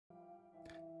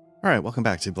Alright, welcome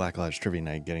back to Black Lodge Trivia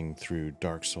Night, getting through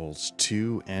Dark Souls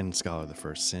 2 and Scholar of the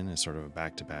First Sin as sort of a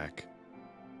back-to-back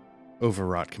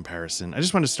overwrought comparison. I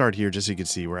just want to start here just so you can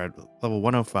see we're at level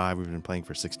 105, we've been playing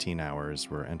for 16 hours,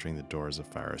 we're entering the Doors of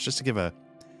Pharros, just to give a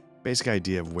basic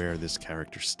idea of where this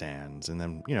character stands, and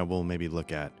then, you know, we'll maybe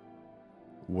look at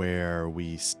where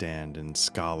we stand in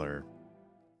Scholar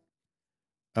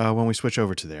when we switch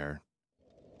over to there,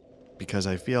 because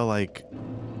I feel like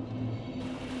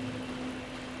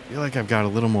I've got a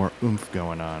little more oomph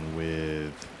going on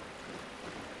with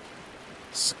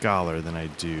Scholar than I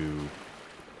do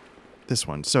this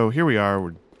one. So here we are,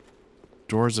 we're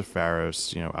Doors of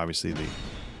Pharros. You know, obviously the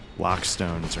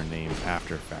lockstones are named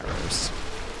after Pharros.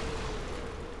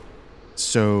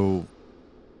 So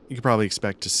you could probably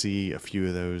expect to see a few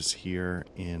of those here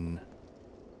in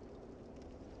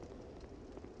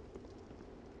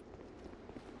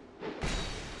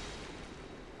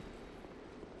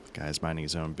guy's minding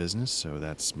his own business, so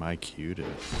that's my cue to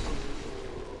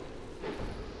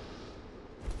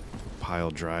pile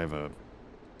drive a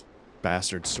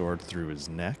bastard sword through his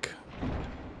neck,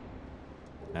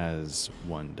 as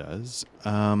one does.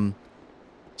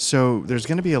 So there's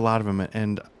going to be a lot of them,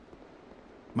 and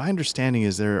my understanding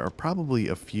is there are probably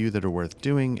a few that are worth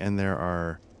doing, and there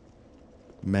are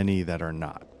many that are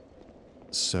not.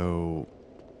 So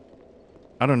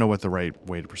I don't know what the right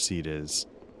way to proceed is.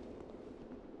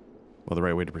 Well, the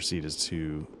right way to proceed is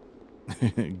to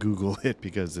Google it,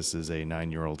 because this is a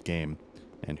 9-year-old game,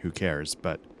 and who cares?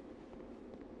 But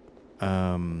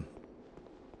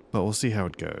we'll see how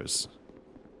it goes.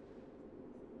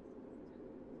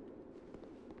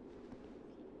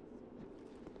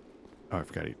 Oh, I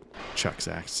forgot he chucks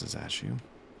axes at you.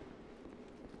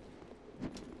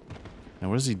 Now,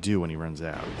 what does he do when he runs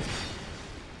out?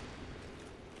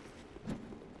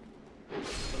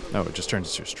 Oh, it just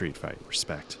turns into a street fight.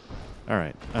 Respect. All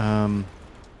right. I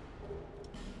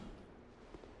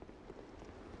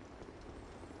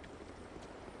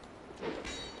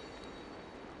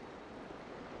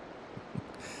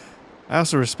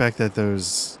also respect that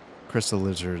those crystal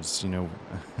lizards, you know,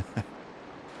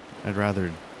 I'd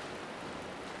rather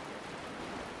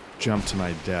jump to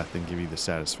my death than give you the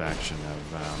satisfaction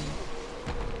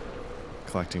of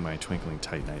collecting my twinkling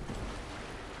titanite.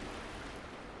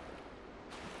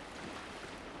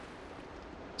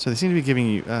 So they seem to be giving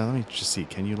you, let me just see,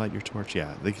 can you light your torch?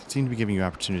 Yeah, they seem to be giving you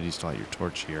opportunities to light your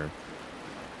torch here.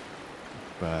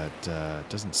 But it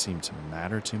doesn't seem to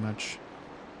matter too much.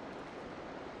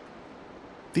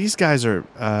 These guys are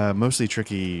mostly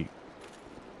tricky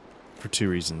for two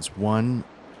reasons. One,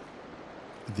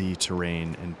 the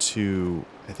terrain, and two,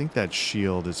 I think that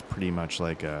shield is pretty much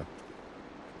like a...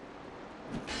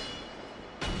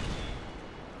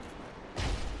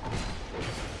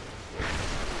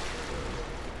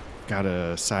 Got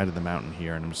a side of the mountain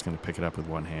here, and I'm just going to pick it up with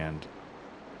one hand.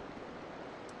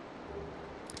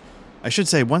 I should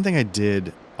say one thing I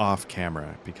did off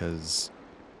camera, because,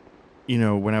 you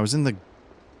know, when I was in the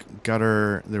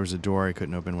gutter, there was a door I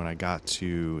couldn't open when I got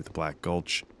to the Black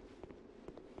Gulch.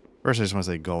 First, I just want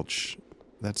to say gulch.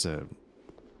 That's a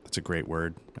great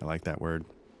word. I like that word.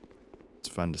 It's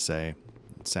fun to say.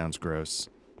 It sounds gross.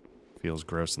 Feels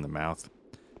gross in the mouth,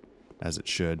 as it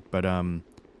should. But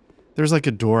there's like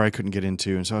a door I couldn't get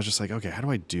into, and so I was just like, okay, how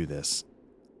do I do this?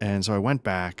 And so I went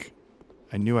back.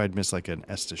 I knew I'd missed like an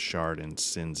Estus shard in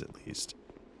Sins at least.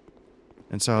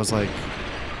 And so I was like,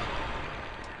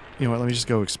 you know what, let me just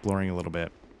go exploring a little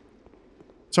bit.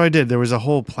 So I did. There was a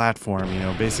whole platform, you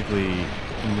know, basically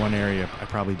in one area I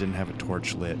probably didn't have a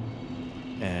torch lit.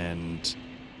 And,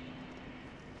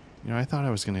 you know, I thought I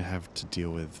was going to have to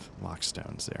deal with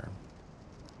lockstones there.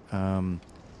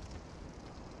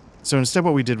 So instead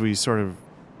what we did, we sort of,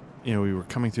 you know, we were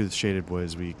coming through the shaded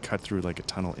woods, we cut through like a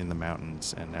tunnel in the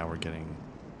mountains, and now we're getting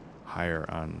higher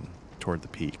on toward the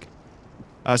peak.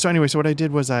 So anyway, so what I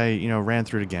did was I, you know, ran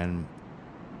through it again.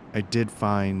 I did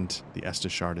find the Estus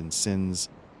shard in Sins.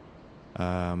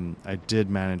 I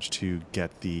did manage to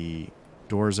get the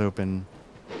doors open.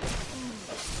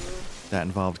 That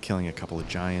involved killing a couple of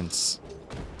giants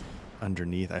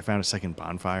underneath. I found a second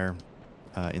bonfire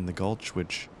in the gulch,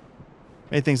 which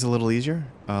made things a little easier,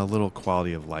 a little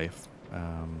quality of life.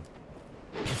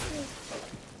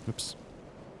 Oops.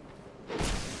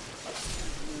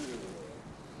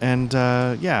 And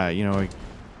yeah, you know, I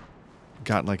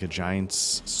got like a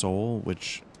giant's soul,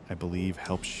 which I believe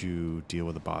helps you deal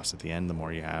with the boss at the end. The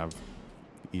more you have,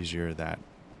 the easier that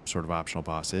sort of optional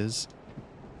boss is.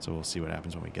 So we'll see what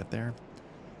happens when we get there.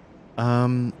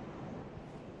 You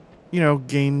know,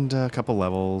 gained a couple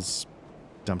levels,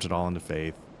 dumped it all into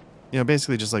faith. You know,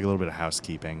 basically just like a little bit of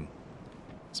housekeeping.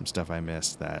 some stuff I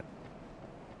missed that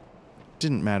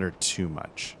didn't matter too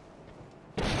much.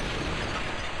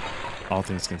 All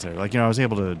things considered. Like, you know, I was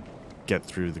able to get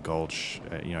through the gulch.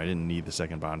 You know, I didn't need the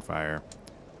second bonfire.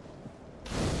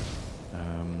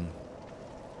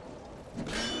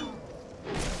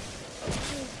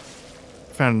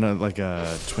 Found like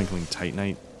a twinkling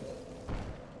titanite.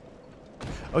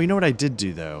 Oh, you know what I did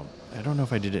do though? I don't know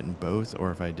if I did it in both or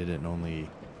if I did it in only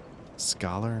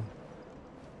Scholar.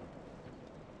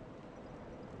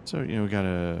 So, you know, we got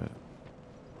a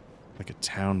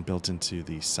town built into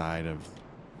the side of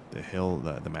the hill,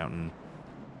 the mountain.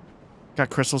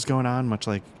 Got crystals going on, much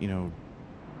like, you know,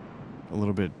 a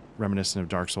little bit reminiscent of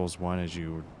Dark Souls 1 as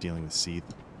you were dealing with Seath.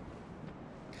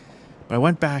 But I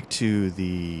went back to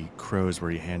the crows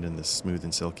where you hand in the smooth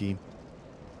and silky,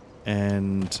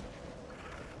 and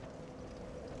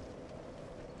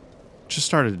just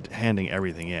started handing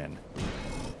everything in.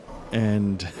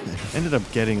 And ended up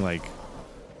getting like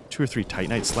 2 or 3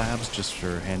 titanite slabs just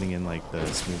for handing in like the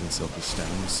smooth and silky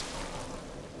stones.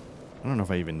 I don't know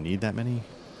if I even need that many.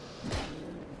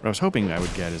 What I was hoping I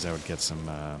would get is I would get some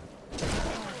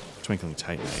twinkling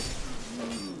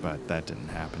titanite, but that didn't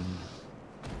happen.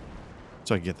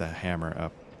 So I can get the hammer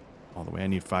up all the way. I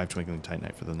need 5 twinkling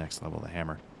titanite for the next level of the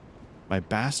hammer. My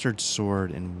bastard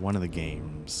sword in one of the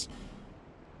games,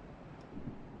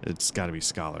 it's got to be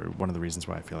Scholar. One of the reasons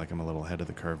why I feel like I'm a little ahead of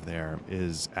the curve there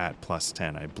is at plus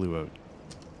 10. I blew a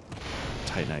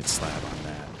titanite slab on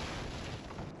that.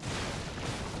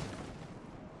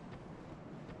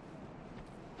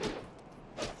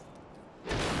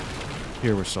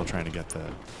 Here we're still trying to get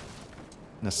the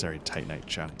necessary titanite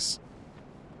chunks.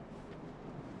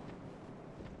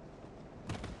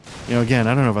 You know, again,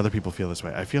 I don't know if other people feel this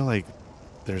way. I feel like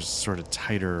there's sort of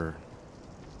tighter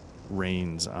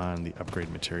reins on the upgrade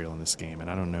material in this game, and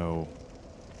I don't know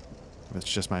if it's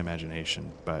just my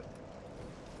imagination, but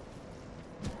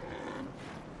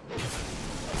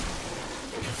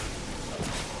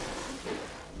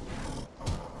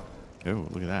oh,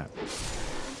 look at that.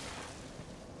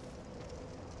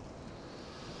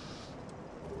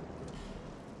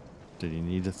 Did he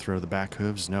need to throw the back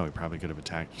hooves? No, he probably could have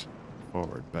attacked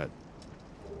forward, but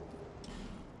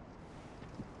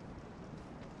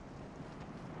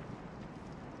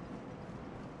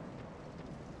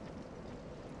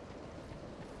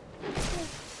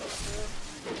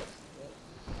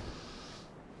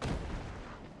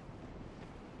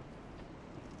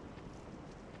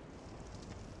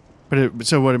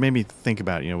so what it made me think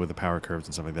about, you know, with the power curves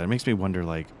and stuff like that, it makes me wonder,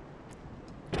 like,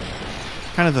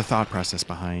 kind of the thought process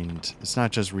behind, it's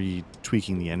not just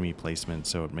retweaking the enemy placement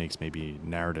so it makes maybe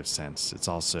narrative sense. It's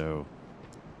also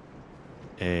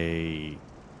a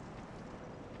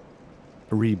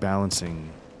rebalancing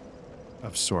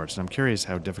of sorts. And I'm curious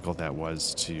how difficult that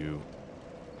was to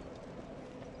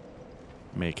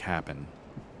make happen.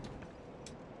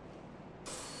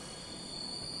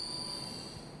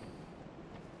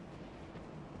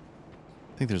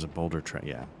 I think there's a boulder tray,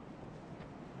 yeah.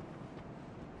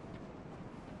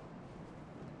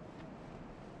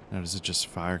 Now, does it just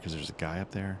fire because there's a guy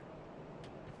up there?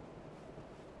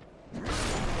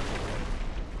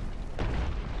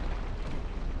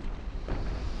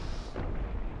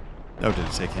 Oh, did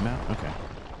it take him out? Okay.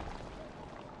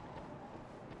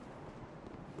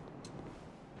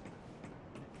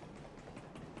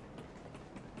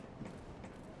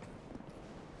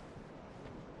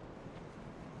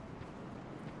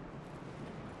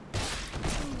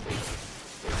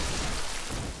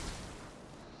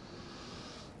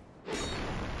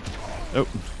 Oh.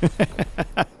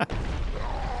 Well,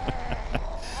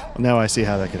 now I see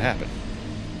how that could happen.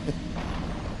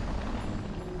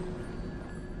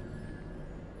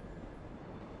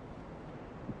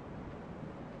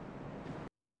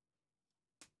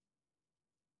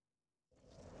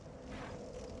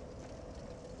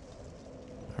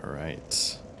 All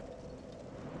right.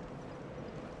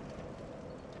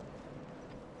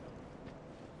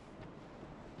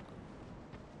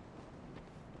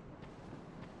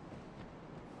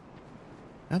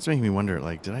 That's making me wonder,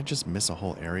 like, did I just miss a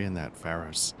whole area in that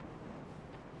Pharros?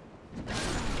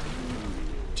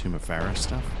 Tomb of Pharros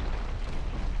stuff?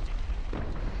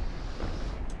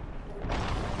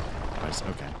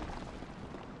 Okay.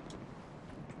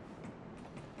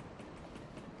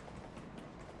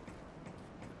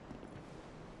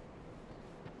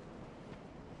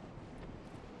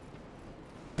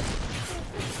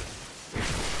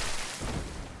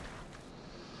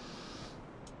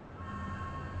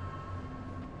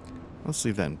 Let's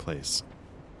leave that in place.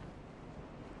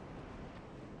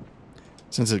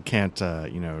 Since it can't,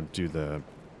 you know, do the,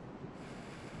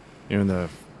 you know, in the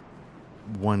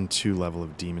 1-2 level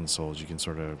of demon souls, you can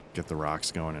sort of get the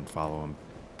rocks going and follow them.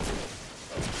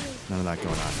 None of that going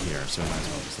on here, so I might as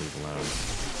well just leave alone.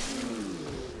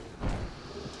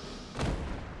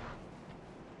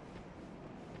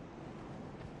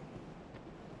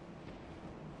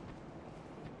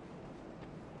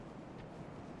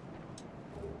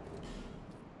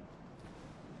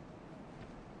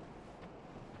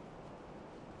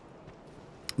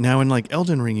 Now in like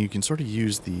Elden Ring, you can sort of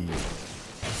use the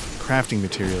crafting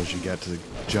materials you get to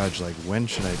judge like when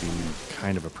should I be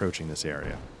kind of approaching this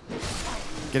area.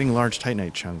 Getting large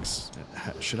titanite chunks.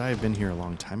 Should I have been here a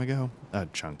long time ago?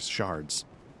 Chunks, shards.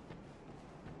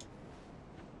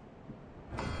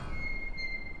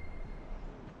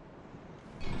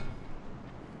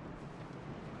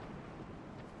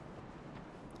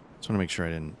 Just want to make sure I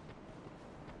didn't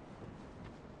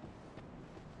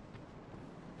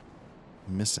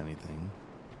miss anything.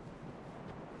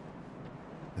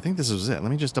 I think this was it.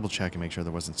 Let me just double check and make sure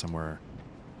there wasn't somewhere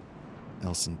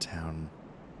else in town.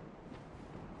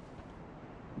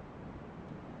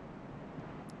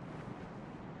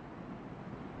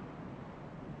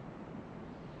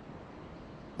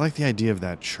 I like the idea of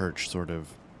that church sort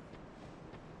of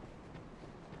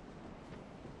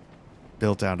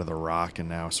built out of the rock and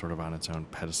now sort of on its own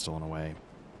pedestal in a way.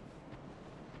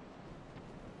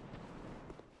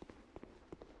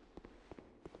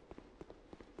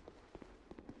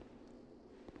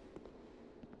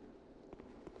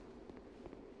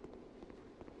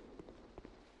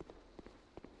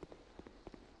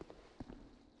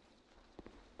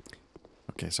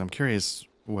 Okay, so I'm curious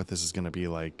what this is going to be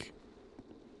like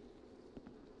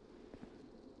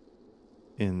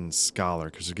in Scholar,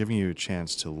 because they're giving you a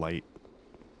chance to light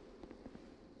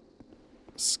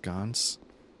sconce.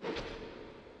 You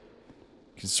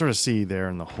can sort of see there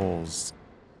in the holes.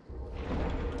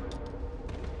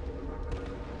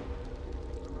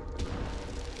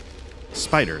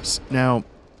 Spiders. Now,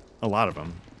 a lot of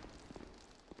them.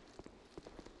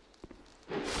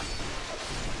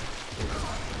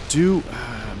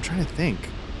 I'm trying to think.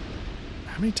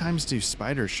 How many times do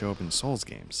spiders show up in Souls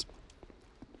games?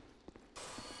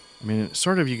 I mean,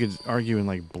 sort of you could argue in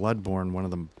like Bloodborne, one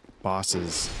of the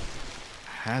bosses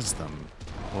has them,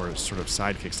 or sort of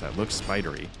sidekicks that look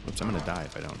spidery. Oops, I'm gonna die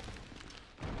if I don't.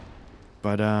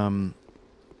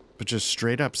 But just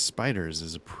straight up spiders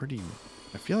is a pretty,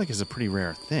 I feel like is a pretty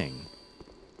rare thing.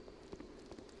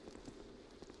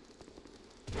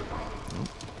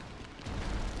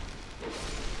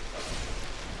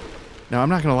 Now, I'm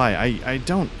not going to lie, I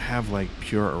don't have, like,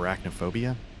 pure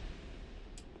arachnophobia.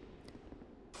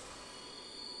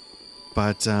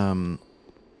 But,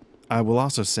 I will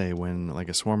also say when, like,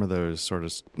 a swarm of those sort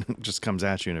of just comes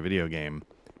at you in a video game,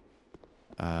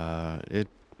 it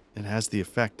has the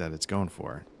effect that it's going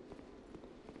for.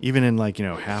 Even in, like, you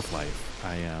know, Half-Life,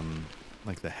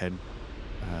 like, the head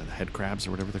crabs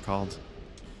or whatever they're called.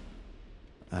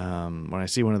 When I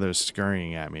see one of those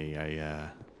scurrying at me,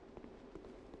 I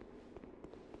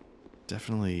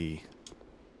definitely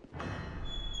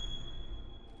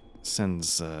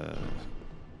sends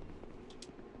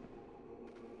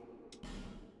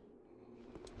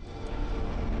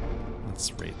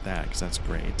let's rate that because that's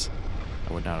great.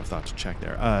 I would not have thought to check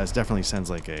there. It definitely sends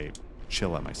like a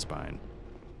chill up my spine,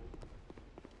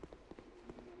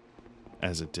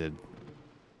 as it did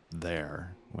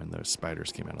there when those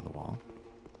spiders came out of the wall.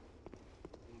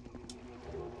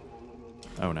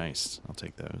 Oh, nice. I'll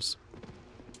take those.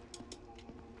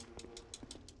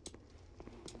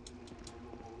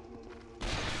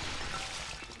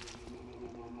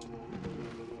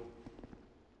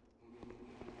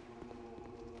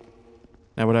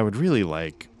 Now, what I would really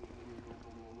like,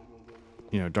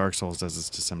 you know, Dark Souls does this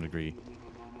to some degree.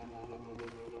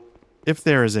 If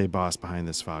there is a boss behind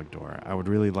this fog door, I would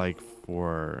really like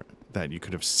for that you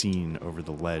could have seen over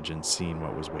the ledge and seen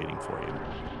what was waiting for you.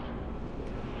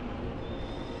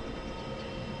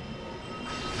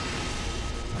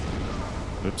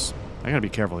 Oops. I gotta be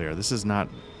careful here. This is not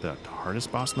the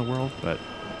hardest boss in the world, but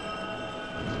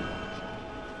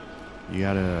you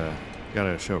gotta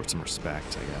show it some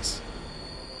respect, I guess.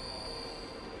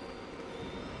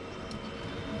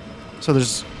 So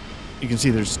you can see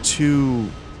there's two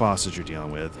bosses you're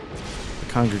dealing with, the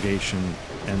congregation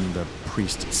and the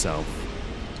priest itself.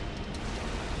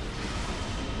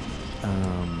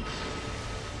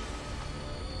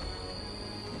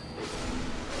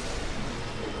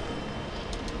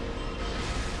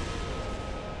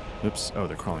 Oops. Oh,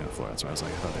 they're crawling on the floor. That's why I was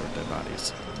like, I thought they were dead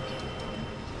bodies.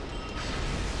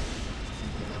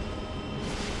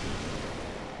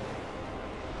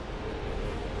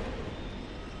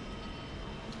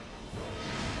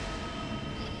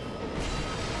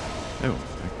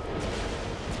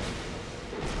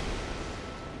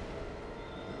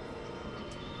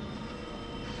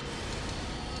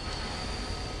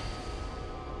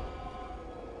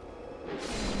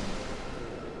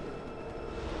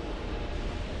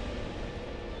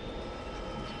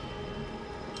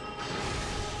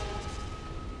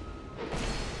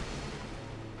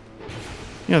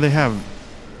 You know, they have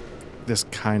this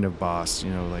kind of boss, you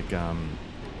know, like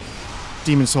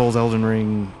Demon Souls, Elden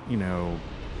Ring, you know,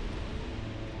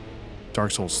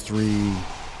 Dark Souls 3.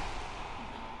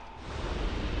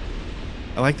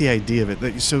 I like the idea of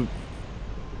it. So,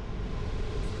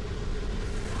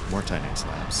 more Titanite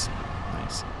slabs.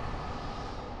 Nice.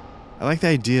 I like the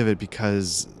idea of it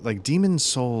because, like, Demon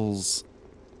Souls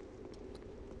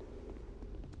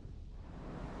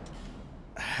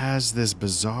has this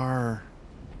bizarre...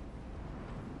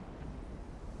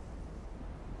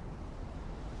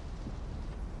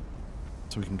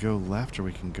 So we can go left or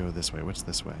we can go this way. What's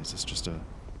this way? Is this just a...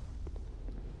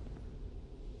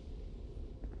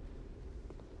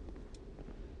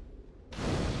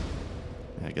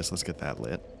 Yeah, I guess let's get that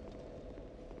lit.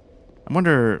 I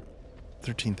wonder...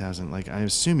 13,000, like, I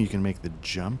assume you can make the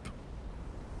jump.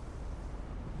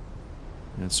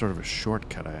 And it's sort of a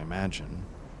shortcut, I imagine.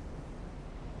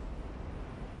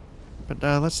 But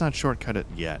let's not shortcut it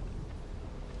yet.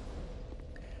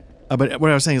 But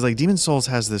what I was saying is, like, Demon Souls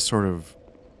has this sort of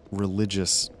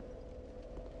religious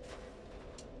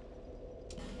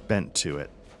bent to it.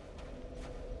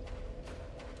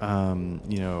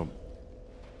 You know,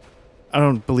 I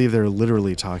don't believe they're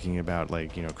literally talking about,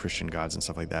 like, you know, Christian gods and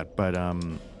stuff like that, but,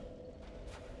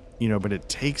 you know, but it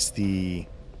takes the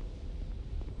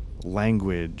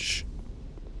language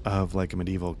of, like, a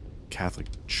medieval Catholic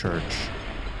church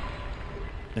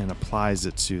and applies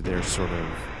it to their sort of,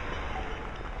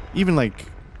 even, like,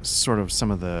 sort of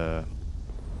some of the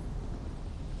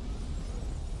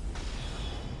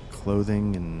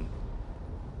clothing and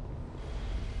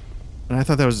I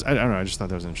thought that was, I don't know, I just thought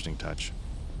that was an interesting touch.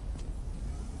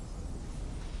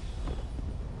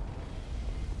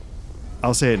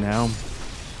 I'll say it now.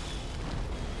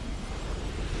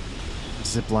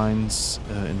 Zip lines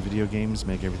in video games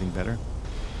make everything better.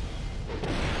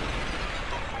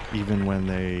 Even when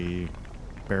they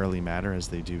barely matter, as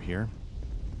they do here.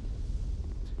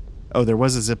 Oh, there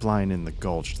was a zip line in the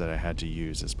gulch that I had to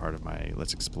use as part of my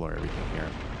let's explore everything here.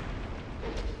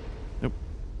 Nope.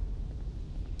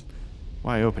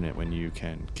 Why open it when you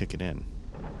can kick it in?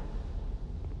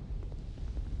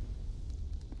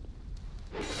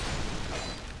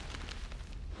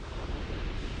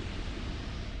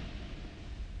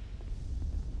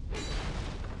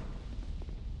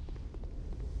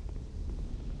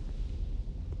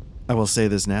 I will say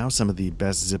this now, some of the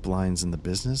best zip lines in the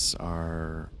business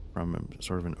are from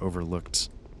sort of an overlooked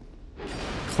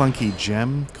clunky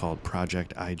gem called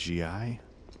Project IGI.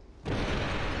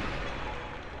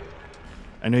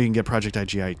 I know you can get Project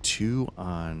IGI 2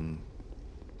 on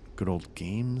good old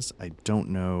games. I don't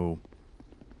know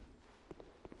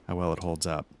how well it holds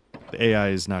up. The AI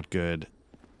is not good.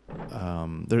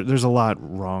 There's a lot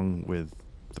wrong with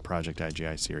the Project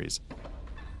IGI series.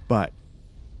 But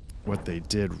what they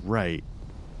did right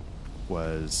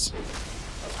was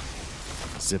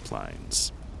zip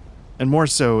lines. And more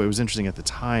so, it was interesting at the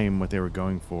time, what they were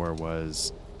going for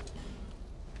was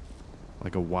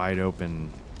like a wide open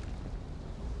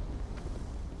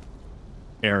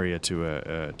area to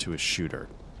a shooter.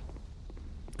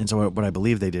 And so what I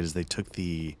believe they did is they took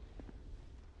the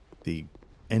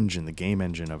engine, the game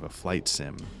engine of a flight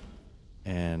sim,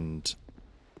 and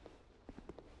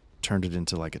turned it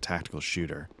into like a tactical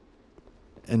shooter.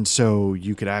 And so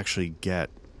you could actually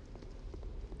get,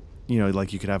 you know,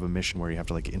 like you could have a mission where you have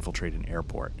to like infiltrate an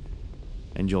airport,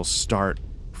 and you'll start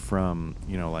from,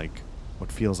 you know, like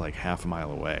what feels like half a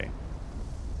mile away.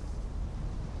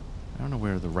 I don't know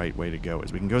where the right way to go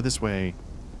is. We can go this way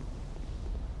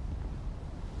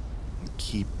and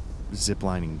keep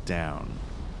ziplining down,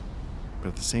 but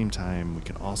at the same time we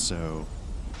can also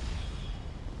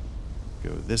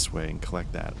go this way and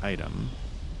collect that item.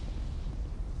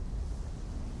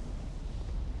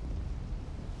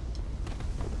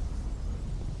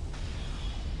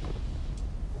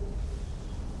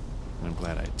 And I'm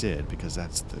glad I did, because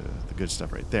that's the good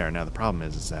stuff right there. Now the problem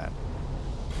is that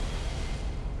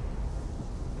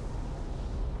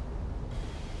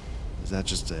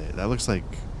just that looks like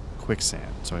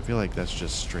quicksand, so I feel like that's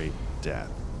just straight death.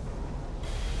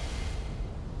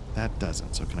 That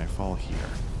doesn't, so can I fall here?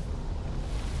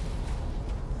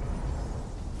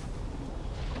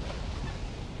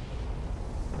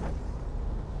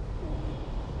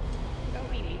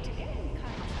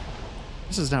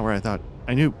 This is not where I thought.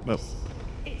 I knew. Oh.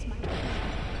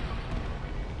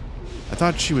 I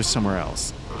thought she was somewhere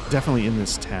else. Definitely in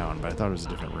this town, but I thought it was a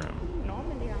different room.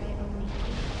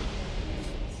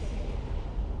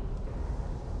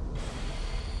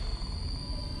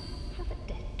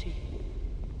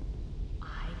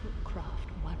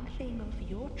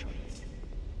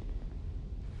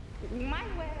 My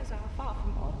wares are far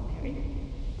from ordinary.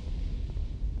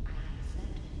 I am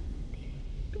certain they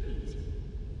will please you.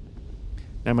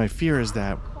 Now my fear is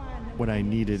that what I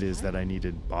needed is that I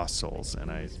needed boss souls,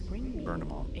 and I burned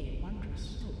them all.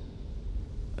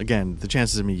 Again, the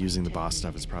chances of me using the boss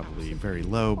stuff is probably very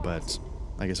low, but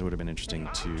I guess it would have been interesting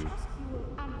to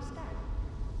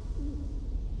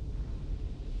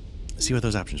see what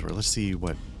those options were. Let's see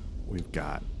what we've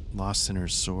got. Lost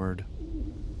Sinner's Sword.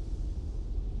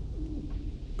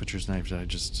 Butcher's Knife. Did I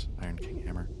just... Iron King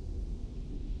Hammer?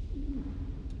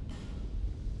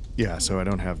 Yeah, so I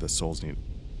don't have the souls needed.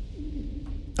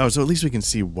 Oh, so at least we can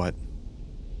see what...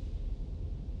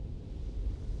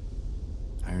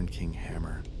 Iron King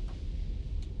Hammer.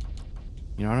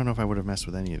 You know, I don't know if I would have messed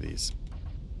with any of these.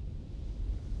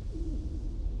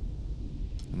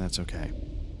 And that's okay.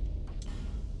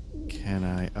 Can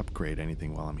I upgrade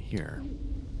anything while I'm here?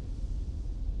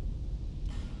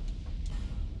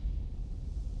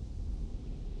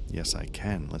 Yes, I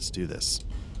can. Let's do this.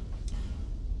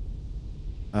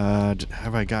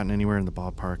 Have I gotten anywhere in the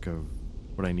ballpark of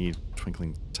what I need?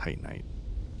 Twinkling Titanite.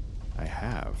 I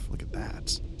have. Look at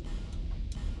that.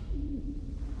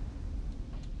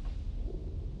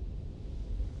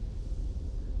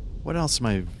 What else am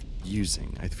I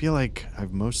using? I feel like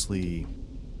I've mostly...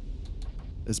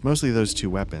 It's mostly those two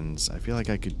weapons. I feel like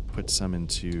I could put some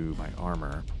into my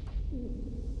armor.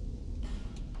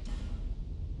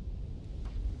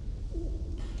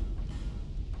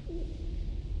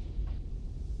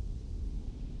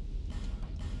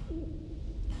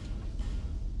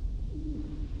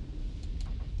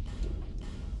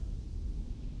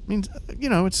 I mean, you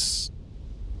know, it's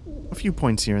a few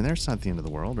points here and there. It's not the end of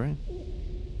the world, right?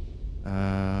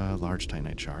 Large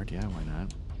Titanite shard. Yeah, why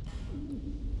not?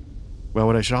 Well,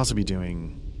 what I should also be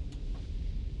doing...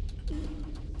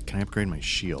 Can I upgrade my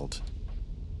shield?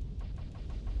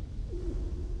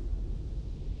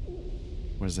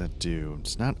 What does that do?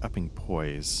 It's not upping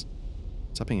poise.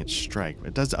 It's upping its strike.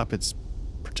 It does up its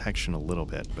protection a little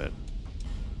bit, but...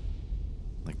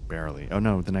 Like, barely. Oh,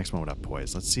 no, the next one would up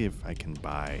poise. Let's see if I can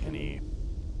buy any...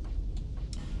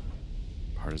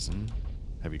 Partisan.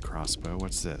 Heavy crossbow.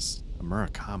 What's this? A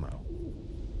Murakamo.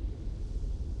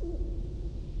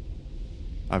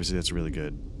 Obviously, that's a really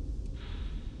good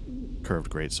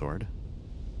curved greatsword.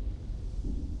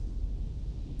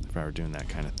 If I were doing that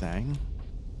kind of thing.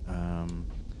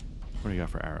 What do you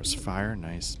got for arrows? Fire.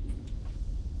 Nice.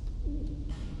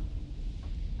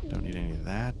 Don't need any of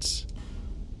that.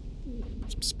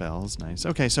 Some spells. Nice.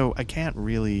 Okay, so I can't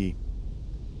really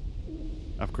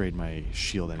upgrade my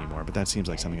shield anymore, but that seems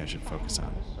like something I should focus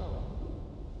on.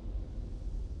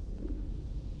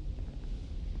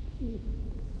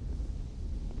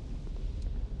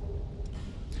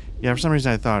 Yeah, for some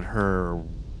reason I thought her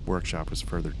workshop was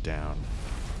further down.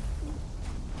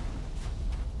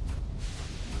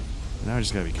 Now I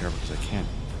just gotta be careful because I can't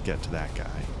get to that guy.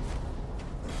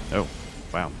 Oh,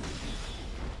 wow.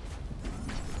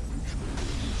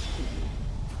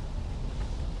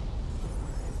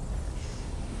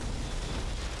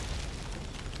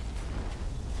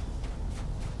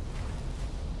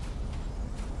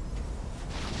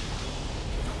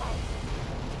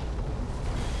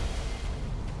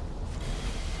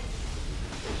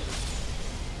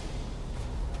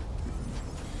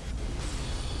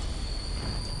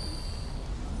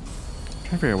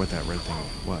 I'm trying to figure out what that red thing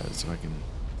was, so I can...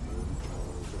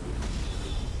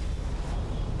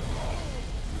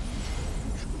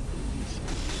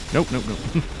 Nope, nope,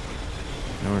 nope.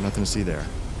 No, nothing to see there.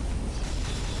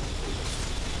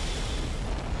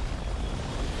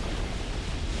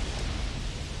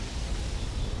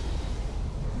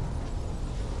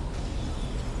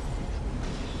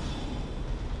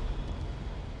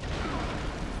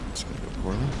 It's gonna go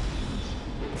poorly.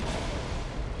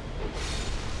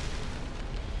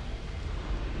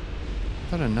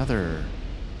 I thought another...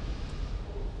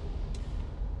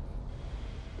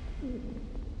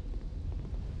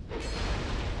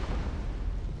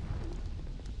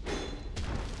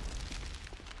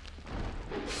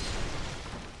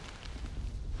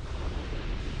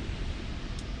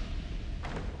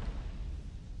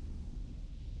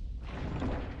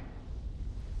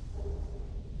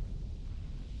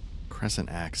 Crescent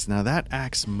axe. Now that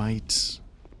axe might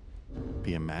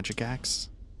be a magic axe,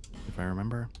 if I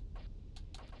remember.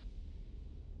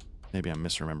 Maybe I'm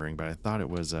misremembering, but I thought it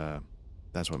was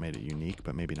that's what made it unique,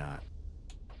 but maybe not.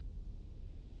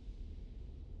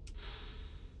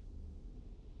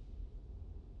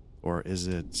 Or is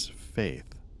it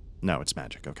faith? No, it's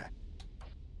magic. Okay.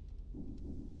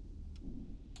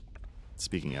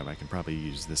 Speaking of, I can probably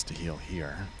use this to heal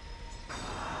here.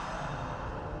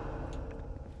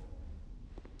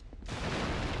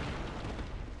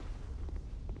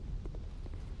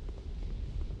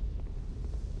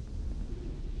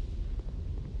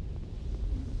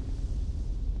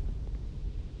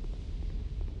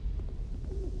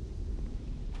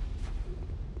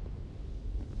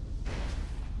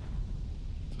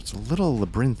 It's a little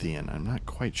labyrinthian. I'm not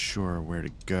quite sure where to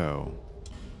go.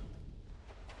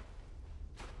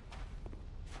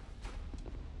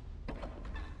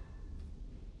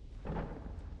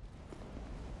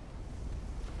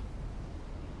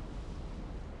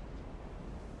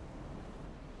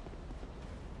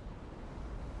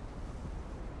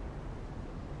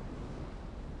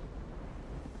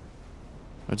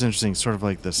 It's interesting, sort of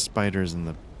like the spiders and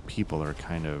the people are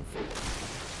kind of...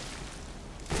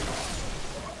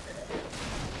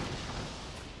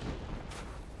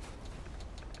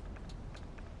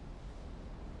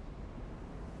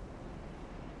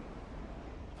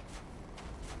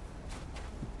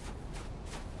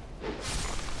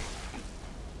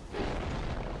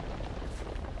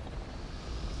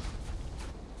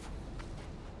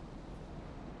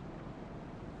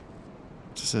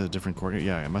 Is this a different courtyard?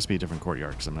 Yeah, it must be a different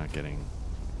courtyard because I'm not getting...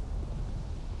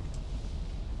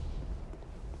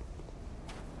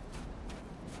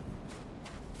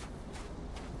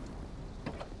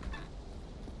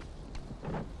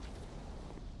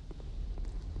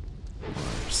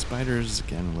 Spiders,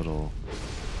 again, a little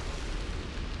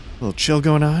chill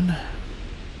going on.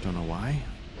 Don't know why.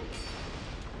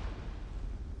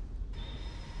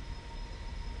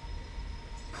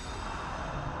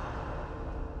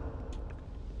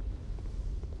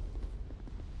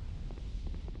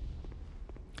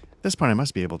 At this point, I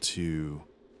must be able to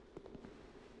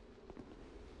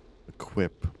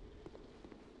equip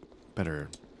better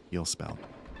heal spell.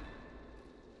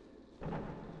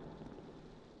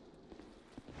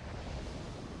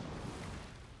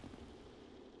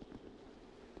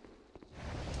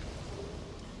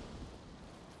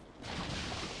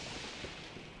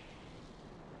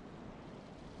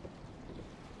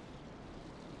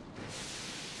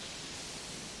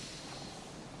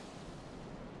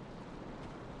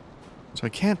 So I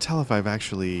can't tell if I've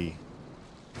actually,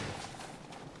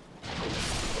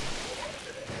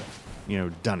 you know,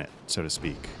 done it, so to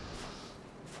speak.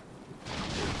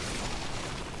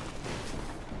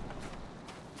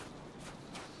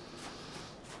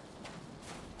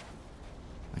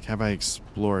 Like, have I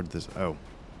explored this? Oh.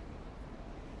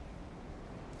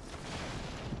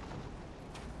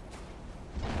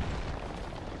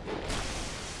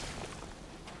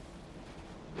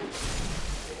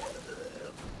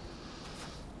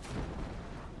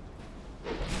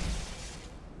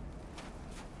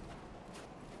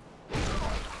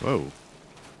 Whoa.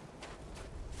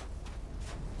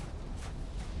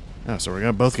 Oh, so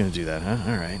we're both going to do that, huh?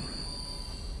 All right.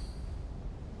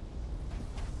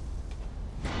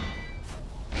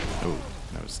 Oh,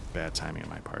 that was bad timing on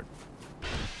my part.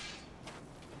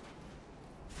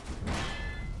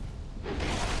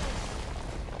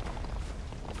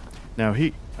 Now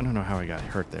I don't know how I got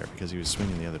hurt there because he was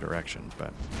swinging the other direction,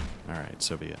 but all right,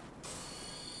 so be it.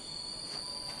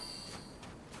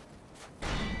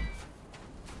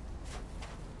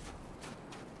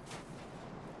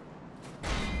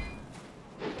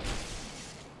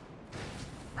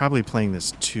 Probably playing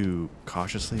this too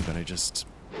cautiously, but I just...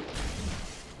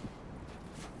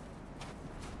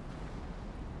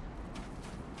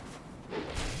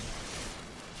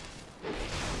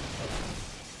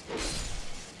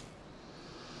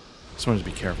 just wanted to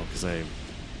be careful because you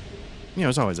know,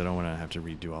 as always, I don't want to have to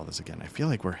redo all this again. I feel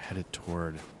like we're headed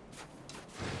toward...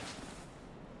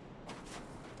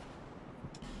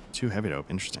 Too heavy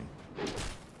dope. Interesting.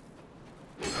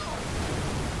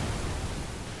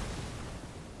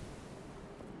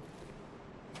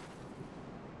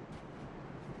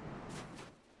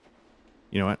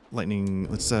 You know what? Lightning,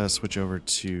 let's switch over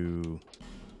to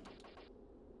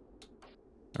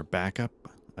our backup,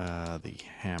 the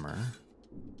hammer.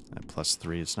 At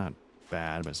 +3, it's not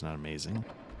bad, but it's not amazing.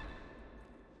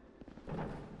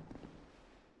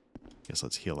 Guess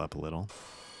let's heal up a little.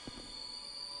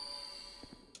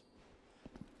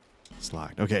 It's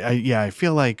locked. Okay, yeah, I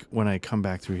feel like when I come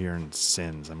back through here and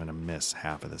sins, I'm going to miss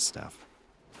half of this stuff.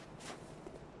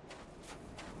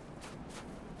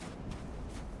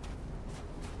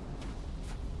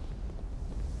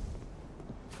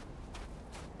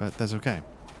 But that's okay.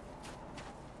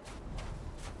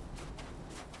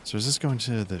 So is this going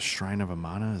to the Shrine of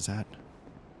Amana? Is that...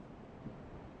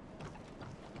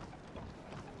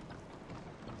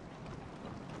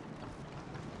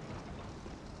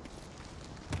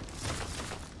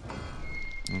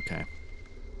 Okay.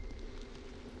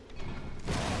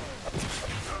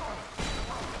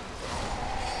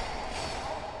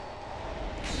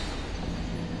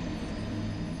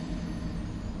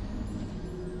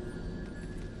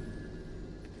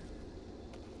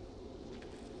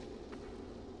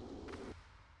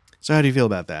 So how do you feel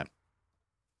about that?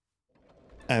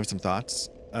 I have some thoughts.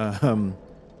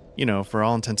 you know, for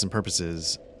all intents and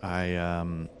purposes,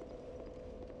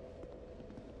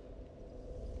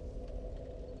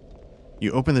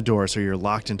 you open the door so you're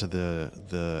locked into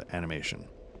the animation.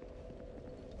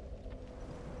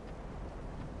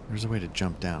 There's a way to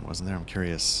jump down, wasn't there? I'm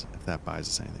curious if that buys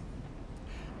us anything.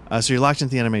 So you're locked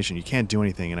into the animation. You can't do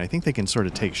anything, and I think they can sort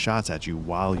of take shots at you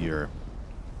while you're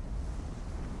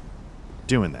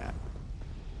doing that.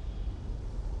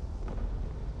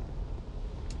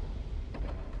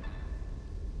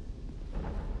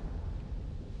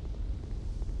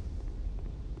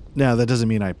 Now, that doesn't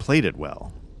mean I played it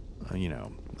well. You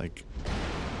know, like...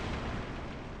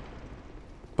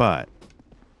 But...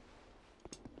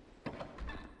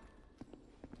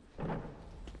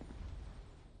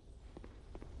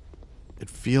 it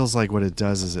feels like what it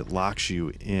does is it locks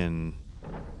you in...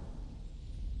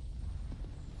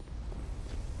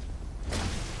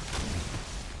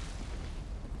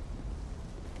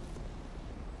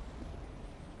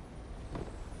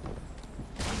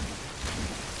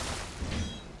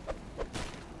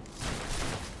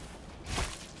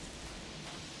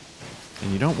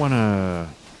 And you don't want to...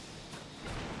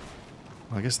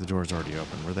 Well, I guess the door's already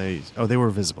open. Were they... Oh, they were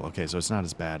visible. Okay, so it's not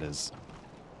as bad as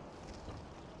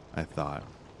I thought.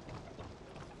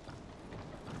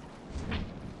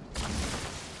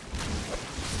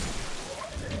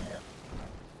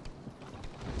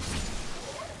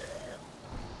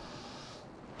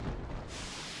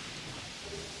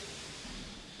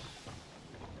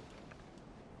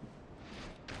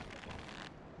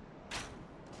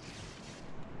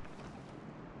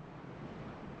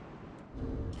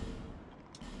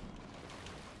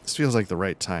 This feels like the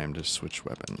right time to switch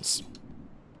weapons.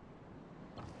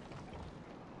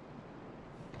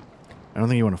 I don't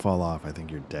think you want to fall off. I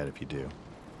think you're dead if you do.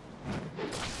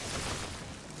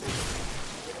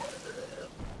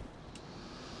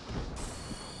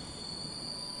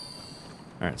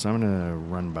 Alright, so I'm going to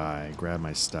run by, grab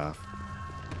my stuff,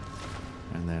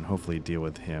 and then hopefully deal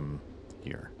with him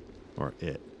here. Or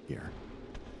it here.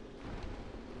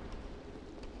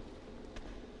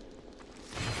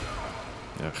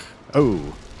 Ugh.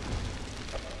 Oh!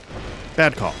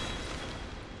 Bad call.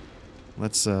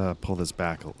 Let's pull this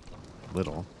back a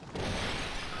little.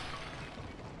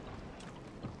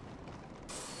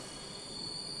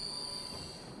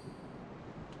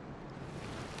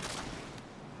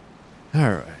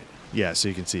 Alright. Yeah, so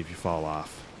you can see if you fall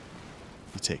off,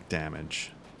 you take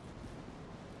damage.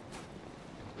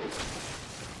 A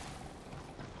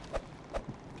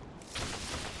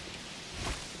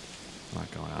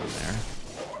lot going on there.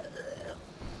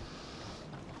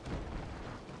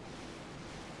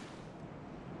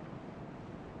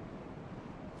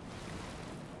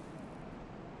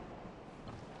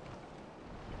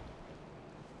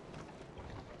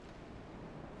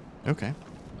 Okay.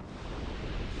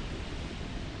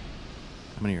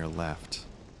 How many are left?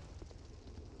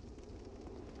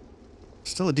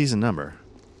 Still a decent number.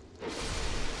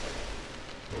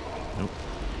 Nope.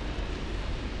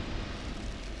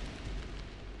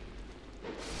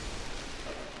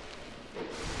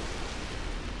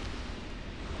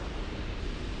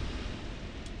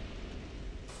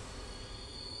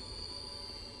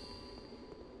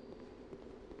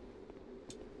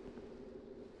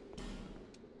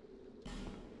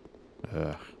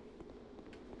 Ugh.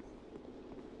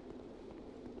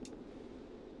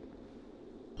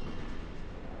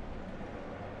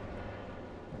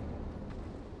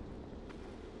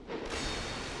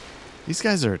 These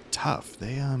guys are tough.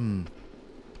 They,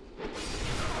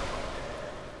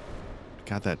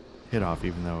 got that hit off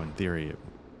even though in theory it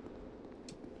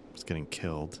was getting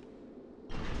killed.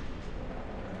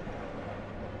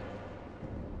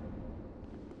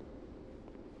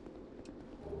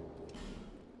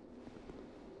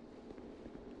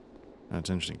 That's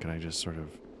interesting. Can I just sort of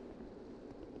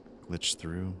glitch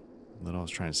through a little? I was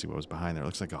trying to see what was behind there. It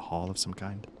looks like a hall of some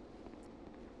kind.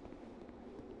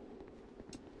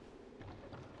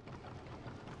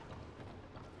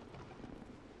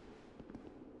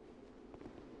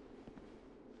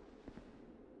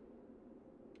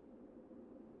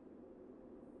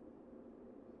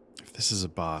 If this is a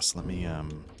boss, let me,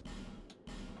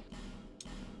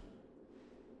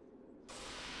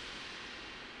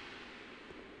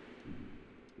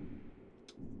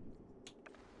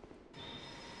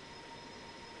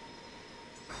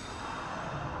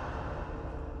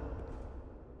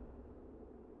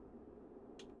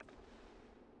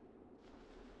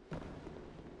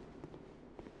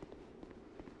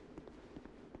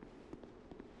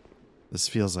 this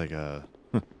feels like a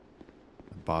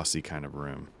bossy kind of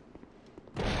room.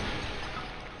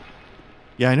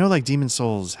 Yeah, I know like Demon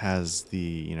Souls has the,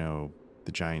 you know,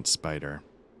 the giant spider.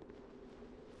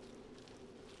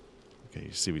 Okay,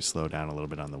 you see we slow down a little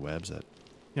bit on the webs. That,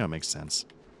 it makes sense.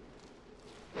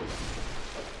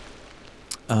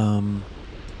 The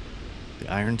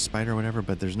iron spider or whatever,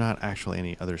 but there's not actually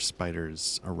any other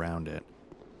spiders around it.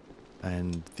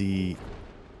 And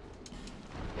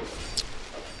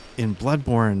in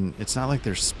Bloodborne, it's not like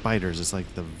there's spiders, it's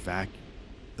like the vac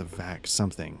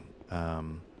something.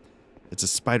 It's a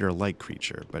spider-like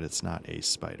creature, but it's not a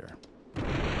spider.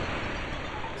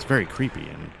 It's very creepy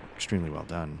and extremely well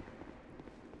done.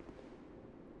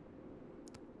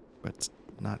 But it's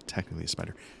not technically a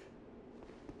spider.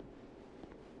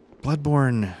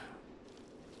 Bloodborne...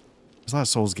 There's a lot of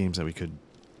Souls games that we could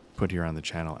put here on the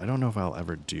channel. I don't know if I'll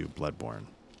ever do Bloodborne.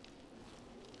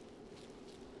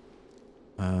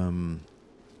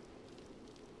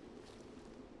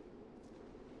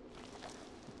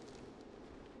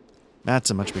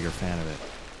 Matt's a much bigger fan of it.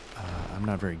 I'm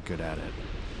not very good at it.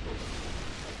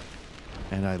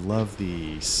 And I love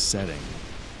the setting,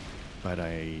 but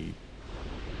it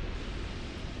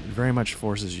very much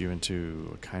forces you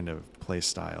into a kind of play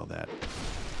style that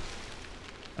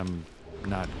I'm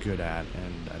not good at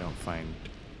and I don't find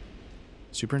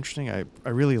super interesting. I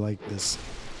really like this.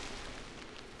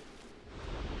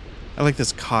 I like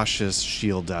this cautious,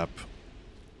 shield up,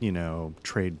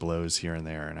 trade blows here and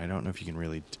there, and I don't know if you can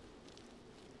really...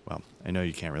 Well, I know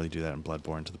you can't really do that in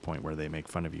Bloodborne to the point where they make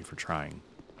fun of you for trying.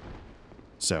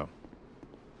 So,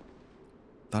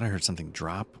 thought I heard something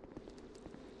drop.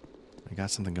 I got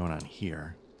something going on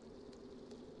here.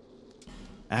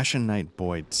 Ashen Knight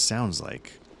Boyd sounds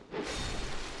like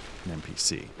an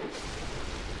NPC.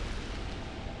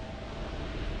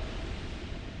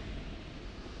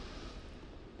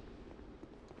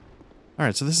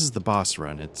 Alright, so this is the boss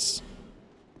run. It's...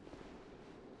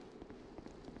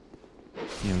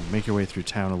 make your way through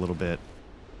town a little bit.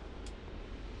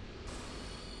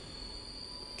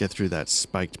 Get through that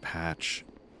spiked patch.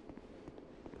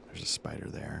 There's a spider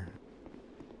there.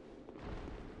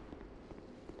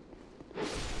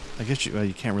 I guess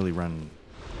you can't really run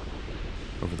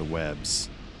over the webs.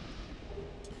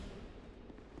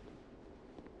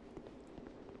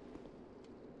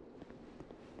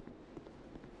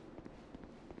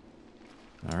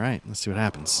 Alright, let's see what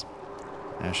happens.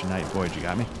 Ashen Knight Boyd, you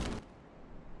got me?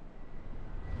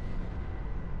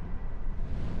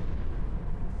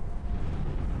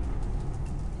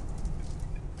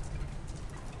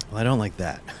 Well, I don't like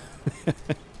that.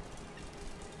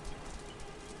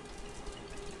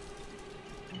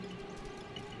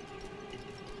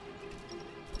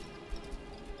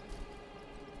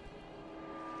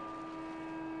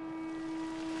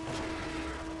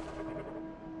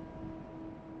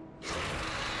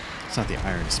 It's not the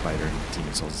iron spider in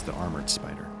Demon Souls, it's the armored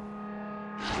spider.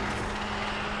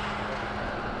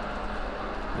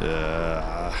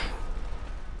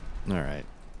 Alright.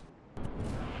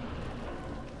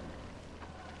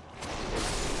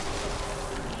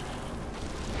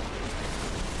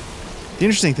 The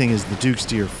interesting thing is the Duke's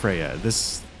Deer Freya.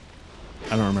 This...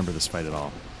 I don't remember this fight at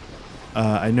all.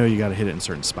 I know you gotta hit it in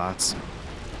certain spots.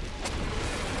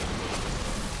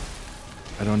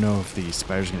 I don't know if the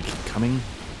spider's gonna keep coming.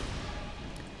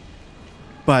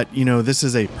 But, this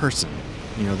is a person.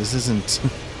 This isn't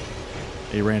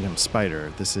a random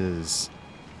spider. This is...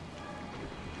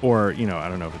 Or, I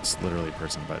don't know if it's literally a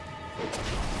person, but...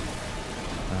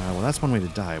 well, that's one way to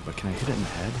die, but can I hit it in the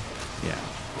head? Yeah.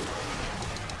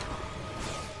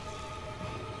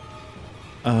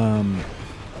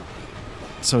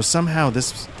 So somehow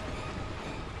this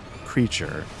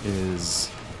creature is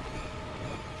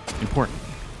important.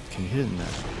 Can you hit it in the...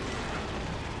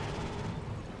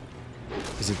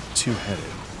 Is it two-headed?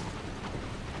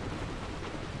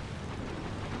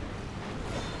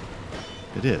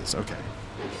 It is, okay.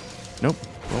 Nope,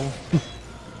 roll.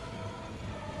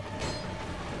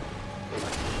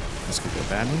 This could go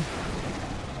badly.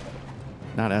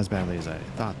 Not as badly as I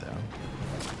thought, though.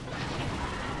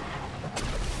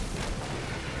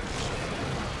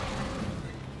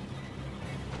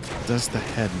 Does the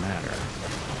head matter?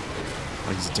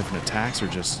 Like, is it different attacks or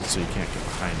just so you can't get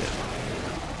behind it?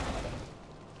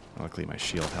 Luckily, my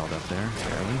shield held up there,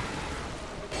 barely.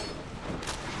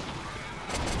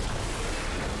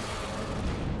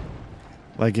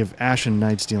 Like, if Ashen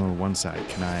Knight's dealing with one side,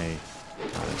 can I... Oh,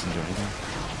 that doesn't do anything.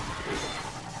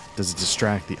 Does it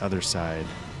distract the other side?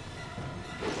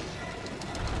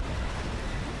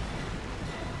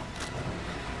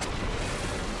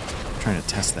 I'm trying to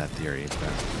test that theory,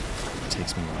 but it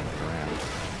takes me a long way around.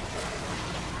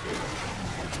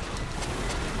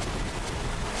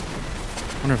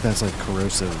 I wonder if that's like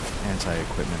corrosive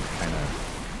anti-equipment kind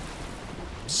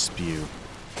of spew.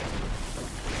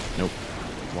 Nope.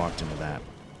 Walked into that.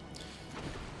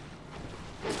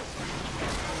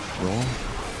 roll,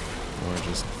 or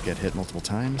just get hit multiple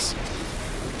times.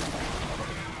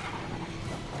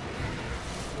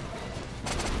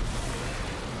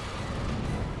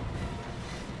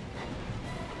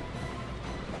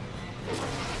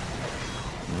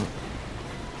 Nope.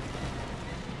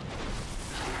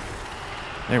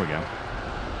 There we go.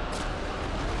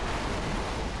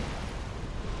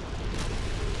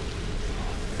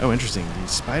 Oh, interesting.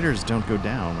 These spiders don't go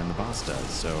down when the boss does,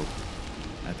 so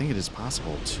I think it is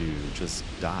possible to just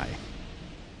die.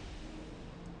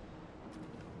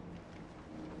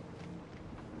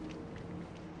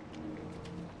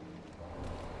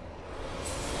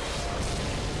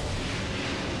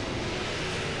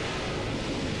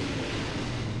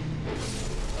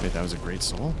 Wait, that was a great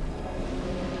soul?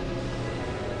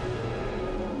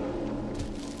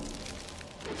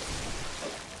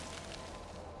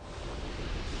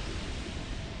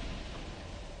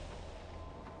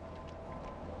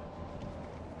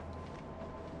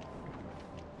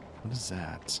 What is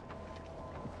that?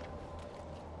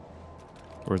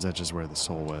 Or is that just where the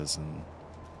soul was? And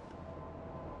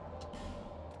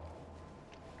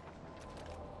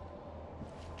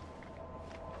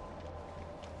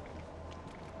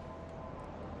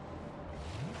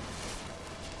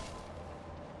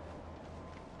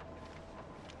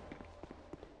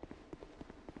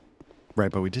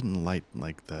right, but we didn't light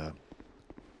like the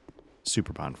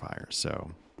super bonfire,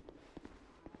 so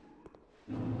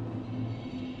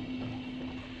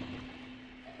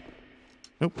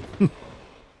nope.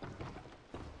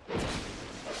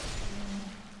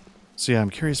 So yeah,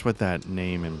 I'm curious what that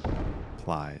name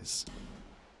implies.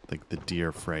 Like the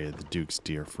dear Freya, the Duke's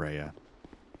dear Freya.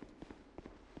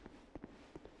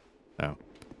 Oh.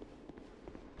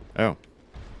 Oh.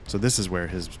 So this is where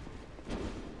his...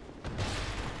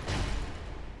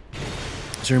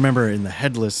 So remember in the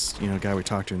headless, guy we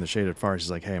talked to in the Shaded Forest,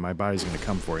 he's like, hey, my body's going to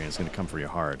come for you, and it's going to come for you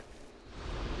hard.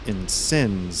 In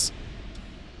Sins...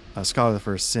 Scholar of the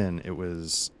First Sin, it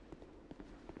was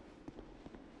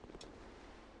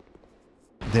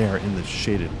there in the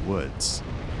shaded woods.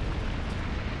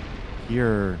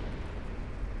 Here,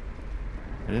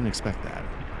 I didn't expect that.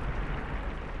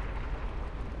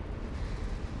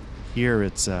 Here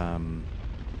it's, as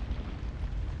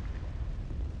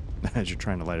you're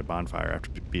trying to light a bonfire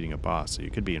after beating a boss, so you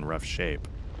could be in rough shape.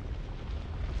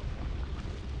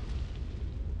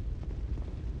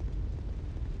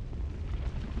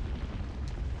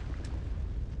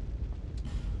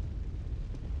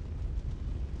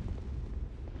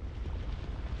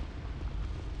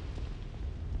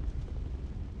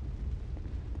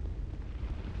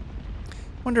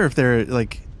 Wonder if they're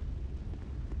like,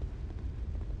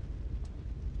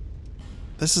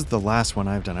 this is the last one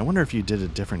I've done. I wonder if you did a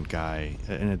different guy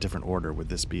in a different order, would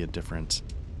this be a different,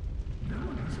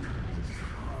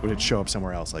 would it show up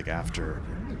somewhere else like after?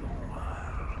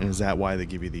 And is that why they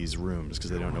give you these rooms,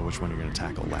 because they don't know which one you're going to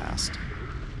tackle last?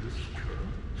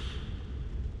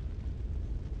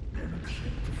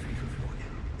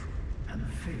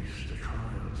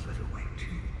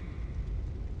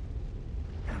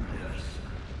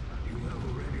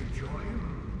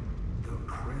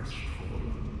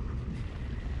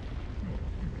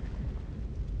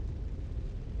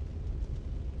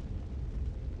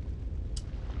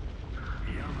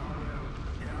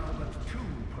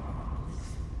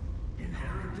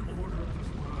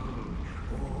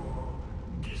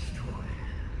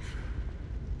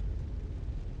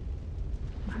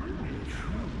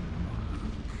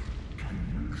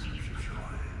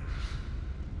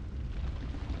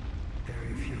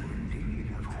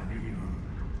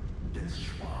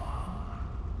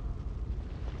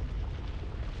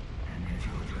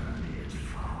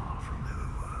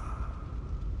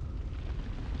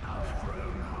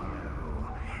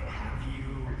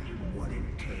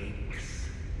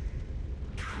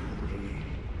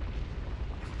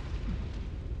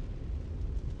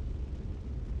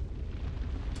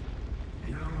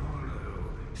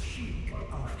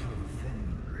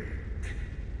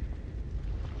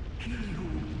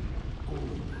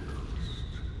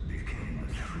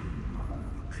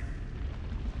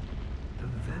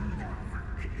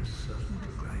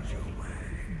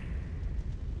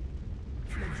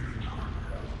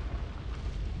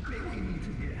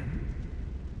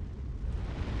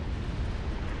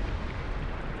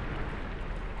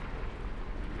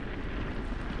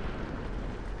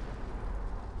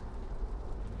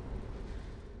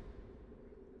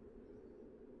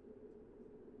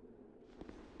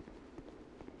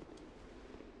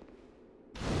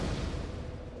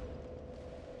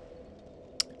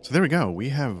 So there we go. We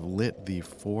have lit the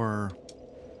 4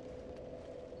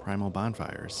 primal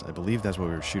bonfires. I believe that's what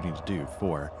we were shooting to do,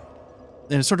 4.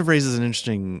 And it sort of raises an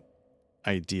interesting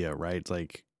idea, right?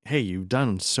 Like, hey, you've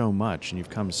done so much and you've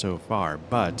come so far,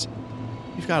 but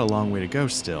you've got a long way to go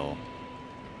still.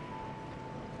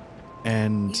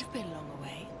 And You've been long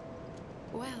away.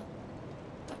 Well,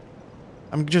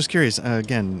 I'm just curious,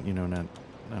 again, you know, I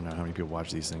don't know how many people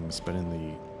watch these things, but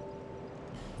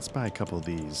let's buy a couple of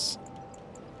these.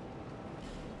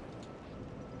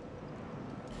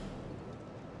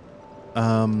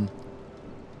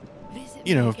 visit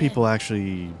You know, me if people again,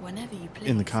 actually whenever you please.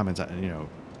 in the comments, you know,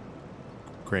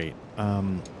 great. You are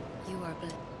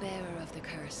bearer of the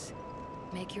curse.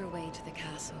 Make your way to the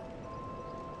castle.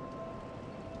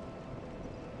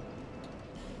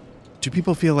 Do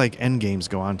people feel like endgames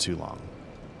go on too long?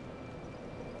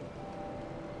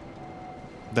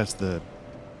 That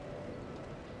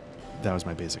was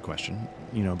my basic question.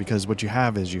 You know, because what you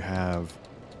have is you have,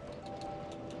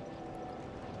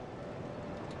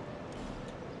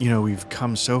 you know, we've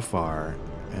come so far,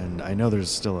 and I know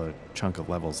there's still a chunk of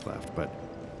levels left, but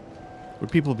would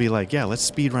people be like, yeah, let's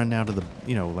speed run now to the,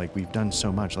 you know, like we've done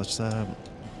so much. Let's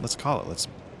call it. Let's,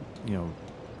 you know,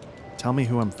 tell me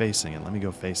who I'm facing and let me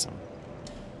go face him.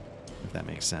 If that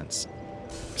makes sense.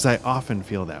 Because I often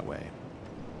feel that way.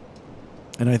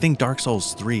 And I think Dark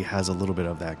Souls 3 has a little bit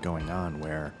of that going on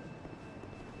where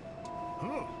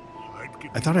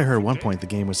I thought I heard at one point the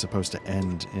game was supposed to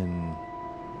end in,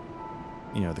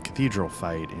 you know, the cathedral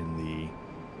fight in the,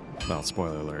 well,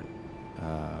 spoiler alert,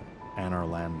 Anor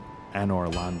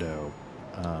Londo,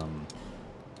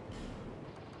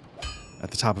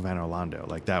 at the top of Anor Londo.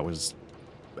 Like that was,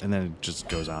 and then it just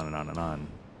goes on and on and on.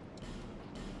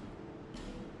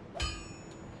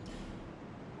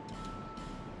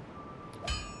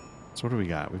 So what do we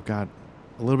got? We've got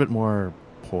a little bit more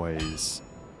poise,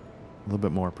 a little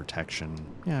bit more protection.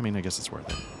 Yeah, I mean, I guess it's worth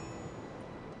it.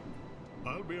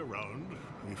 I'll be around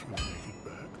if you make it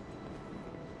back.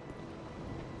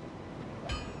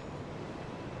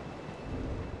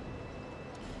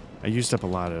 I used up a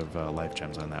lot of life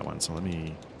gems on that one, so let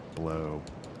me blow.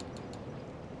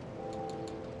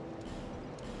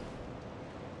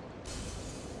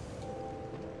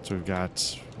 So we've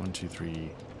got 1, 2,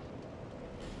 3.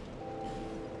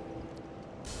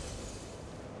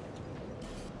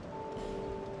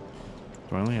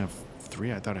 Do I only have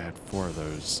 3? I thought I had 4 of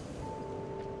those.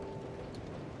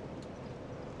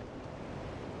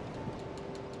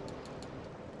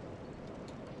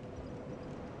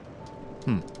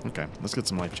 Okay. Let's get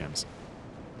some life gems.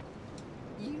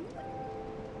 You?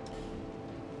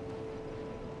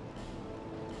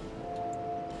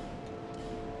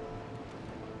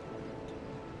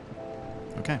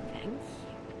 Okay. Thank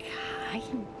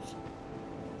you, kind.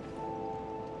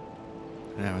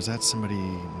 Now, is that somebody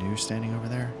new standing over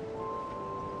there?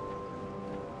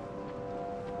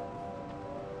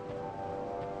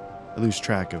 I lose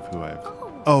track of who I've...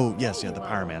 Oh, yes, yeah, the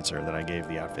pyromancer that I gave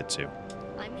the outfit to.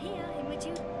 I'm here, and would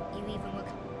you? You even look.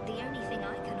 The only thing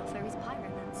I can offer is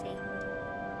pyromancy.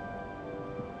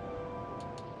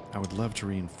 I would love to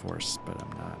reinforce, but I'm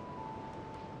not.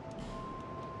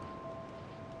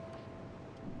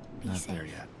 Be Not safe. there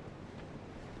yet.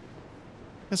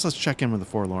 Guess let's check in with the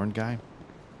forlorn guy.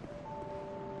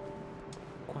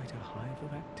 Quite a hive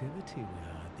of activity we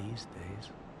are these days.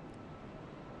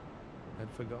 I'd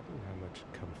forgotten how much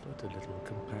comfort a little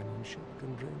companionship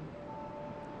can bring.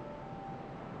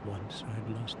 Once I'd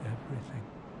lost everything,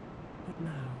 but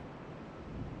now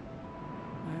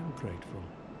I am grateful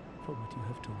for what you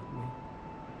have taught me.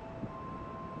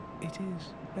 It is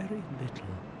very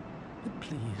little, but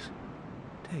please,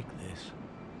 take this.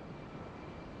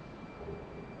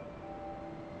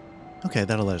 Okay,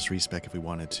 that'll let us respec if we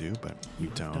wanted to, but we You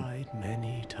have don't. died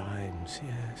many times,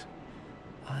 yes.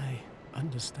 I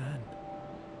understand.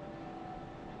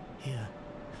 Here,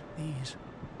 these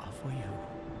are for you.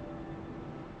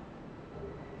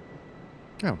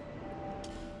 Oh,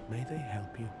 May they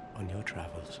help you on your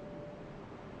travels.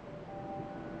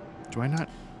 do I not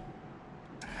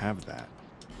have that?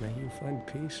 May you find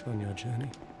peace on your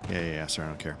journey. Yeah, sorry,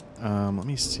 I don't care. Let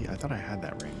me see. I thought I had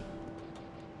that ring.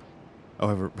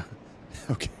 However,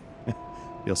 okay.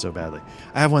 Feel so badly.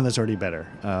 I have one that's already better.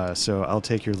 So I'll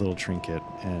take your little trinket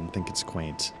and think it's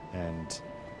quaint and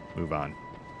move on.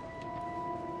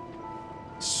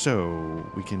 So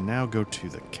we can now go to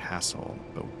the castle,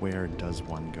 but where does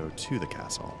one go to the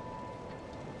castle?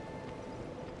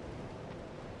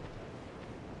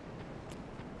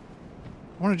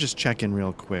 I want to just check in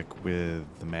real quick with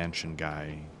the mansion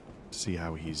guy, see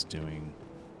how he's doing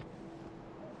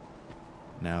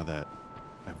now that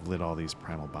I've lit all these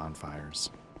primal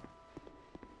bonfires.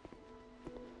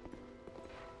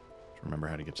 Remember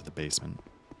how to get to the basement.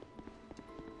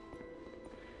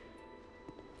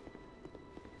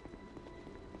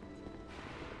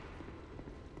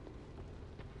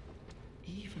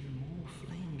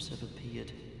 flames have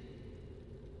appeared.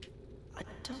 I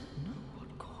don't know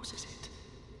what causes it,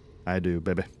 I do,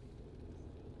 baby.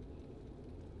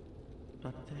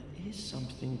 but there is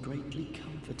something greatly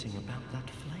comforting about that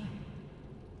flame.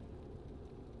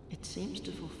 It seems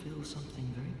to fulfill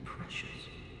something very precious,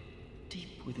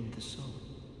 deep within the soul.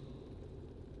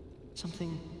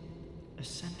 Something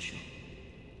essential.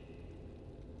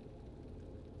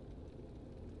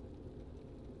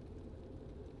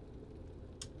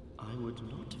 I would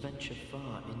not venture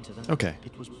far into that. Okay.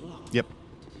 It was blocked. Yep.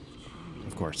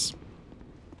 Of course.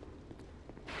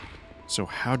 So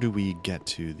how do we get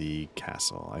to the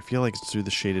castle? I feel like it's through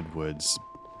the shaded woods.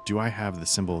 Do I have the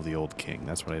symbol of the old king?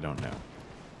 That's what I don't know.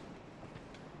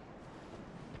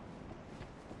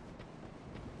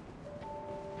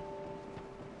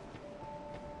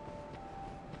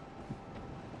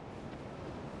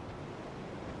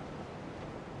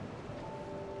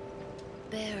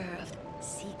 Bearer of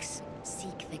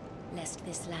seek the lest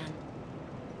this land.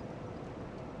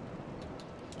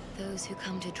 Those who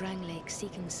come to Dranglake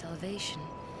seeking salvation,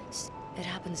 it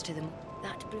happens to them.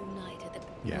 That blue knight at the...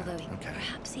 Yeah, Although okay.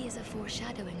 perhaps he is a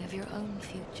foreshadowing of your own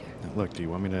future. Now, look, do you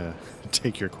want me to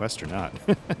take your quest or not?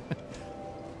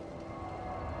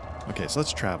 Okay, so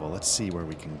let's travel. Let's see where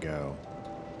we can go.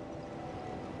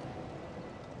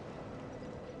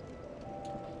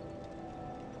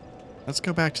 Let's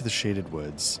go back to the shaded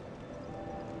woods.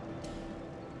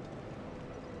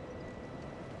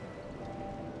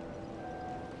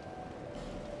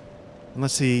 And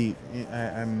let's see,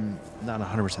 I'm not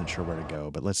 100% sure where to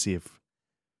go, but let's see if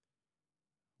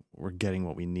we're getting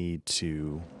what we need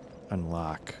to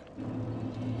unlock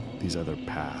these other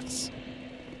paths.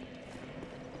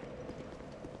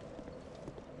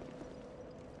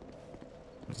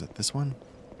 Was it this one?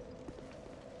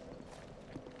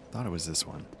 Thought it was this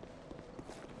one.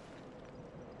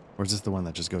 Or is this the one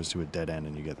that just goes to a dead end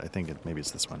and you get, I think maybe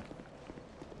it's this one.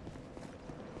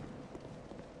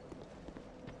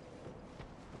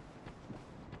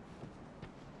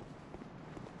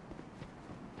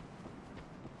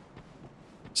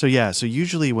 So yeah, so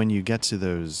usually when you get to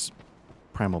those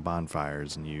primal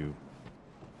bonfires and you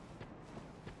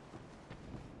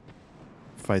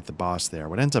fight the boss there,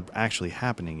 what ends up actually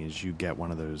happening is you get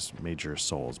one of those major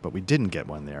souls. But we didn't get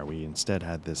one there. We instead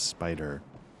had this spider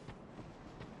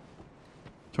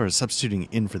sort of substituting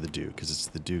in for the Duke, because it's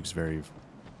the Duke's very...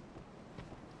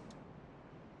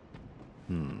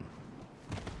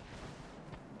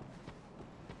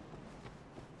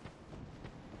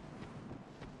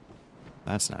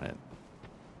 That's not it.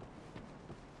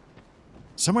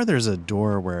 Somewhere there's a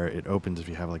door where it opens if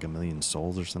you have like 1,000,000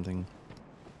 souls or something.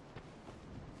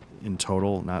 In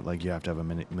total, not like you have to have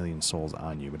 1,000,000 souls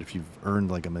on you, but if you've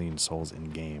earned like 1,000,000 souls in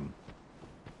game,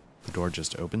 the door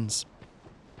just opens.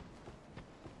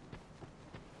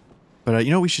 But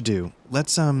you know what we should do?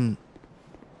 Let's we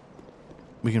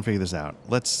can figure this out.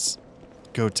 Let's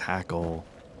go tackle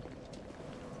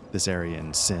this area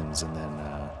in Sins, and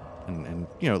then and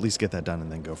you know, at least get that done and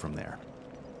then go from there.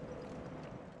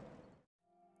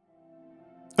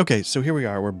 Okay, so here we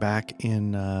are. We're back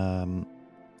in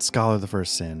Scholar of the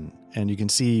First Sin, and you can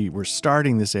see we're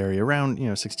starting this area around, you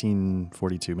know,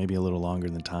 1642, maybe a little longer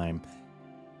than time.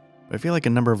 But I feel like a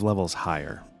number of levels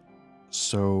higher.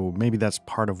 So maybe that's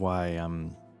part of why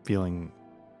I'm feeling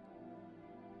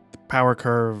the power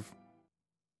curve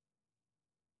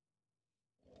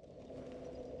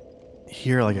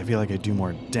here. Like I feel like I do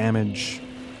more damage.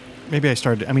 Maybe I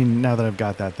started, I mean, now that I've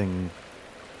got that thing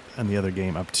on the other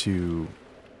game up to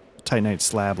Titanite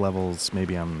slab levels,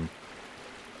 maybe I'm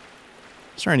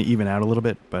starting to even out a little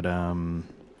bit, but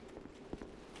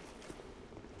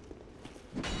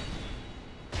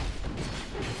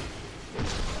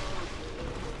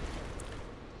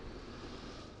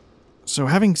so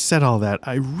having said all that,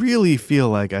 I really feel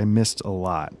like I missed a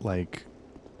lot, like,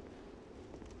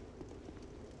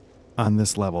 on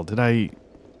this level. Did I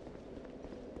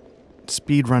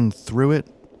speed run through it?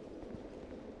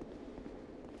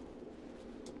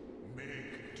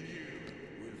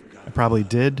 I probably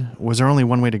did. Was there only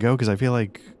one way to go? Because I feel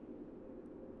like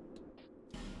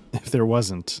if there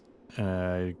wasn't,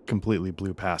 I completely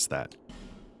blew past that.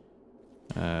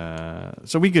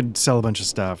 So we could sell a bunch of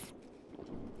stuff.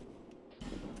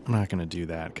 I'm not going to do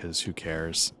that because who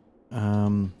cares?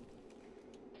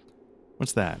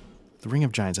 What's that? The Ring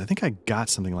of Giants. I think I got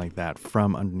something like that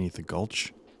from underneath the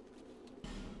gulch.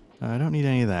 I don't need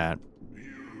any of that.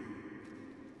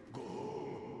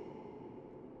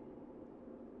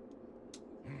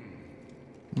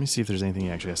 Let me see if there's anything he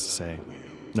actually has to say.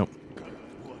 Nope.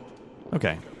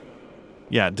 Okay.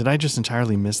 Yeah, did I just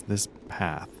entirely miss this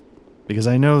path? Because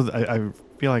I know, I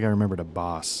feel like I remembered a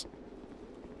boss.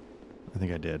 I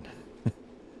think I did. I'm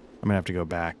gonna have to go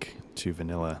back to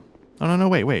vanilla. Oh, no, no,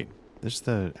 wait. There's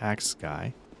the axe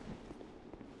guy.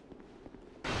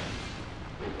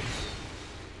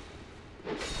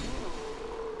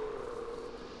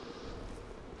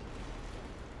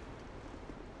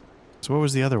 So what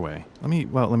was the other way? Let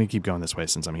me keep going this way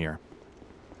since I'm here.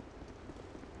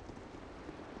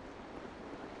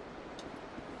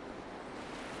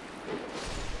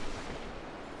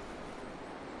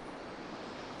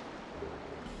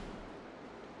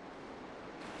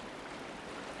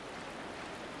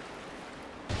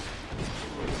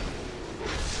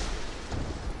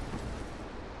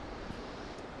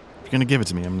 If you're gonna give it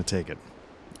to me, I'm gonna take it.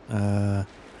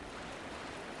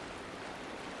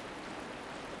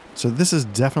 So this is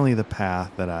definitely the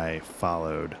path that I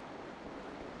followed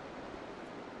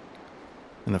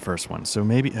in the first one. So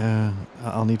maybe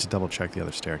I'll need to double check the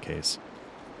other staircase.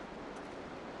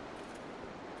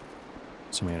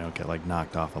 So maybe I don't get like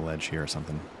knocked off a ledge here or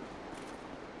something.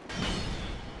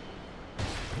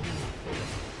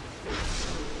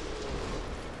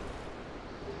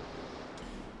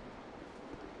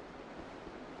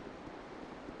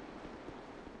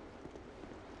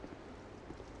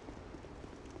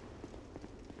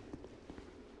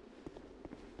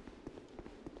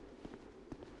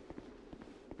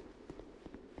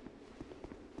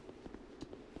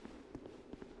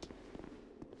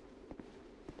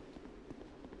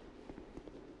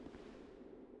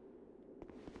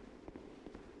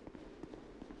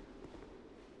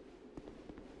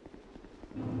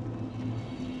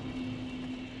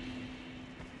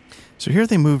 So here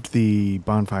they moved the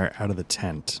bonfire out of the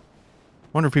tent. I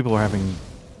wonder if people are having,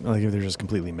 like, if they're just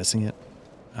completely missing it.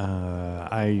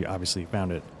 I obviously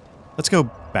found it. Let's go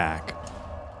back.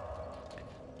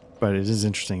 But it is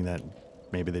interesting that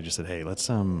maybe they just said, "Hey, let's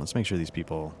make sure these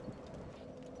people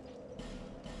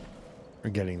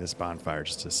are getting this bonfire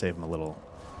just to save them a little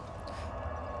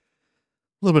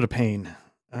bit of pain."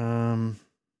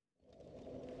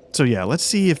 So yeah, let's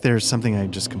see if there's something I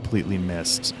just completely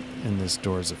missed in this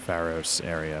Doors of Pharros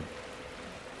area.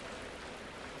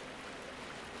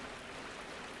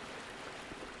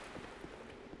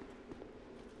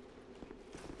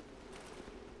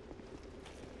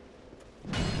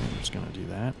 I'm just gonna do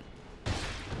that.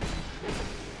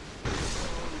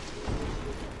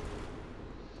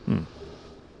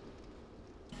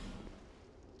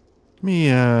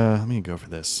 Let me go for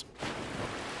this.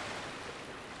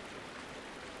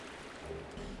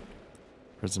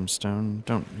 Prism stone.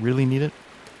 Don't really need it.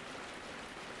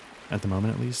 At the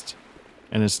moment, at least.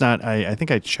 And it's not... I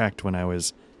think I checked when I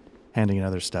was handing in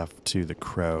other stuff to the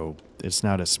crow. It's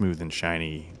not as smooth and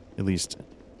shiny, at least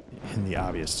in the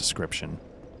obvious description.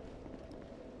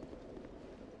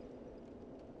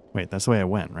 Wait, that's the way I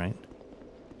went, right?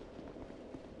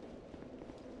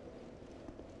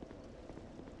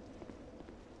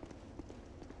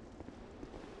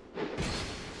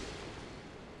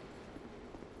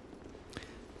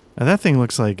 Now that thing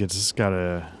looks like it's got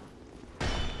a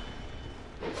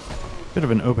bit of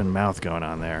an open mouth going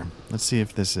on there. Let's see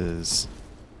if this is...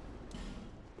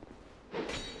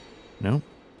 Nope,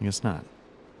 I guess not.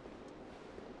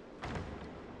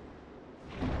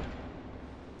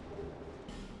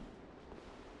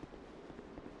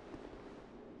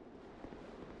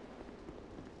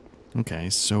 Okay,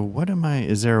 so what am I...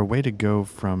 Is there a way to go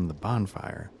from the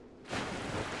bonfire?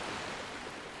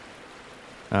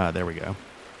 Ah, there we go.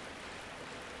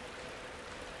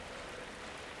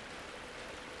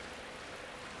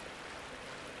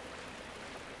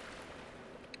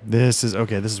 This is...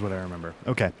 Okay, this is what I remember.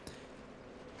 Okay.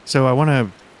 So I want to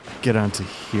get onto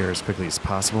here as quickly as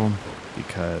possible,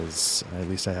 because at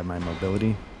least I have my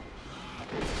mobility.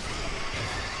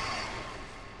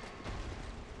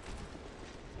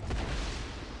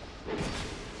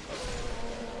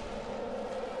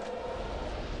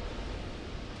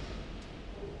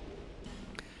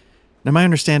 Now my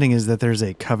understanding is that there's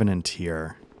a covenant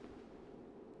here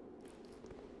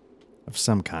of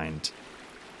some kind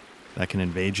that can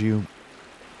invade you,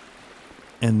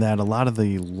 and that a lot of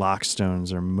the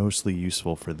lockstones are mostly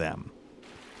useful for them.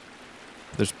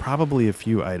 There's probably a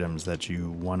few items that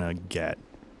you want to get,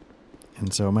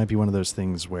 and so it might be one of those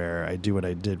things where I do what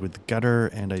I did with the gutter,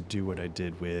 and I do what I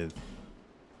did with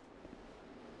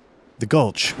the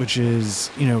gulch, which is,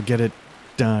 you know, get it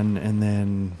done and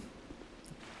then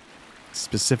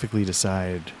specifically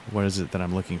decide what is it that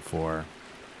I'm looking for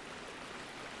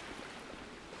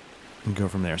and go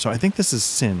from there. So I think this is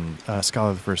Sin,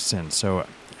 Scholar of the First Sin. So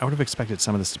I would have expected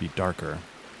some of this to be darker.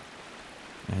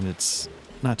 And it's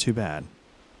not too bad.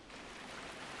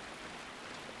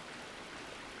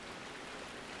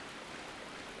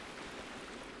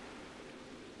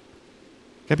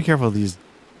 Gotta be careful of these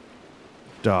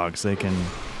dogs. They can,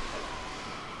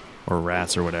 or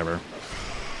rats or whatever.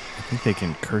 I think they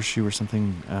can curse you or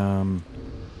something.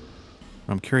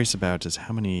 What I'm curious about is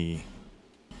how many...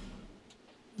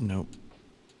 Nope.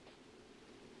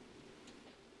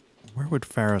 Where would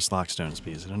Pharros lockstones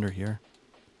be? Is it under here?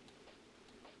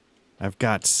 I've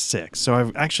got 6. So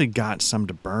I've actually got some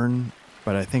to burn,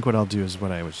 but I think what I'll do is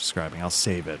what I was describing. I'll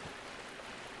save it.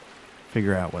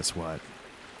 Figure out what's what.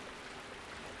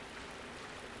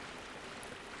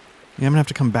 Yeah, I'm going to have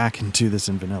to come back and do this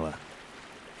in vanilla.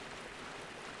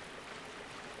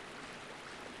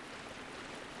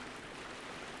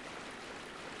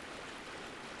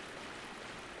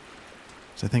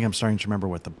 So I think I'm starting to remember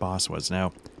what the boss was.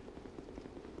 Now,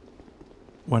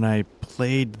 when I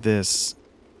played this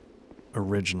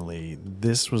originally,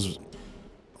 this was,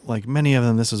 like many of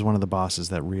them, this is one of the bosses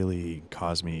that really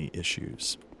caused me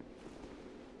issues.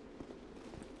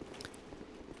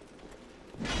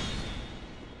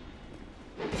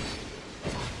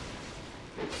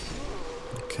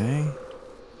 Okay.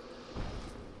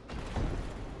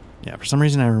 Yeah, for some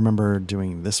reason I remember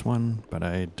doing this one, but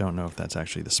I don't know if that's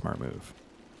actually the smart move.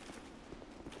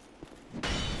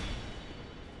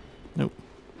 Nope.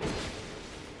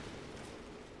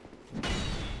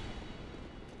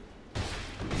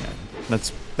 Yeah,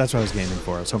 that's what I was gaming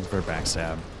for. I was hoping for a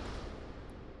backstab.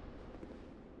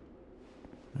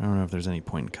 I don't know if there's any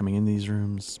point in coming in these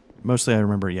rooms. Mostly I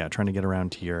remember, yeah, trying to get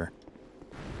around here.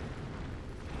 I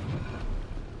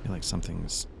feel like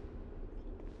something's...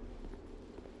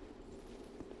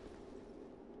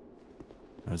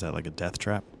 Oh, is that like a death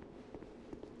trap?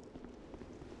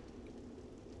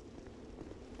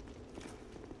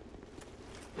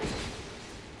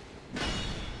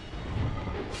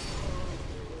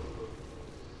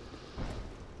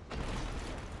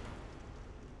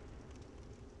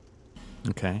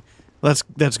 Okay. Well,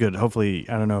 that's good. Hopefully,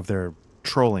 I don't know if they're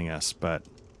trolling us, but...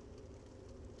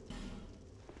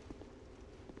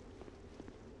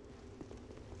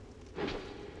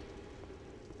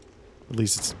 At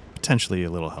least it's potentially a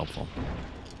little helpful.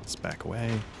 Let's back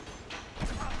away.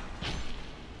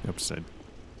 Oops, I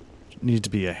needed to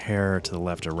be a hair to the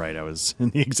left or right. I was in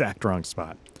the exact wrong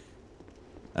spot.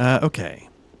 Okay.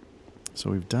 So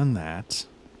we've done that.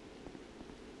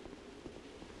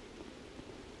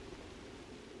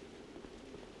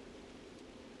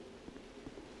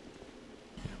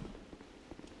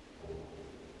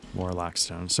 More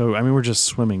lockstone. So, I mean, we're just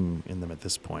swimming in them at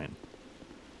this point.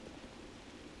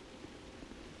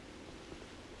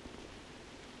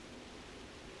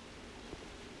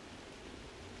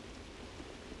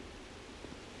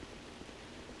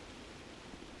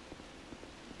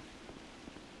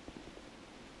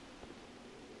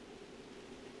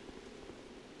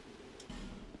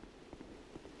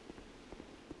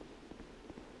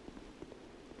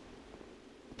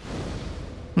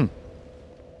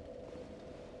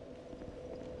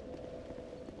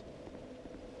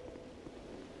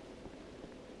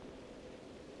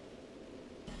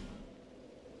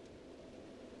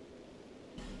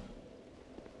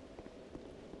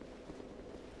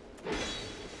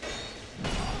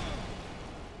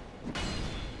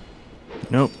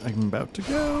 Nope, I'm about to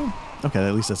go. Okay,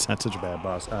 at least that's not such a bad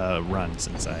boss run,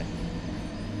 since I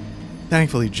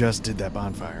thankfully just did that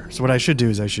bonfire. So what I should do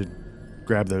is I should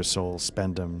grab those souls,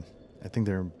 spend them. I think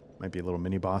there might be a little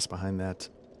mini boss behind that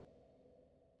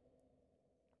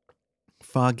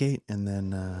fog gate, and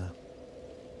then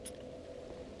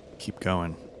keep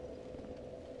going.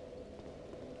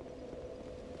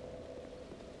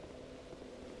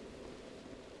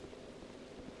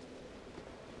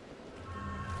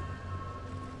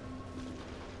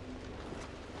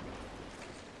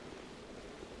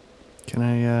 Can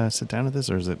I sit down at this,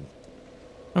 or is it...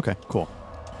 Okay, cool.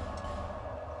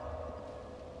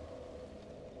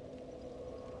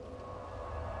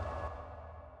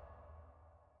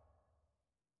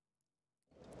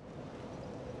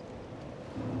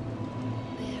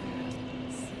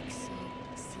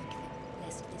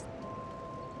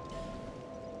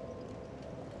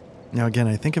 Now again,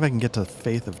 I think if I can get to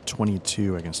Faith of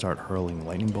 22, I can start hurling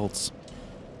lightning bolts.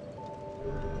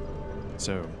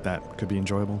 So that could be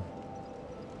enjoyable.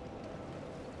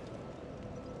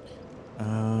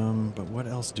 But what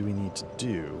else do we need to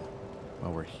do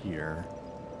while we're here?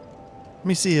 Let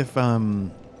me see if the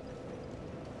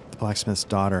blacksmith's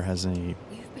daughter has any...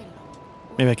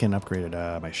 Maybe I can upgrade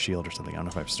my shield or something. I don't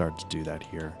know if I've started to do that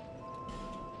here.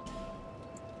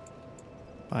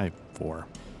 By 4.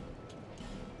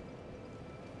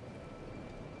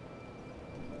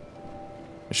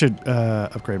 I should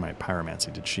upgrade my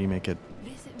pyromancy. Did she make it?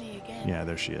 Visit me again. Yeah,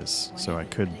 there she is. So I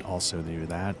could also do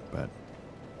that, but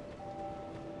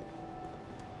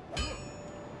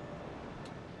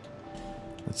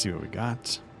Let's see what we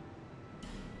got.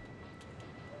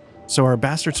 So our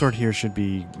bastard sword here should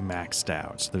be maxed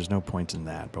out. So there's no point in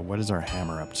that. But what is our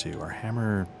hammer up to? Our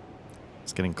hammer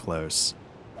is getting close.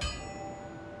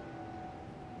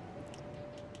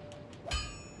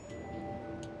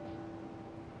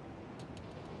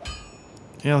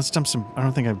 Yeah, let's dump some... I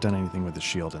don't think I've done anything with the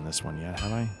shield in this one yet,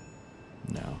 have I?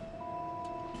 No.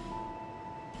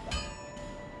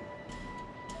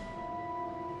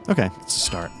 Okay, let's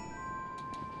start.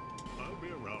 I'll be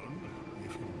around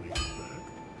if you make it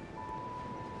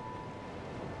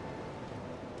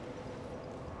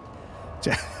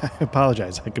back. I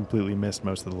apologize. I completely missed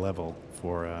most of the level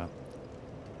for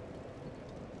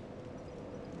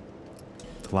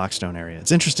the Lockstone area.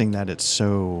 It's interesting that it's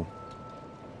so...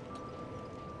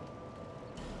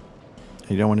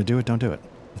 You don't want to do it, don't do it.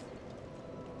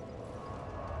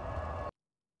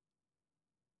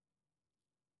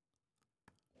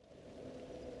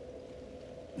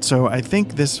 So I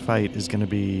think this fight is going to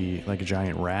be like a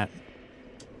giant rat.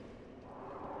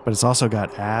 But it's also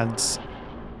got ads.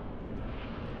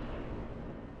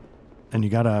 And you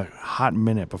got a hot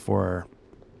minute before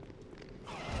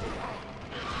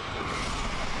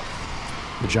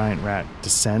the giant rat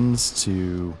descends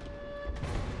to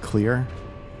clear.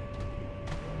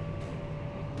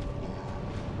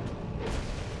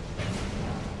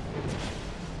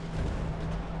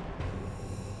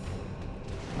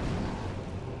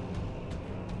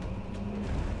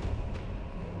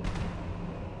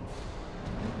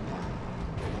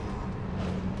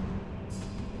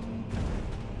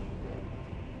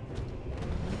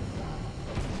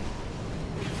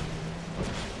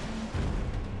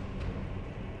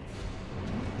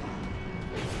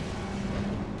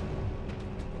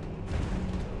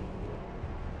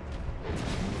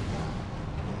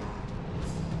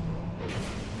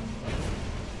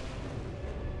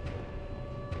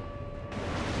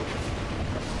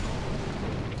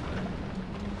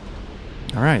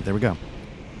 All right, there we go.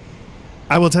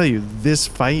 I will tell you, this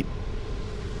fight,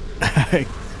 I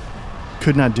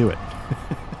could not do it.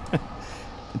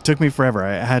 It took me forever.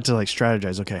 I had to like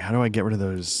strategize. Okay, how do I get rid of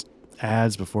those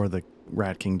ads before the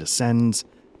Rat King descends?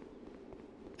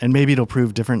 And maybe it'll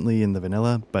prove differently in the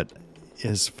vanilla, but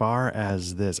as far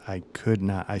as this, I could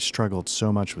not. I struggled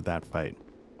so much with that fight.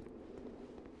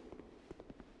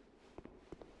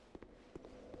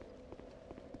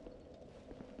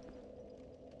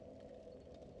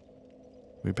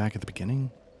 We back at the beginning?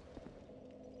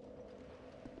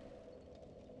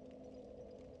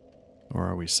 Or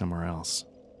are we somewhere else?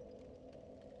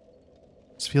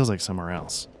 This feels like somewhere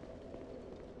else.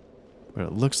 But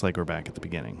it looks like we're back at the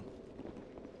beginning.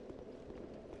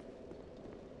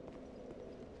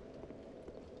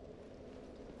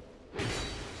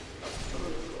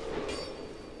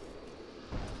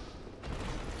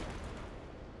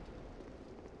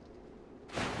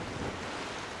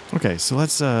 Okay, so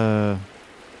let's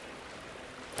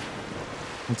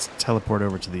teleport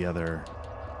over to the other.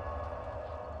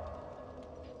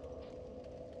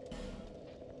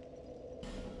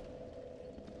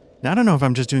 Now, I don't know if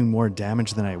I'm just doing more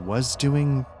damage than I was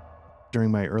doing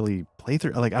during my early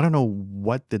playthrough. Like, I don't know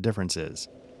what the difference is.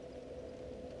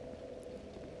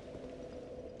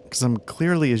 Because I'm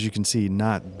clearly, as you can see,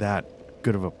 not that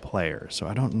good of a player. So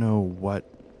I don't know what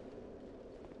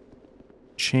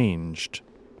changed.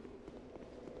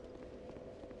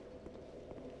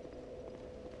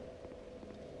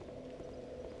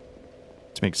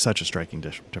 To make such a striking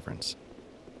difference.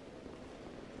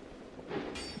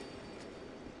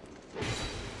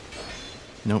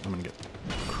 Nope, I'm gonna get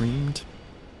creamed.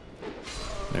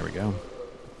 There we go.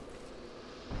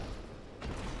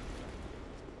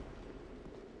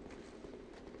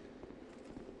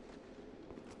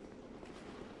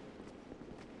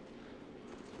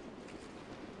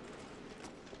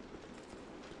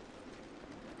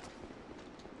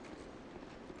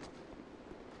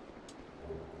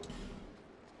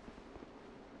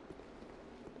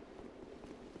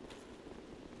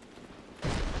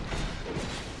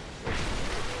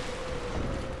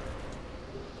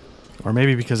 Or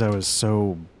maybe because I was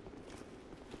so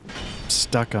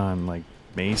stuck on, like,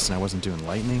 mace and I wasn't doing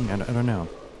lightning. I don't know.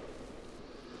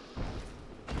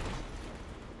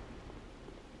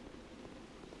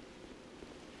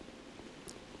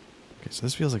 Okay, so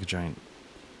this feels like a giant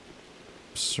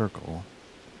circle.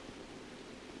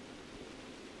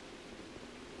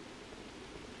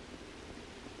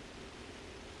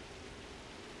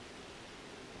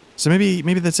 So maybe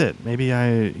that's it. Maybe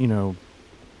I, you know...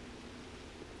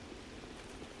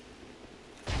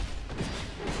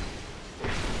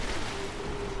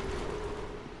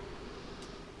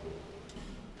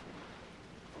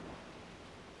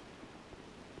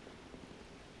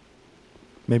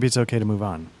 maybe it's okay to move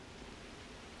on.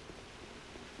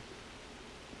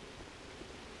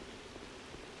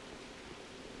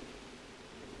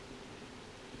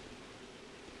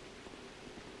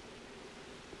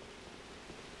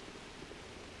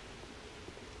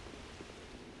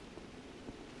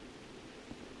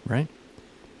 Right?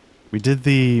 We did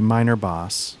the minor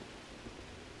boss.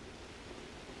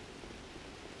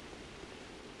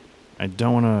 I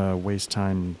don't want to waste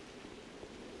time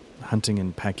hunting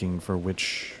and pecking for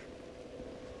which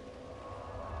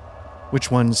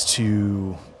ones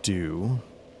to do.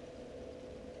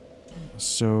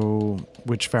 So,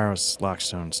 which Pharros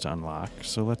lockstones to unlock.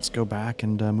 So let's go back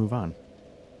and move on.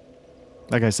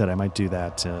 Like I said, I might do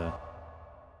that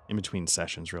in between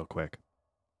sessions real quick.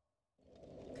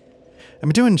 I've been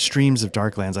doing streams of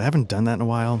Darklands. I haven't done that in a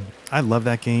while. I love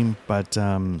that game, but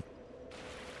I'm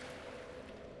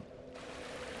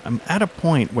at a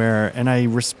point where, and I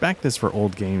respect this for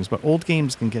old games, but old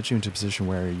games can get you into a position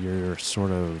where you're sort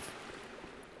of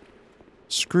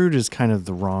screwed is kind of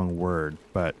the wrong word,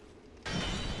 but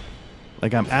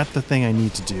like I'm at the thing I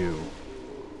need to do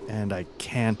and I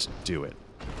can't do it.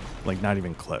 Like not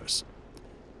even close.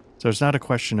 So it's not a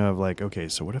question of like, okay,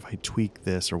 so what if I tweak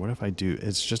this or what if I do?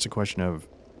 It's just a question of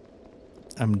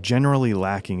I'm generally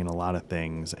lacking in a lot of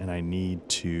things and I need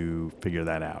to figure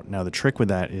that out. Now the trick with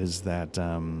that is that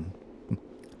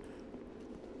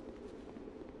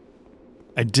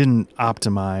I didn't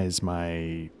optimize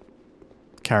my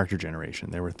character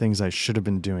generation. There were things I should have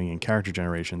been doing in character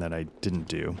generation that I didn't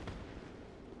do.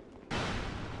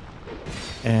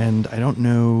 And I don't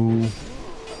know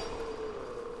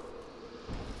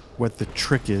what the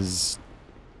trick is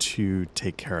to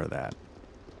take care of that,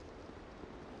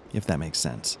 if that makes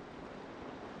sense.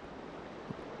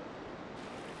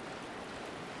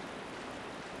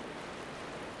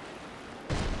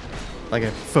 Like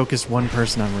I focused one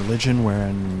person on religion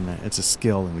when it's a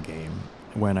skill in the game,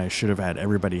 when I should have had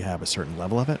everybody have a certain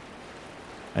level of it.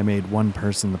 I made one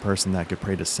person the person that could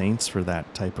pray to saints for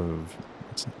that type of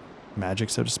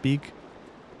magic, so to speak,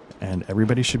 and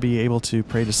everybody should be able to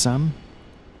pray to some.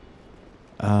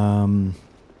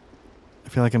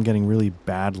 I feel like I'm getting really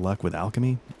bad luck with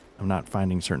alchemy. I'm not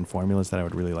finding certain formulas that I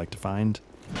would really like to find.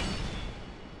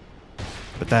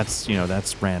 But that's, you know,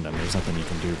 that's random. There's nothing you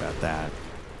can do about that.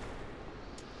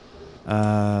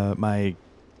 My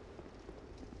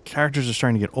characters are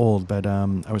starting to get old, but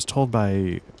I was told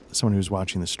by someone who's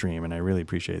watching the stream, and I really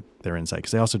appreciate their insight,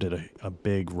 because they also did a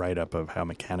big write-up of how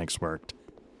mechanics worked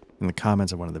in the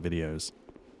comments of one of the videos,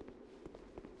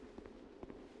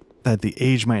 that the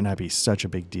age might not be such a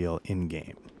big deal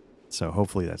in-game. So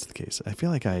hopefully that's the case. I feel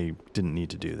like I didn't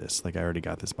need to do this. Like I already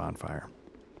got this bonfire.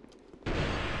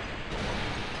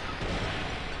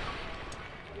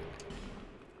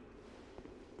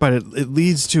 But it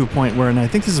leads to a point where, and I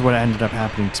think this is what ended up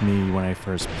happening to me when I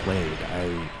first played.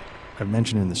 I've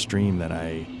mentioned in the stream that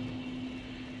I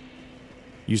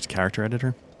used a character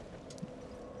editor.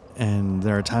 And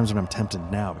there are times when I'm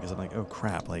tempted now because I'm like, oh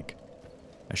crap, like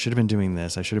I should have been doing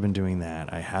this, I should have been doing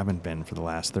that. I haven't been for the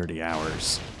last 30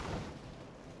 hours.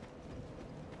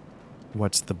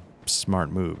 What's the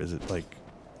smart move? Is it like,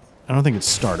 I don't think it's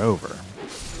start over.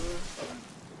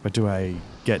 But do I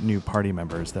get new party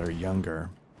members that are younger,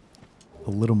 a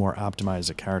little more optimized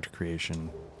at character creation,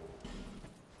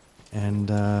 and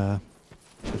then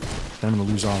I'm going to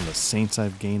lose all the saints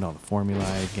I've gained, all the formula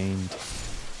I've gained,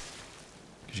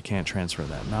 because you can't transfer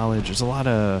that knowledge. There's a lot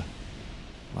of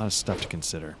stuff to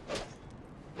consider.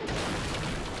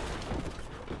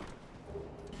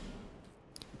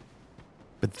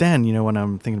 But then, you know, when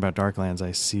I'm thinking about Darklands,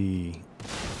 I see...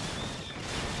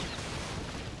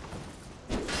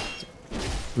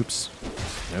 Oops.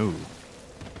 No.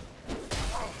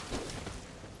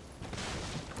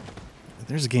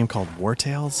 There's a game called War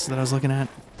Tales that I was looking at.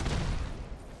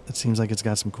 It seems like it's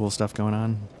got some cool stuff going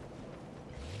on.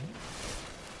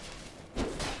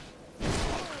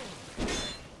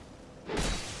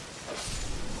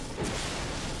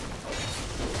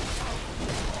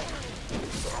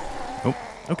 Oh,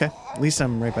 okay. At least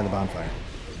I'm right by the bonfire.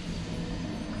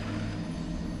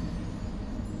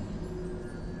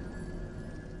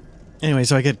 Anyway,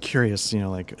 so I get curious, you know,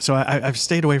 like, so I've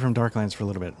stayed away from Darklands for a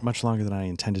little bit, much longer than I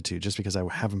intended to, just because I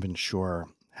haven't been sure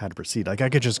how to proceed. Like, I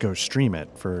could just go stream it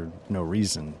for no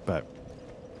reason, but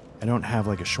I don't have,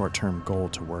 like, a short-term goal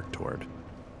to work toward.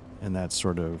 And that's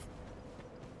sort of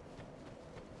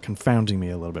confounding me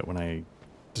a little bit when I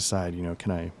decide, you know,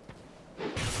 can I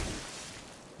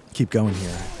keep going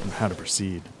here and how to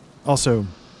proceed. Also,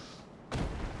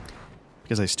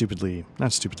 because I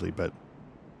not stupidly, but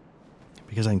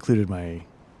because I included my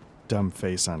dumb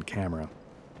face on camera,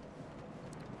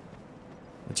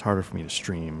 it's harder for me to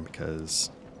stream because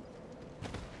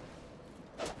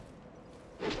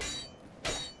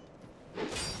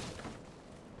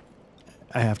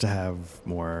I have to have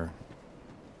more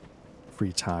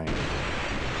free time.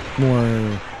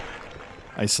 More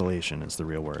isolation is the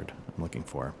real word I'm looking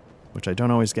for, which I don't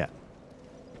always get.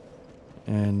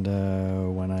 And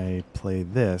when I play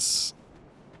this,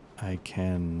 I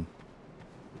can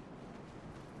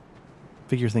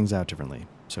figure things out differently,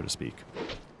 so to speak.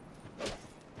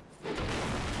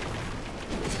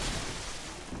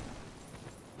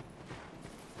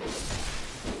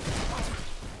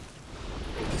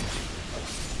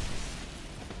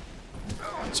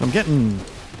 So I'm getting...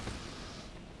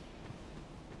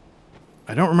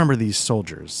 I don't remember these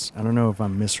soldiers. I don't know if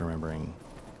I'm misremembering.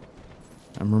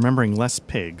 I'm remembering less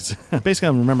pigs. Basically,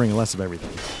 I'm remembering less of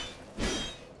everything.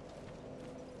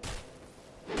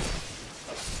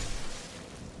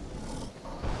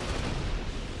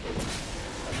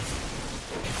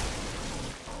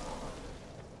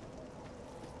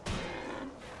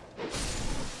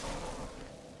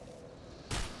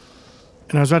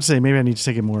 And I was about to say, maybe I need to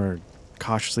take it more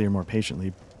cautiously or more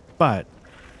patiently, but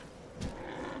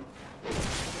I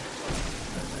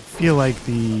feel like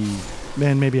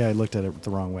maybe I looked at it the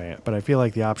wrong way, but I feel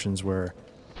like the options were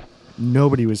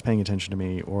nobody was paying attention to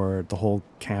me or the whole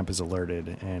camp is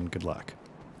alerted and good luck.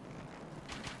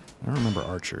 I don't remember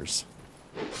archers.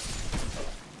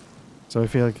 So I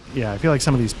feel like, yeah, I feel like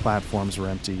some of these platforms were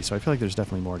empty, so I feel like there's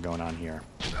definitely more going on here.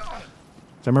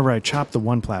 So I remember I chopped the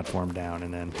one platform down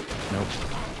and then, nope.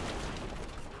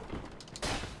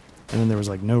 And then there was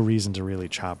like no reason to really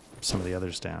chop some of the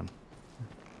others down.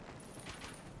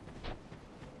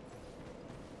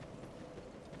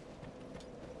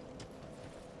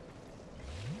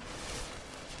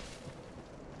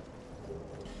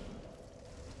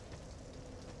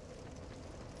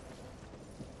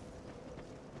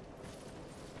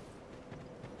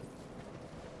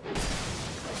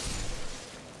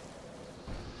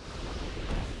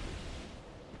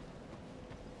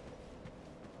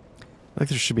 I think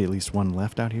there should be at least one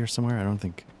left out here somewhere. I don't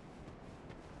think...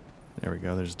 There we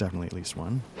go. There's definitely at least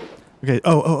one. Okay.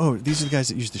 Oh. These are the guys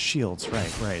that use the shields.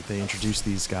 Right. They introduced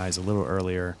these guys a little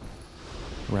earlier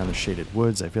around the shaded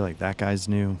woods. I feel like that guy's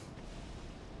new.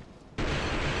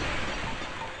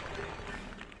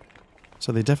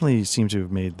 So they definitely seem to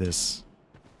have made this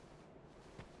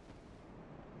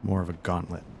more of a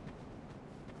gauntlet.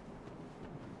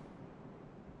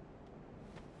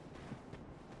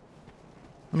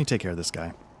 Let me take care of this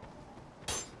guy.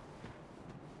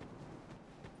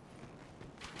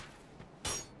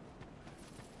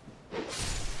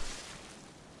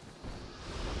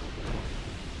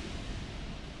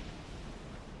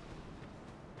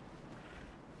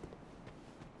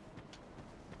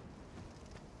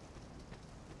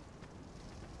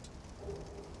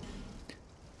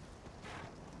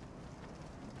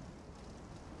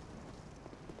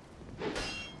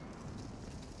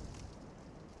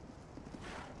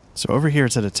 So over here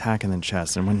it said attack and then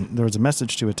chest, and when there was a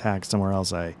message to attack somewhere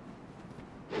else, I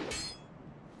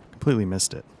completely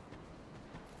missed it.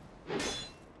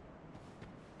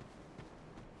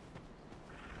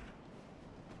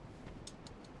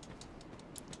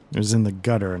 It was in the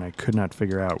gutter, and I could not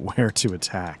figure out where to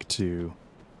attack to.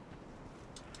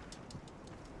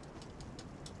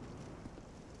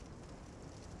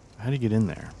 How do you get in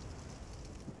there?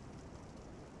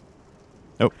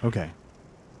 Oh, okay.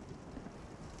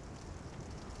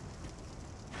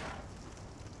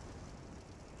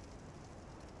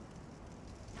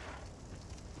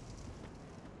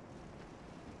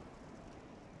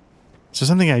 So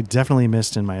something I definitely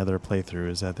missed in my other playthrough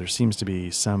is that there seems to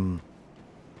be some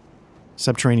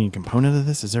subterranean component of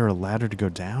this. Is there a ladder to go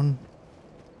down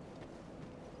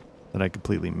that I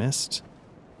completely missed?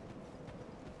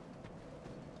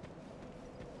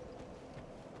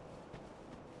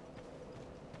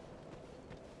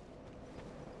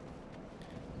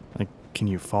 Like, can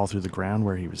you fall through the ground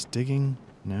where he was digging?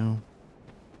 No.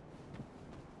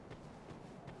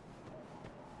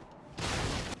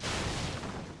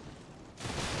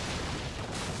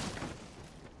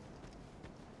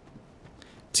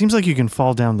 Seems like you can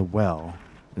fall down the well.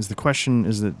 Is the question,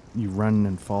 is that you run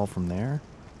and fall from there?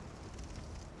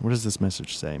 What does this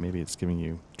message say? Maybe it's giving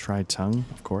you try tongue,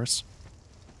 of course.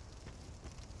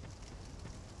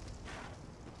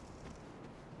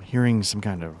 I'm hearing some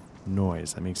kind of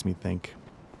noise that makes me think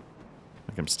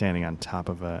like I'm standing on top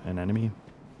of an enemy.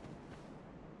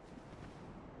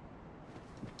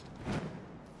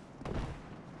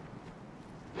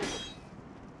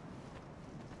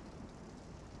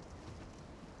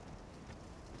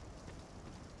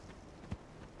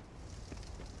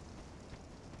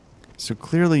 So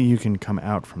clearly you can come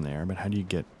out from there, but how do you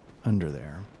get under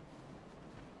there?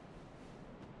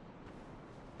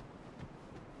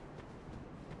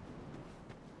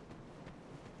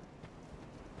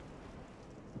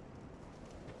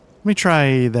 Let me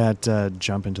try that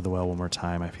jump into the well one more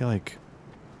time. I feel like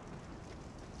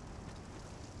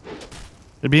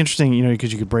it'd be interesting, you know,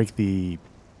 because you could break the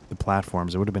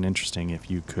platforms. It would have been interesting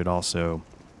if you could also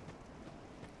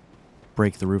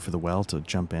break the roof of the well to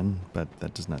jump in, but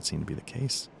that does not seem to be the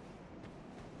case.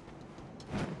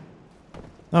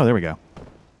 Oh, there we go.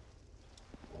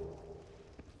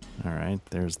 All right,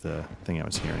 there's the thing I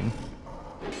was hearing.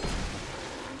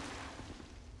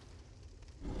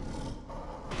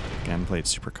 Again, played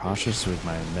super cautious with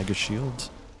my mega shield.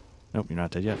 Nope, you're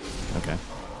not dead yet. Okay.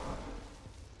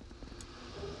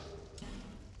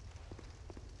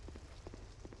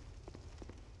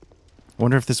 I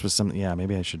wonder if this was something... Yeah,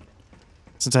 maybe I should...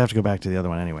 Since I have to go back to the other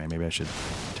one anyway, maybe I should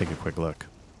take a quick look.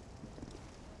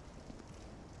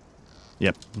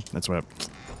 Yep, that's what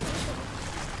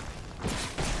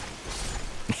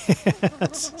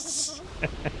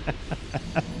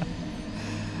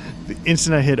the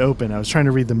instant I hit open, I was trying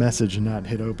to read the message and not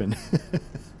hit open.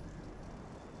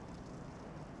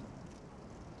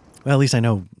 Well, at least I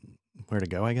know where to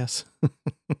go, I guess.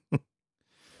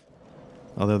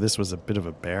 Although this was a bit of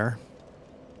a bear.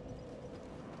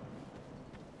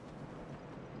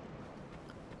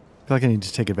 I feel like I need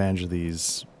to take advantage of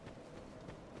these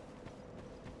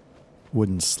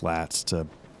wooden slats to...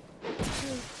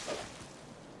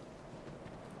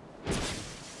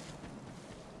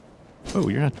 Oh,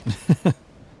 you're not...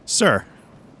 Sir!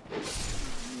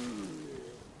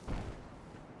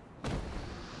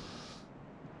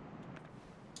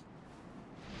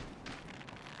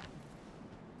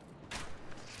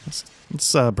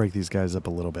 Let's break these guys up a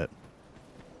little bit.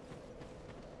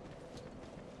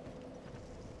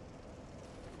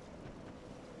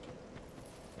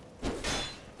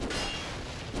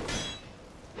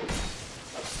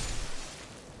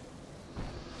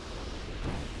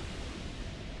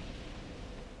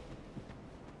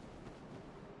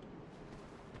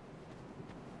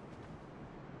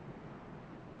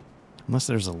 Unless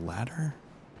there's a ladder?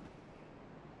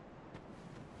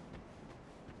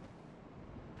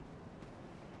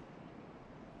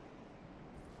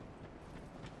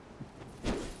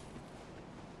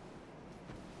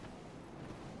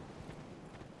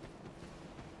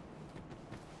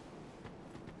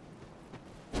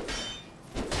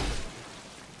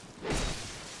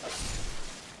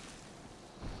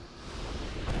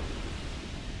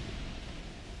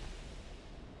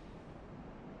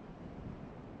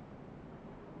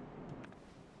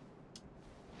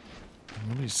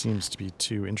 Nobody seems to be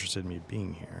too interested in me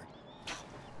being here.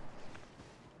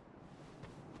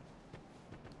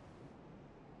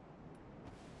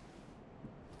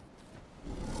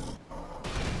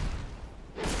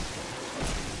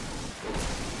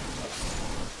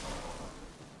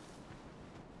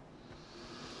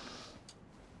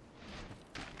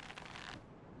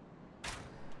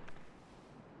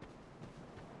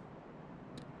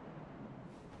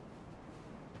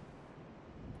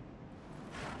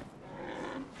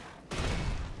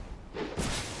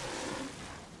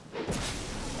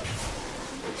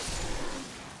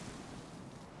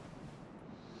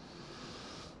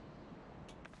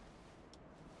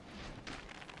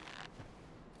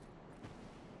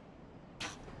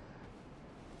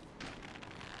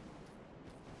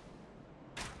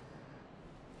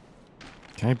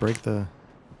 Can I break the...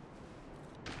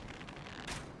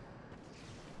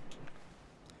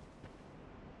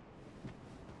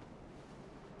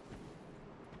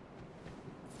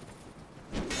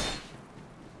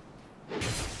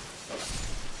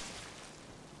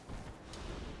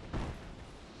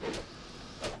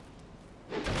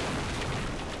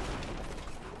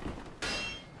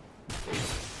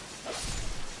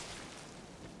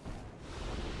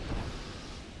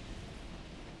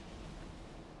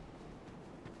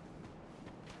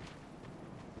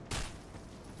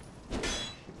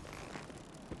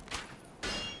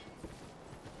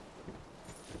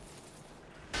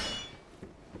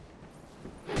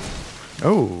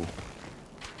 Oh.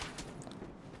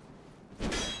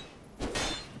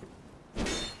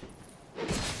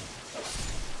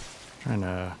 Trying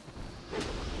to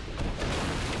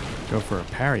go for a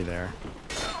parry there.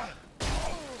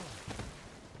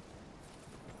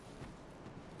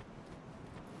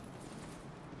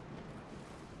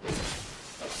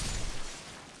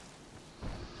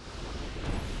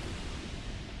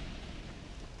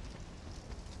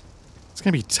 It's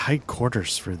gonna be tight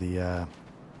quarters for the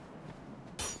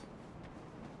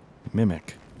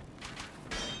mimic.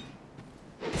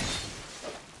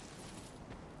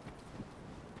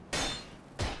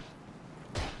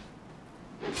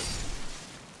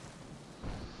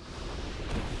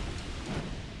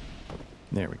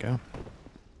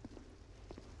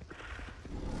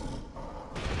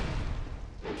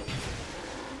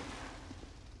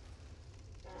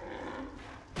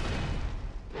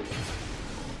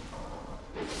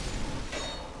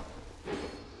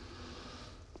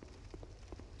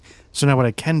 So now what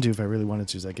I can do if I really wanted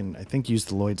to is I can, I think, use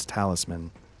the Lloyd's Talisman.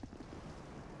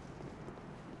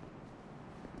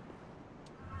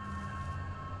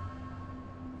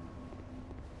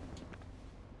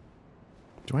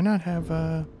 Do I not have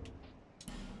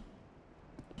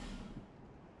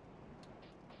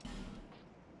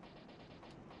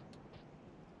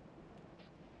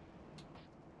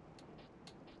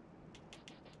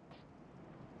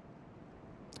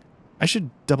I should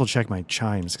double check my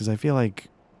chimes because I feel like,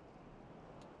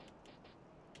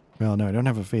 well, no, I don't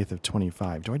have a faith of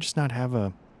 25. Do I just not have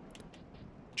a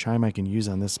chime I can use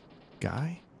on this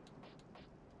guy?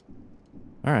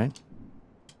 All right.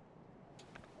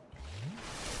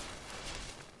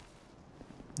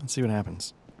 Let's see what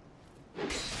happens.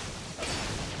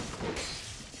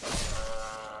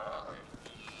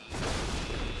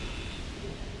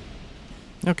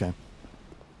 Okay.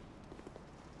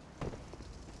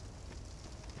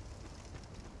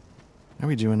 How are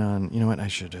we doing on... You know what? I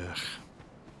should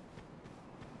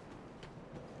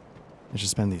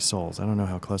spend these souls. I don't know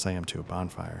how close I am to a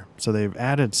bonfire. So they've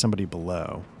added somebody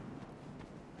below.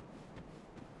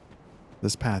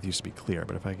 This path used to be clear,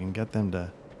 but if I can get them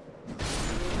to...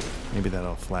 Maybe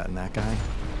that'll flatten that guy?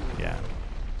 Yeah.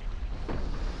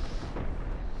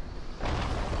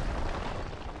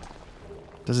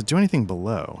 Does it do anything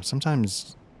below?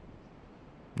 Sometimes...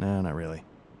 No, not really.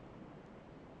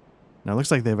 Now, it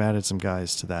looks like they've added some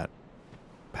guys to that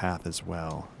path as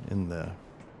well, in the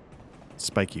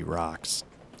spiky rocks.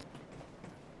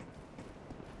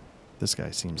 This guy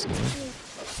seems new.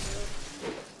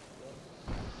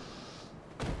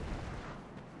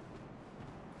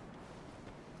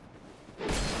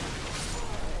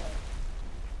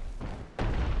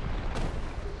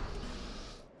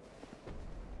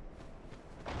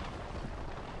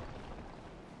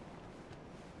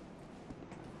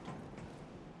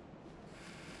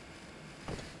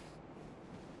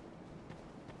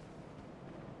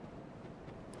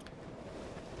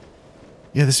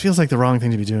 Yeah, this feels like the wrong thing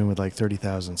to be doing with like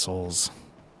 30,000 souls.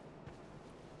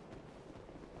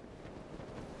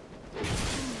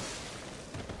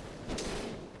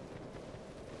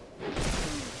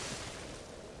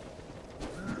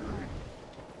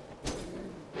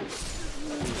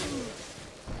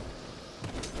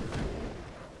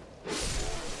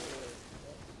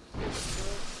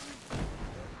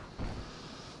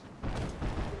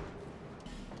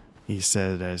 He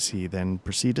said as he then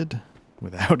proceeded.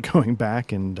 Without going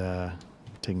back and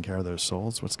taking care of those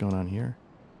souls. What's going on here?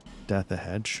 Death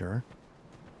ahead, sure.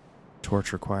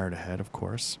 Torch required ahead, of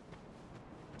course.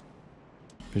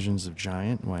 Visions of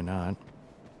Giant, why not?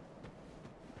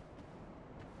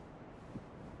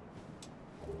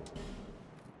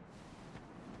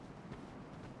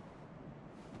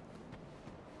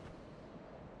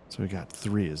 So we got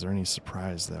 3. Is there any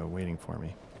surprise, though, waiting for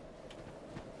me?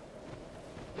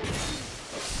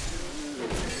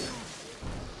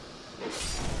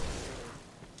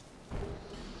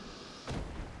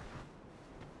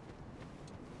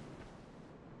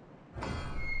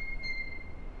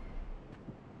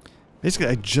 Basically,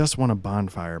 I just want a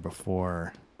bonfire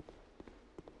before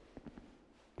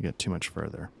we get too much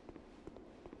further.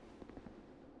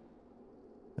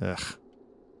 Ugh.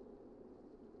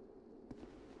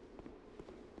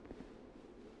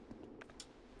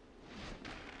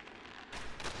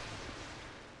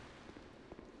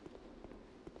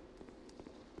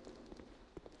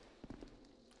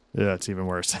 Yeah, it's even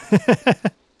worse.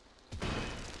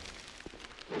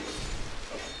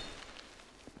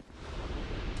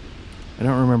 I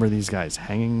don't remember these guys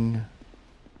hanging.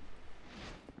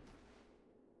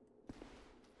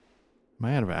 Am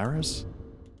I out of arrows?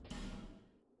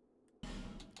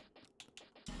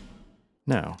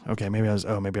 No. Okay, maybe I was...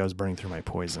 Oh, maybe I was burning through my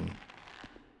poison.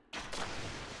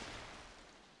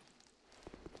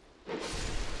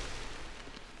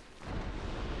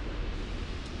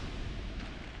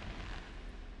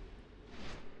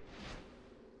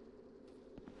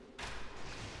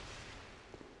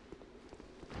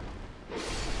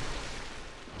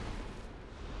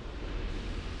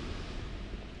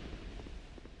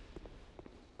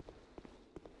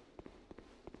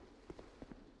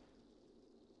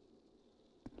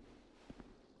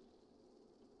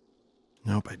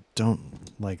 Nope, I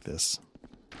don't like this.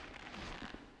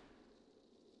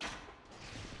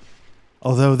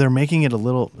 Although they're making it a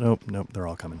little... Nope, they're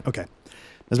all coming. Okay. I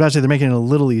was about to say they're making it a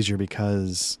little easier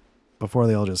because before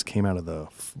they all just came out of the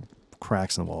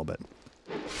cracks in the wall, but...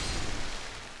 I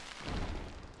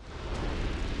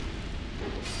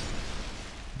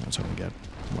was hoping to get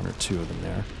 1 or 2 of them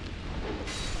there.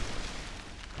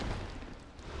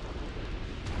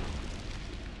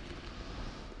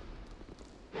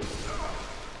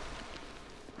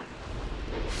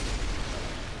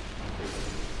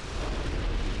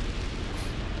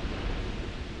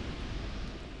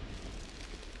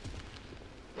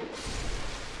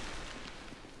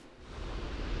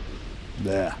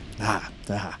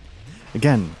 Bleh.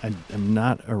 Again, I'm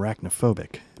not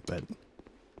arachnophobic, but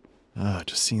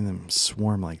just seeing them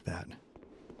swarm like that.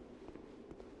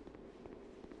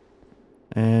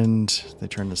 And they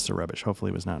turned this to rubbish.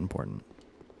 Hopefully it was not important.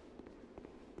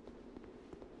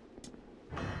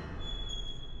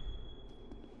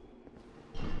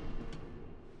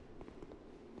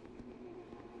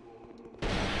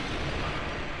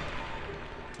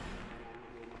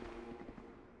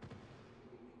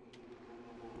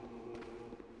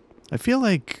 I feel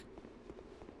like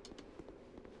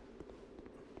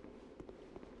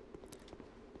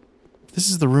if this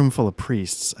is the room full of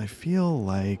priests, I feel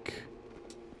like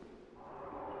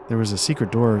there was a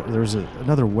secret door. There was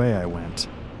another way I went.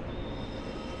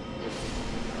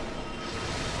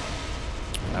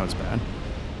 That was bad.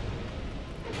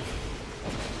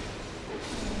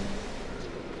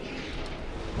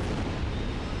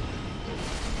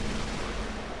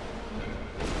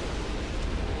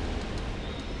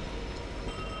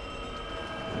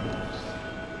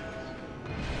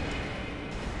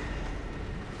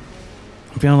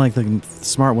 I'm feeling like the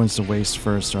smart ones to waste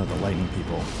first are the lightning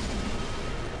people.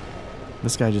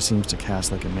 This guy just seems to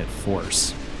cast like emit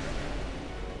force.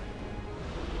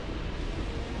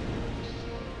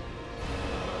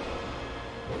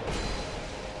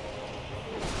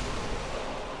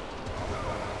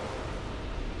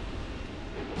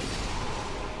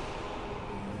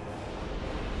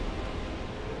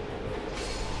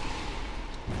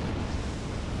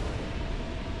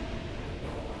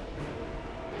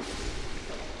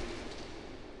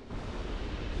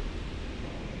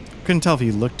 Couldn't tell if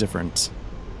he looked different.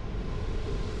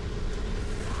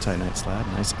 Titanite slab,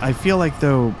 nice. I feel like,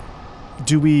 though,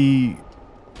 do we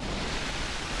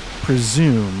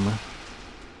presume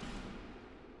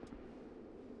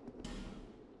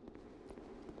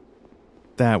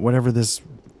that whatever this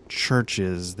church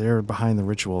is, they're behind the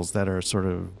rituals that are sort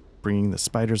of bringing the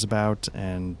spiders about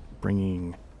and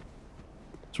bringing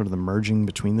sort of the merging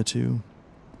between the two?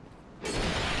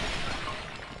 If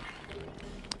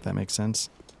that makes sense.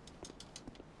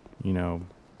 You know,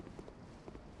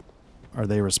 are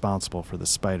they responsible for the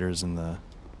spiders and the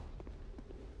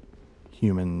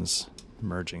humans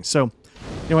merging? So,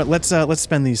 you know what? Let's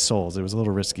spend these souls. It was a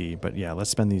little risky, but yeah,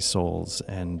 let's spend these souls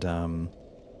and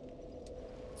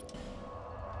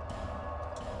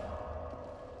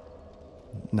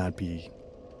not be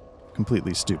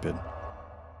completely stupid.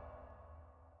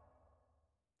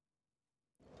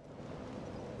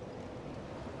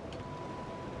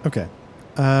 Okay.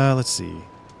 Let's see.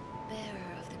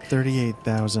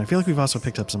 38,000. I feel like we've also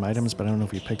picked up some items, but I don't know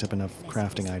if we picked up enough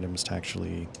crafting items to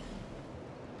actually...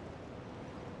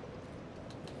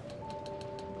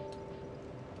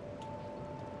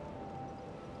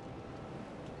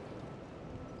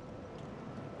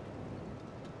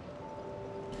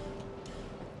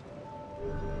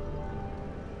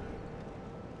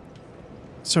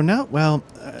 So now, well,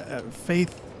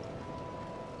 faith...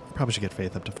 Probably should get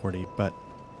faith up to 40, but...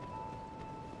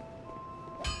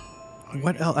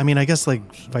 What else? I mean, I guess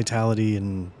like vitality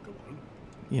and,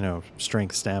 you know,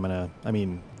 strength, stamina. I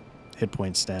mean, hit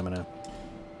points, stamina.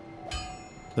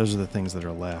 Those are the things that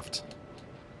are left.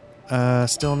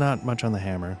 Still not much on the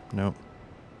hammer. Nope.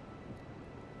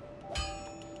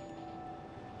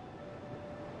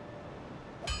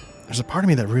 There's a part of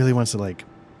me that really wants to, like,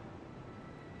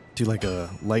 do like a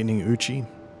lightning Uchi.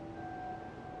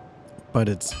 But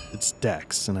it's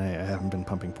Dex, and I haven't been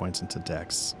pumping points into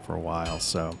Dex for a while,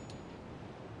 so...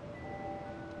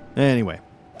 Anyway.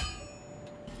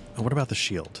 Oh, what about the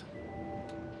shield?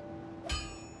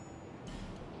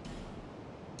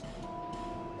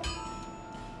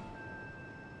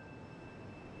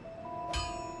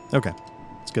 Okay.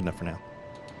 It's good enough for now.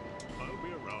 I'll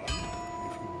be around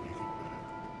if you make it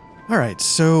back. Alright,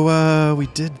 so we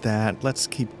did that. Let's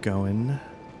keep going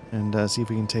and see if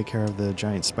we can take care of the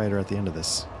giant spider at the end of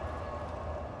this.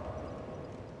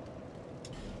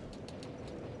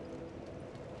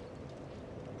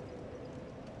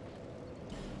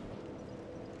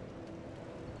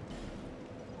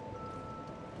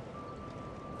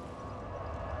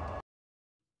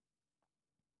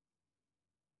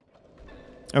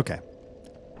 Okay.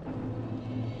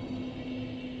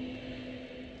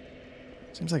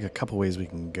 Seems like a couple ways we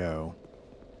can go.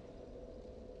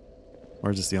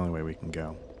 Or is this the only way we can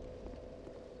go?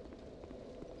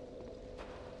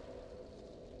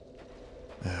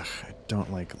 Ugh, I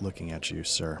don't like looking at you,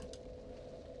 sir.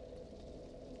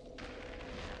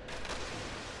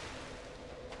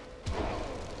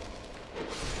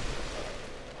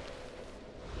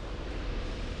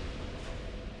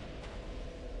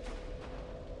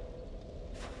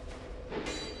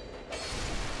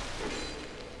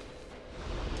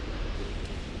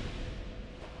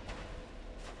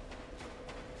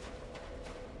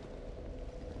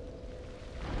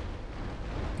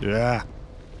 Yeah.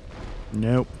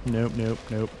 Nope, nope, nope,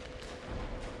 nope.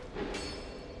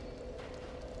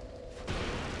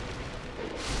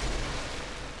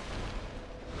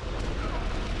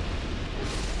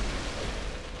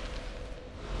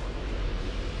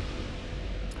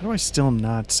 How do I still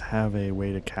not have a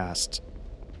way to cast?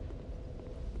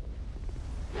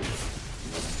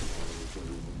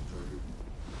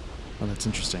 Oh, that's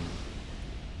interesting.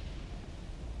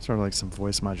 Sort of like some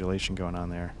voice modulation going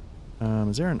on there.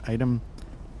 Is there an item?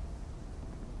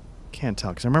 Can't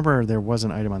tell, because I remember there was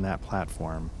an item on that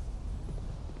platform.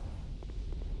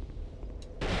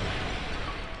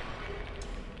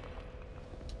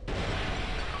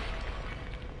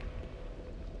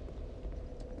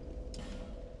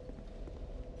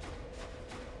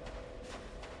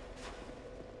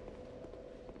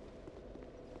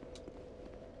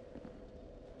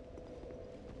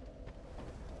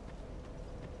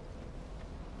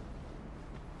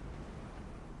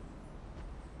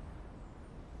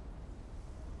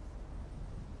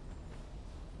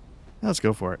 Let's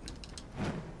go for it.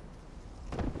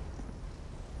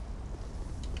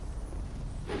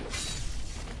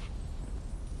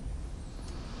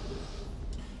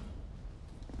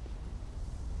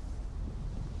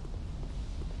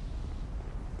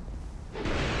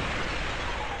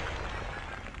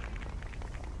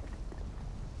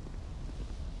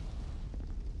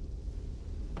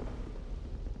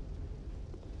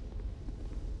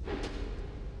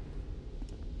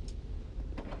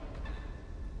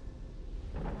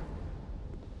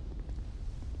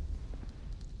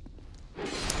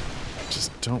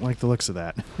 Don't like the looks of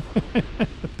that.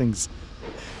 Things,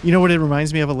 you know what it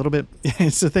reminds me of a little bit?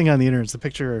 It's the thing on the internet. It's the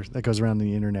picture that goes around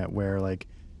the internet where, like,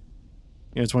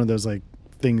 you know, it's one of those, like,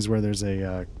 things where there's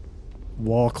a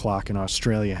wall clock in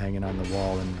Australia hanging on the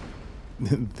wall,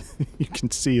 and you can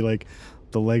see, like,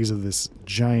 the legs of this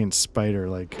giant spider,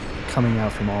 like, coming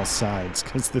out from all sides,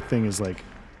 because the thing is, like,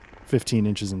 15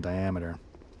 inches in diameter.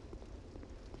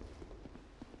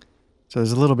 So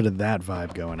there's a little bit of that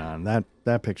vibe going on.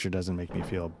 That picture doesn't make me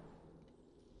feel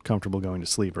comfortable going to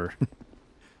sleep.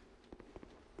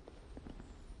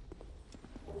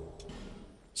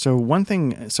 So one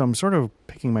thing, so I'm sort of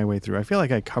picking my way through. I feel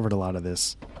like I covered a lot of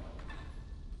this,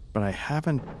 but I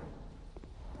haven't.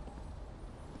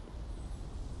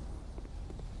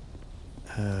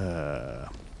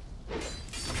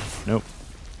 Nope.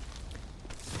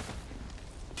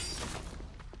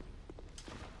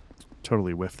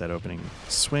 Totally whiffed that opening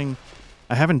swing.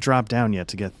 I haven't dropped down yet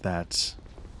to get that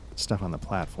stuff on the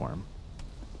platform.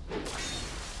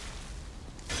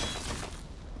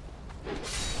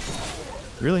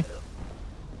 Really?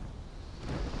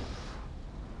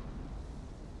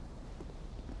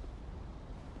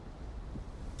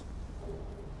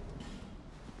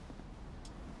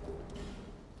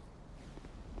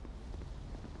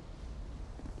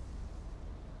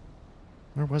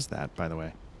 Where was that, by the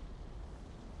way?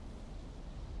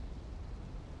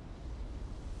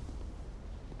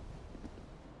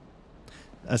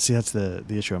 See, that's the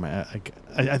issue.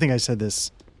 I think I said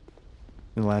this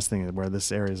in the last thing, where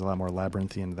this area is a lot more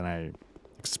labyrinthian than I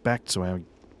expect, so I'm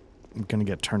going to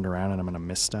get turned around and I'm going to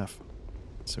miss stuff.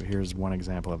 So here's one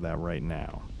example of that right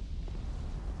now.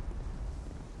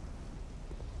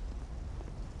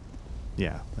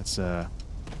 Yeah, let's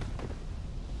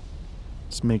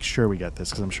make sure we get this,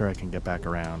 because I'm sure I can get back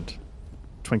around.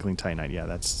 Twinkling Titanite, yeah,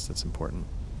 that's important.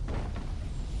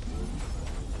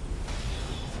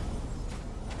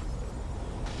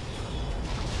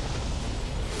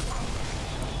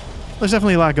 There's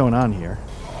definitely a lot going on here.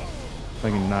 If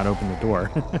I can not open the door.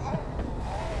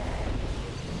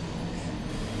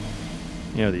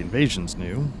 You know, the invasion's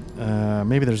new.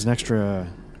 Maybe there's an extra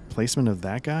placement of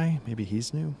that guy. Maybe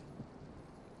he's new.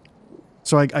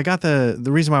 So I got the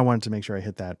reason why I wanted to make sure I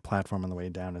hit that platform on the way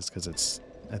down is because it's,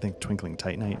 I think, Twinkling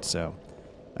Titanite. So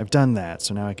I've done that.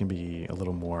 So now I can be a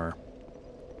little more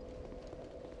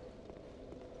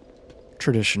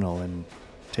traditional in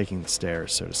taking the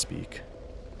stairs, so to speak.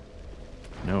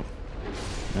 Nope.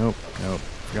 Nope. Nope.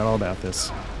 Forgot all about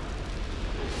this.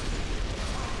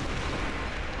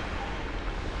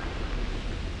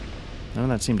 None of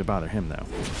that seemed to bother him, though.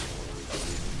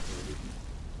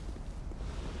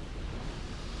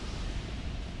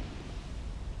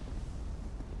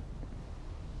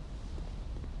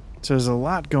 So there's a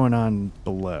lot going on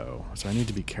below, so I need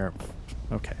to be careful.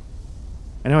 Okay.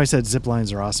 I know I said zip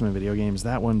lines are awesome in video games.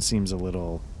 That one seems a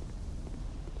little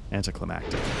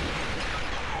anticlimactic.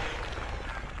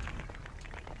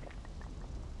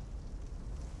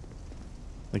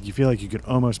 Like, you feel like you could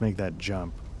almost make that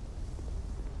jump.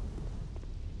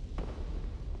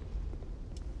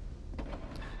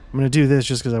 I'm going to do this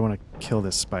just because I want to kill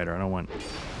this spider. I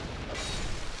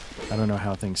don't know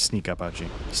how things sneak up on you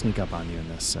in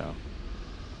this, so.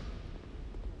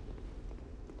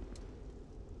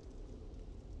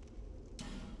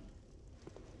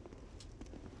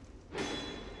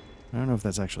 I don't know if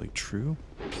that's actually true.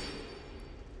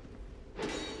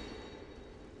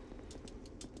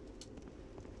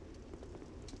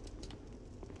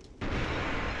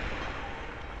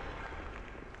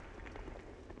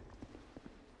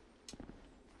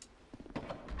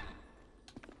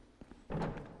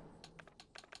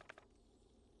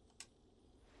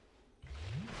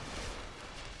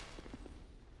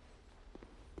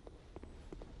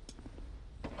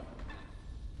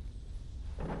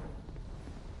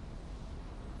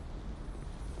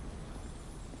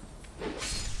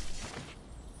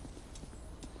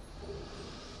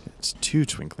 It's 2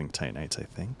 twinkling titanites, I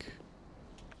think.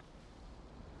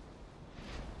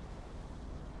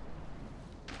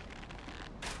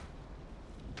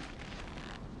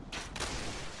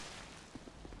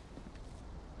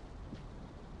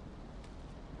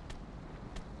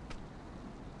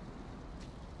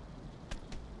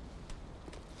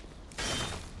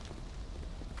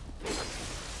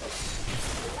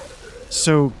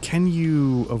 So, can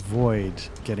you avoid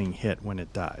getting hit when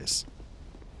it dies?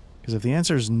 Because if the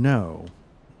answer is no,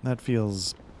 that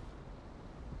feels...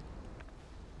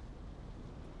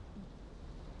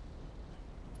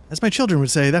 As my children would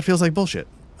say, that feels like bullshit.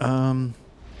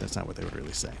 That's not what they would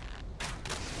really say.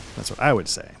 That's what I would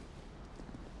say.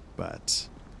 But...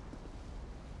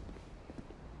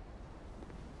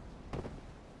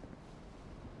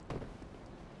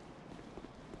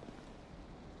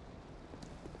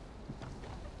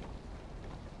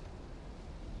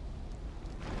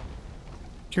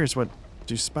 Curious,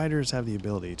 do spiders have the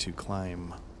ability to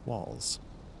climb walls?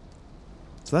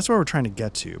 So that's where we're trying to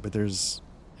get to, but there's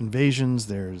invasions,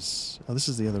 oh, this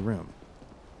is the other room.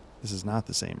 This is not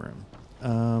the same room.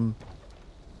 What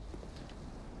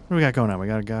do we got going on? We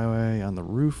got a guy on the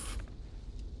roof.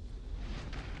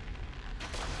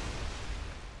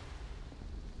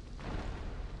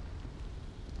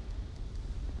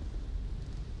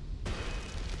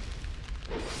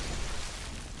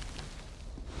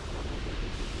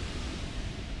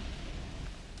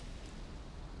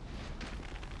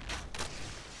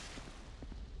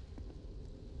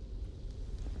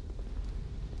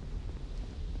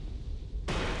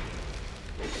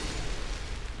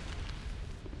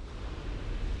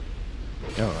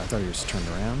 Oh, I thought he was turned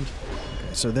around.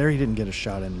 Okay, so there he didn't get a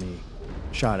shot at me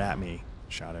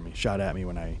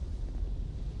when I...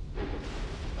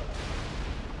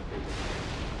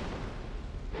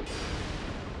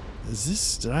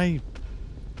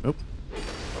 Oh.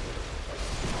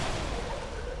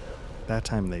 That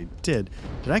time they did.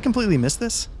 Did I completely miss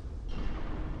this?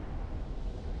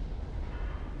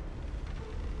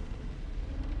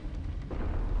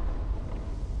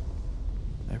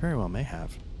 I very well may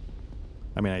have.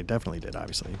 I mean, I definitely did,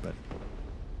 obviously, but...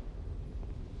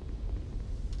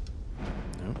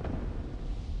 No.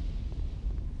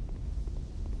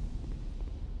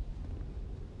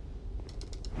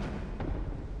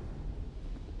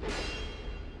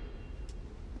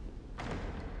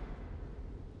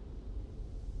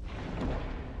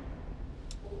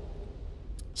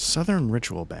 Southern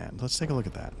Ritual Band. Let's take a look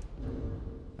at that.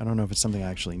 I don't know if it's something I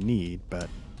actually need, but...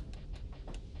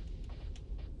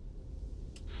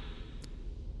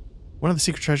 One of the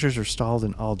secret treasures are stalled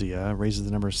in Aldia. Raises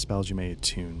the number of spells you may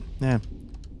attune.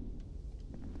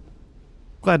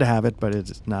 Glad to have it, but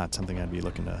it's not something I'd be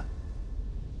looking to...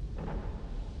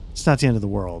 It's not the end of the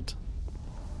world.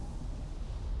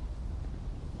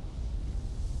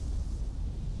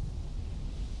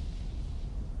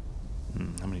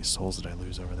 How many souls did I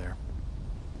lose over there?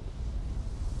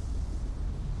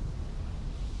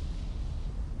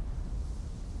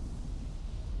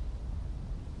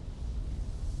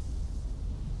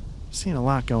 Seeing a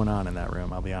lot going on in that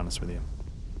room, I'll be honest with you.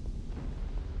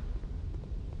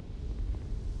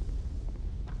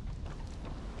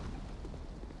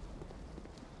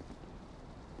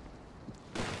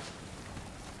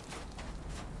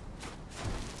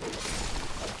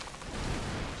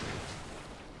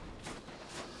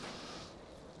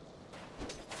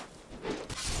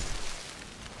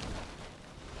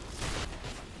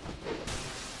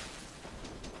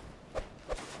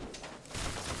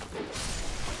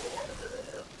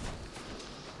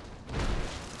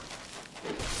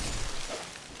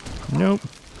 Nope.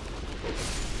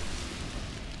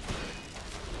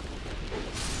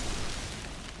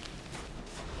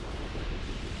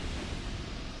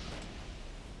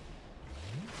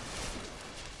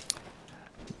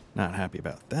 Not happy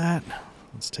about that.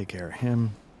 Let's take care of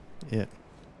him. it.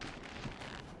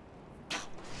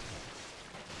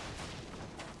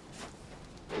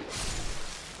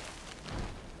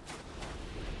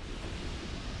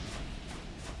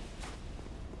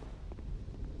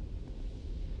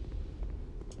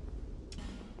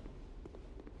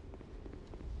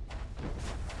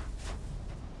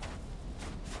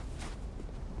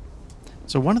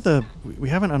 So one of the... We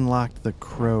haven't unlocked the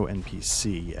crow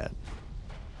NPC yet.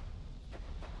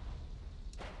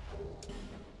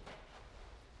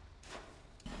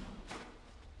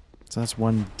 So that's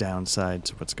one downside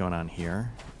to what's going on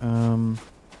here. At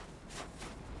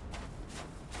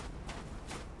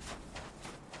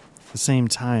the same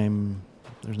time,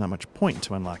 there's not much point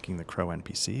to unlocking the crow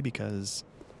NPC because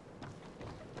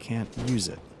you can't use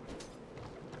it.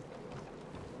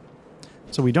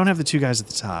 So we don't have the two guys at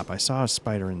the top. I saw a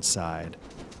spider inside.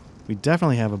 We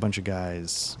definitely have a bunch of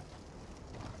guys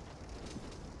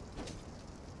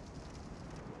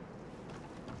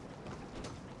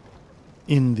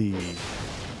in the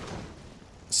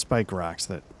spike rocks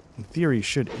that, in theory,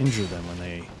 should injure them when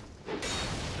they...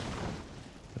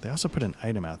 But they also put an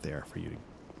item out there for you to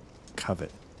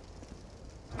covet.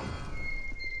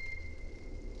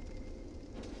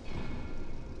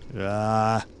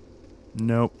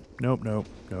 Nope. Nope, nope,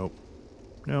 nope.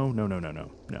 No, no, no, no, no,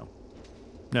 no.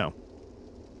 No.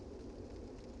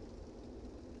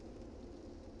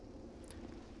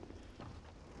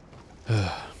 You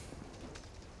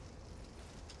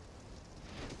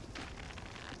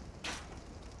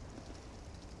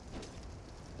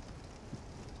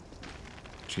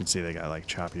can see they got like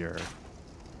choppier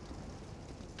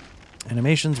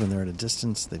animations when they're at a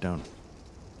distance. They don't.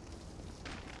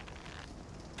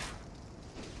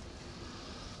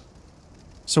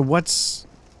 So what's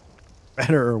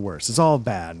better or worse? It's all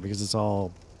bad because it's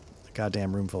all a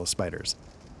goddamn room full of spiders.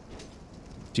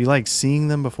 Do you like seeing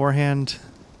them beforehand?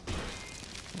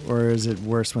 Or is it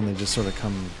worse when they just sort of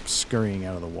come scurrying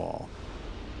out of the wall?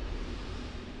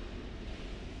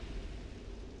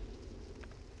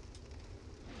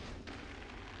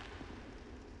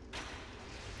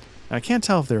 I can't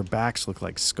tell if their backs look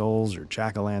like skulls or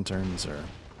jack-o'-lanterns or...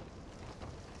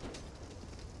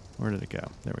 Where did it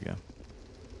go? There we go.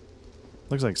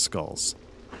 Looks like skulls.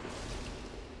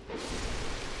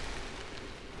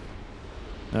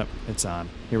 Oh, it's on.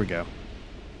 Here we go.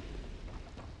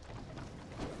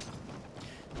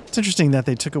 It's interesting that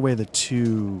they took away the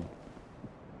two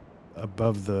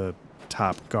above the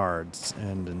top guards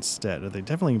and instead, they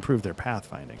definitely improved their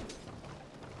pathfinding.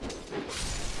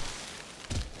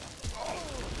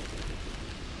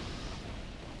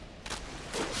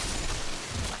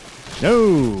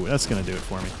 No, that's going to do it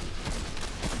for me.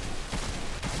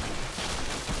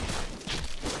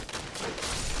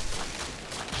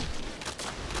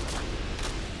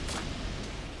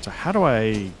 So how do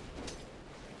I...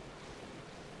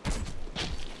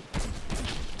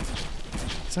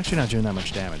 It's actually not doing that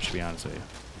much damage, to be honest with you.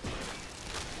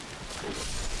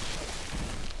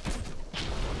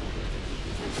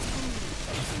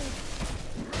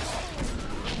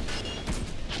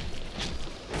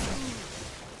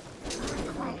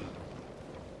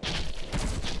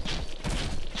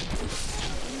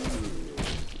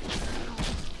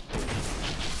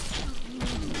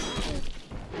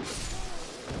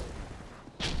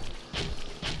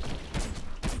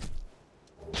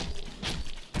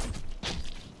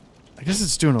 I guess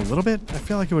it's doing a little bit. I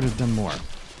feel like it would have done more.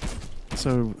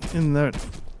 So in the...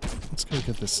 Let's go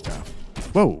get this stuff.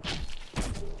 Whoa!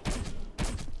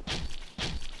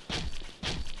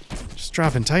 Just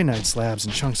dropping titanite slabs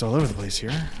and chunks all over the place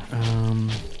here.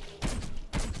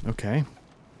 Okay.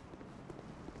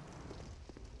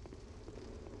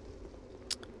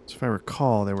 So if I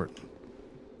recall, there were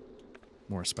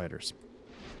more spiders.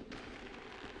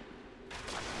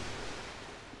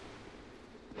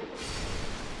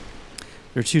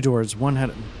 There are two doors. One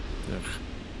had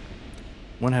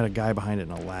a guy behind it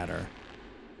and a ladder.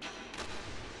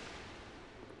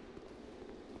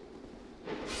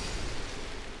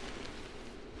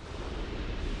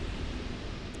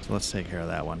 So let's take care of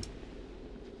that one.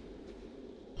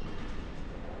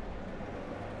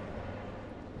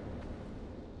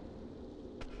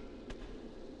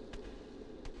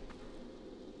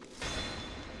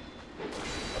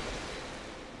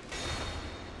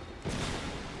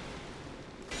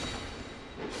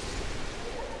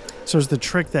 So is the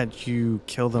trick that you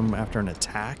kill them after an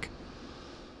attack?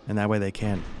 And that way they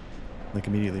can't, like,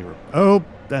 immediately... Oh,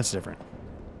 that's different.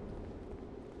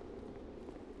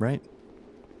 Right?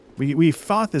 We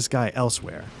fought this guy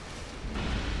elsewhere.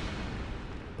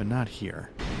 But not here.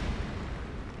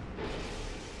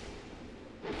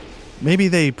 Maybe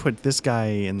they put this guy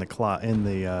in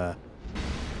the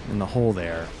in the hole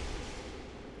there,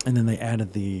 and then they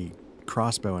added the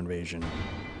crossbow invasion.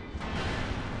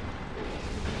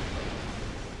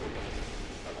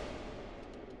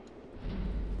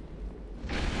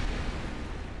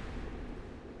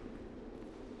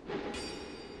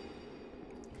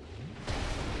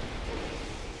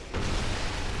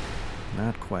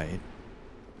 Not quite.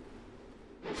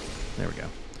 There we go.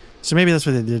 So maybe that's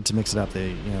what they did to mix it up.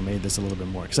 They, made this a little bit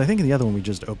more. Because I think in the other one we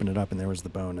just opened it up and there was the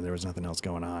bone and there was nothing else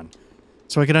going on.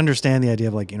 So I could understand the idea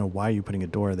of like, why are you putting a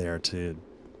door there to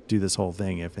do this whole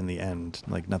thing if in the end,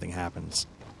 like, nothing happens.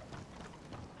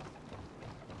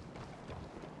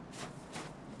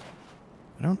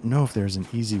 I don't know if there's an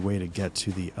easy way to get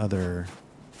to the other...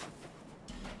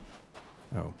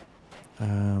 Oh.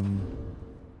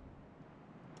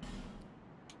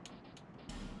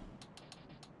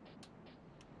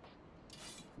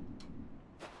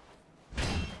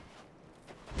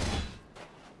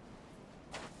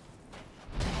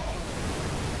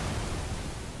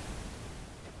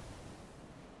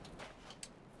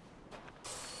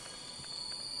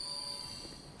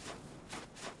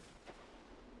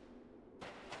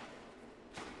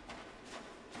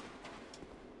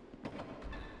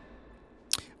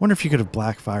 Wonder if you could have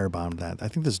black firebombed that. I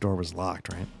think this door was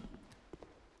locked, right?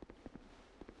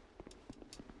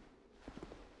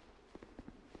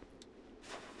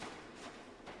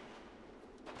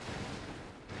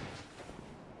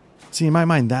 See, in my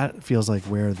mind, that feels like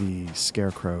where the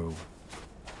Scarecrow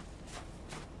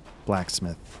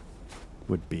blacksmith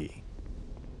would be.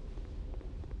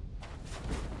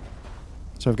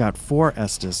 So I've got 4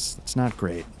 Estus. It's not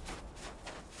great.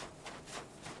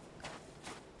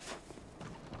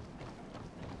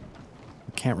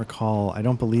 Can't recall. I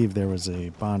don't believe there was a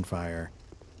bonfire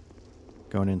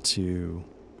going into...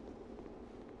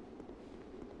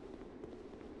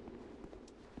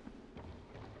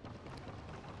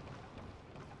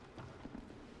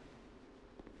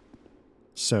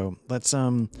 So let's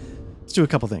do a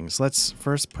couple things. Let's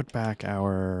first put back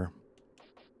our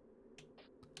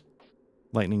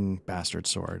lightning bastard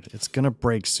sword. It's gonna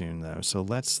break soon though, so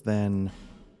let's then...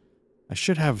 I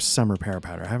should have some repair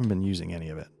powder. I haven't been using any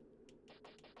of it.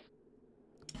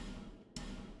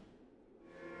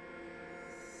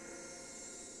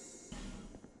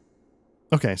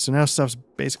 Okay, so now stuff's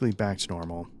basically back to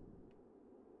normal.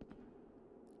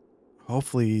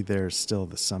 Hopefully there's still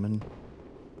the summon.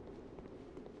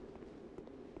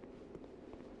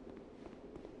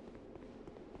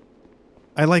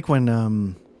 I like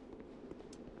when,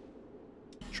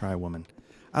 try woman.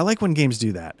 I like when games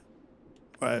do that.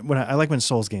 I like when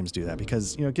Souls games do that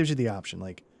because, it gives you the option.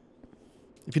 Like,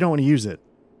 if you don't want to use it,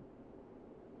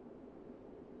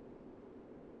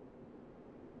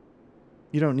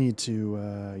 you don't need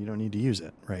to use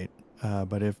it, right?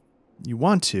 But if you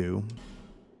want to,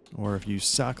 or if you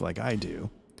suck like I do,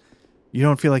 you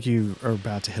don't feel like you are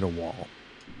about to hit a wall.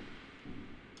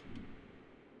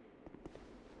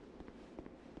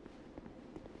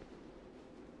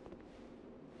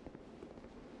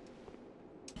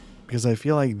 Because I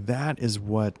feel like that is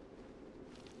what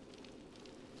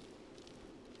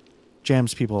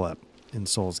jams people up in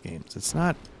Souls games. It's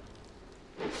not...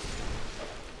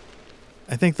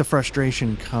 I think the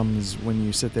frustration comes when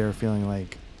you sit there feeling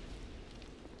like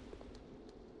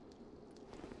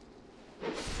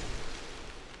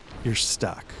you're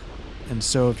stuck. And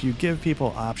so if you give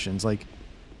people options, like,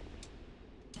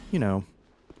 to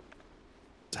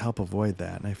help avoid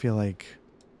that, and I feel like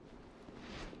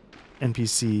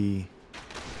NPC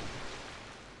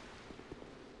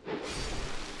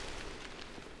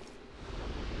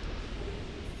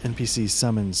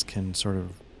summons can sort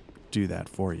of do that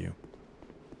for you.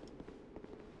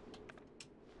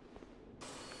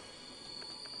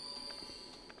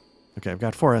 Okay, I've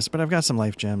got 4S, but I've got some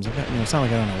life gems. I've got, it's not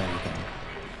like I don't know anything.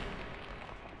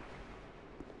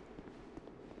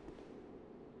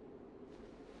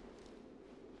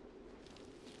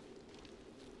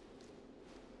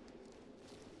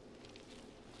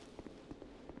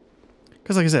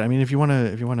 Because, like I said, I mean, if you want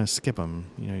to skip them,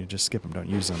 you just skip them. Don't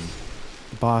use them.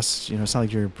 The boss, it's not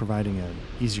like you're providing an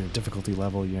easier difficulty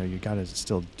level. You got to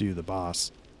still do the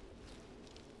boss.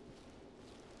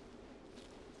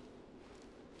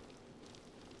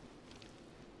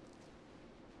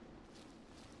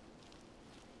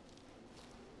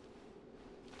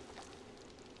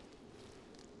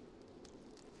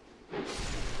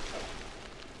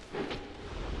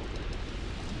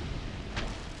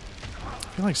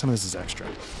 I feel like some of this is extra.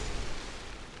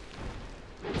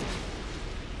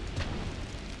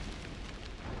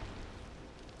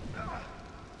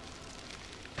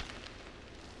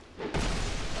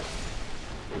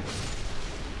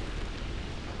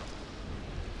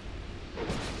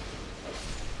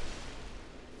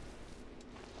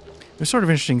 was sort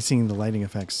of interesting seeing the lighting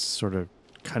effects sort of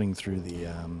cutting through the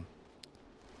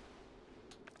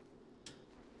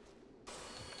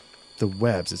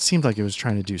webs. It seemed like it was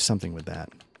trying to do something with that.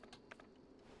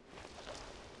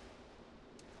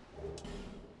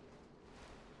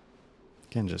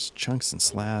 Again, just chunks and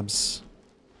slabs.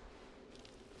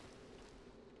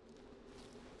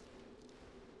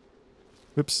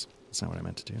 Whoops, that's not what I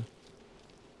meant to do.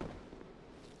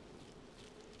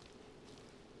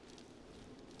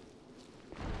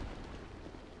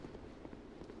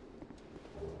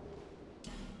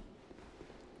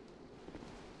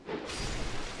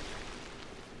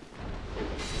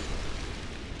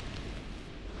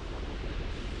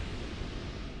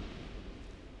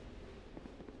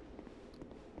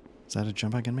 Is that a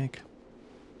jump I can make?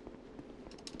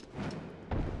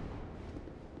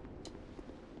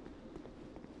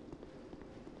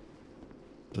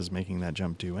 Does making that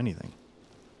jump do anything?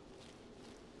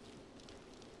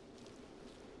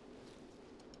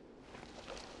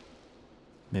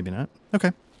 Maybe not.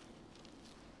 Okay.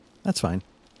 That's fine.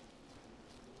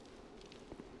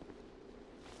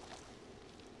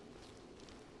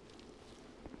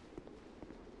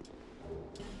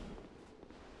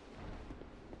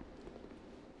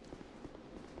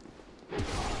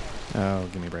 Oh,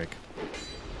 give me a break.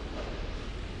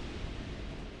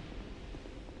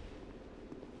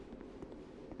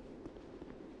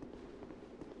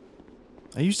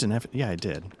 I used an F. Yeah, I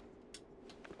did.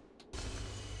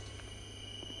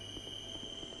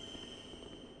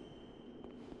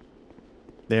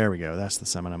 There we go. That's the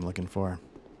summon I'm looking for.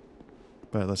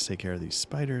 But let's take care of these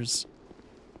spiders.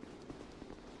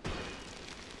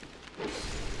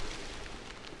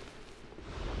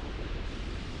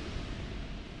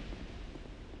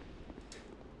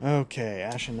 Okay,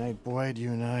 Ashen Knight Boyd, you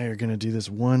and I are going to do this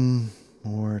one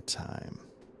more time.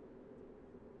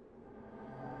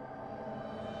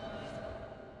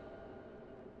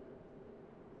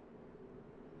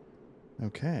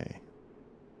 Okay.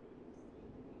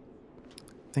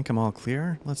 I think I'm all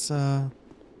clear. Let's,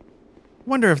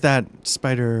 wonder if that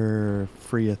Spider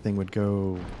Freya thing would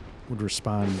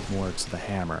respond more to the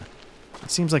hammer.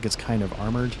 It seems like it's kind of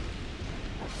armored.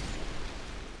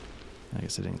 I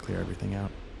guess I didn't clear everything out.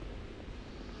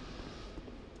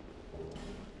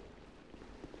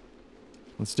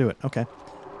 Let's do it. Okay.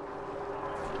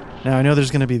 Now, I know there's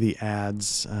going to be the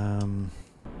ads. I don't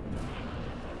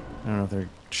know if they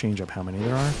change up how many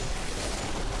there are.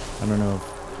 I don't know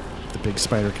if the big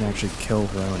spider can actually kill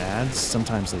her own ads.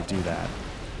 Sometimes they do that.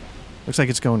 Looks like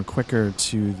it's going quicker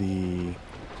to the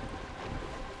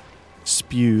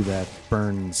spew that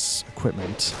burns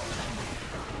equipment.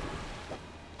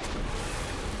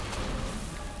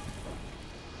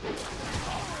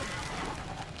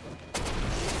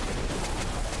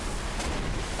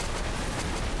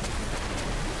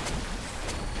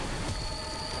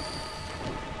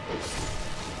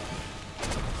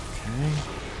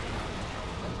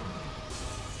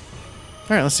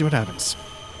 Alright, let's see what happens.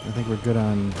 I think we're good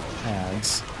on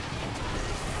ads.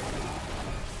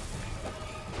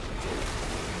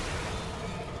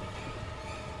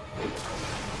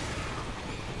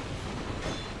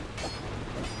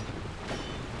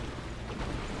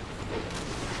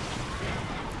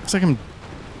 Looks like I'm...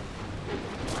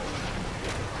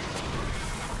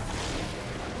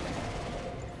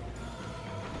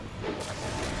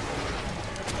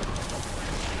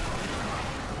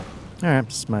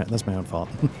 Alright, that's my own fault.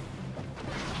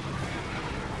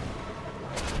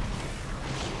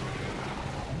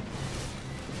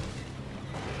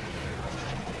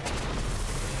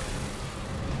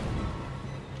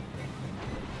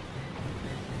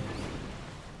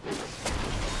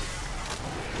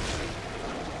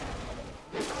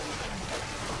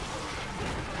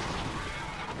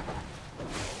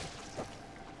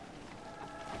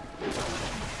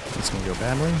 It's gonna go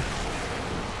badly.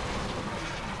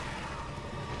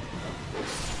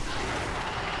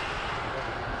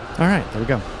 All right, there we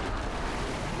go.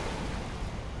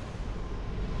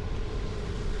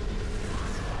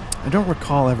 I don't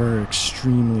recall ever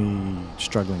extremely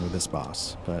struggling with this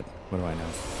boss, but what do I know?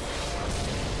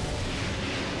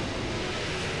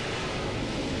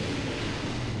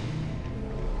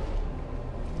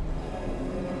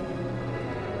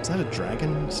 Is that a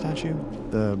dragon statue?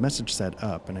 The message said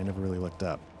up, and I never really looked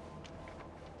up.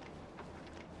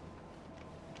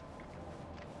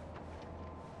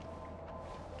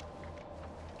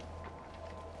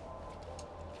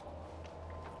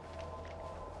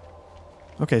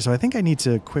 Okay, so I think I need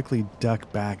to quickly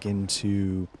duck back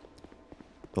into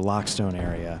the Lockstone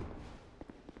area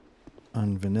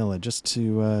on Vanilla just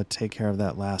to take care of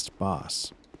that last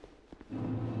boss.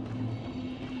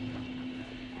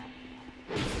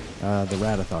 The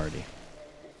Rat Authority.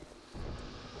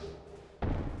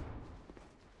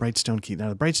 Brightstone Key. Now,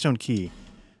 the Brightstone Key,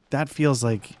 that feels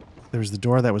like there was the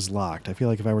door that was locked. I feel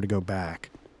like if I were to go back...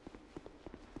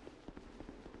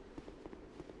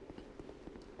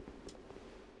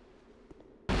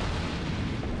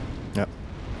 Yep.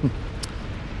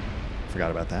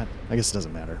 Forgot about that. I guess it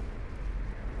doesn't matter.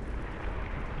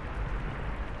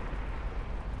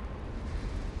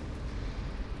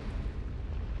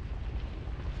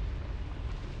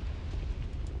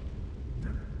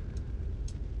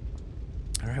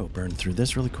 Alright, we'll burn through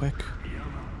this really quick.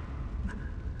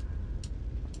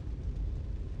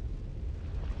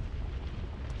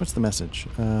 What's the message?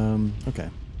 Okay.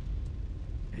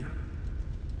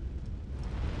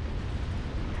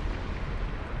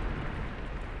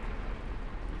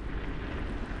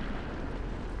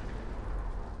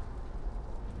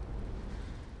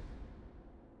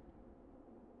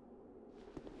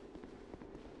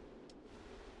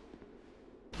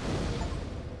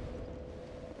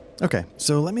 Okay,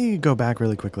 so let me go back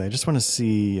really quickly. I just want to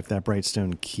see if that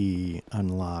Brightstone key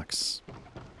unlocks.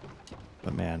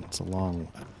 But man, it's a long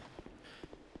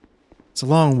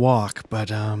walk,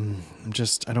 but I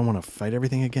don't want to fight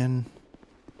everything again.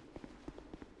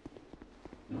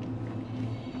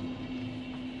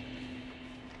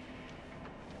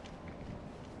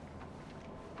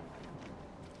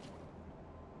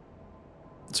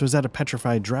 So is that a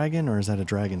petrified dragon or is that a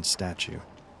dragon statue?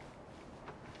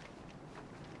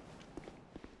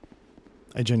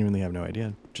 I genuinely have no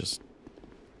idea. Just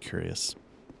curious.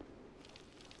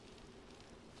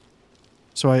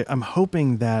 So I'm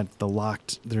hoping that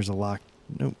there's a locked...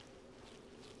 Nope.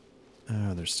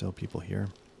 Oh, there's still people here.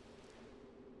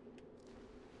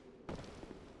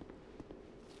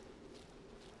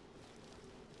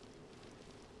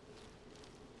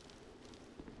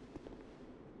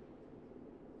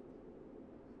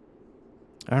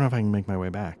 I don't know if I can make my way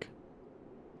back.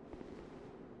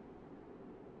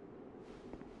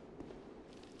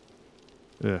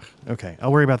 Ugh. Okay,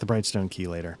 I'll worry about the Brightstone key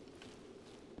later.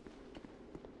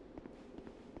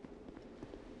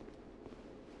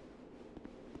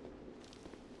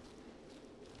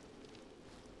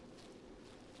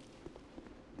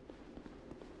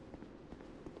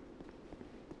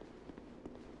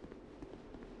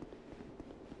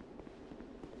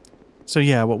 So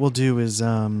yeah, what we'll do is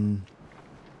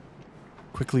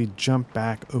quickly jump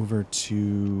back over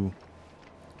to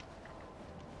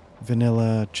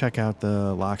Vanilla, check out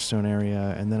the Lockstone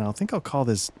area, and then I think I'll call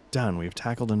this done. We've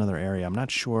tackled another area. I'm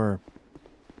not sure,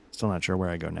 still not sure where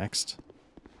I go next.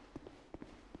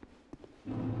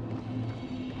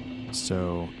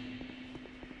 So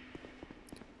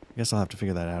I guess I'll have to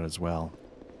figure that out as well.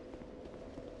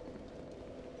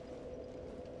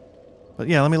 But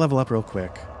yeah, let me level up real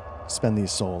quick, spend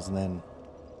these souls, and then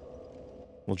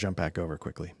we'll jump back over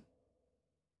quickly.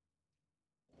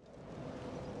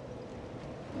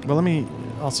 Well, let me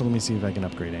see if I can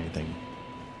upgrade anything.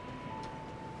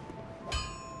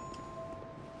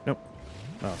 Nope.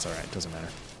 Oh, it's alright. Doesn't matter.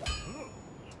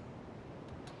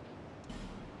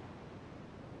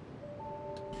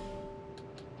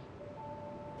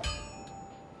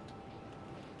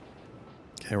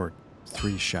 Okay, we're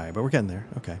 3 shy, but we're getting there.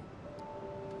 Okay.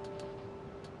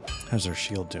 How's our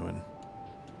shield doing?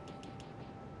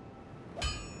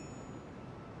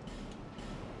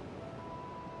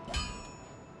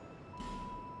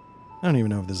 I don't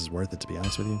even know if this is worth it, to be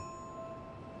honest with you.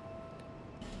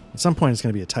 At some point, it's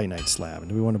going to be a Titanite slab. And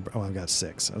do we want to... Oh, I've got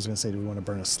 6. I was going to say, do we want to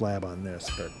burn a slab on this?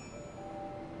 But...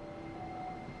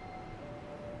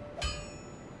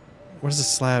 what is a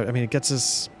slab? I mean, it gets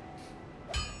us...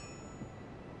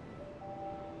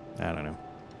 I don't know.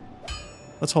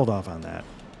 Let's hold off on that.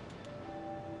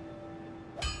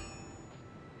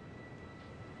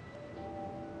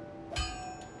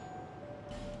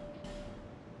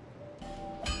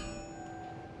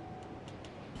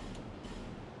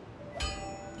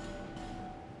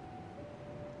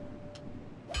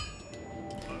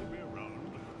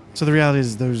 So the reality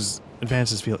is those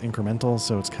advances feel incremental,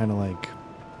 so it's kind of like,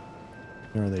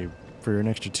 you know, they for an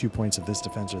extra 2 points of this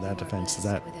defense or that defense, does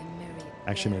that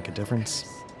actually make a difference?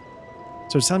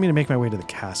 So it's telling me to make my way to the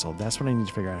castle. That's what I need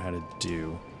to figure out how to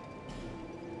do.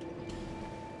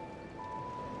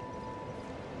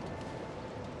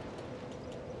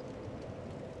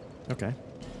 Okay.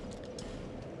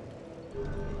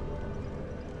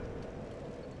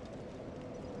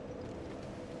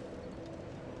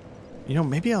 You know,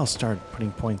 maybe I'll start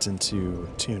putting points into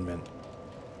attunement.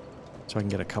 So I can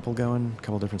get a couple going, a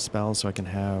couple different spells, so I can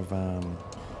have...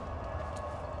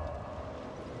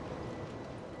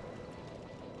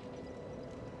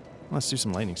 let's do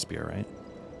some lightning spear, right?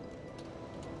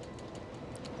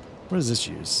 What does this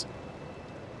use?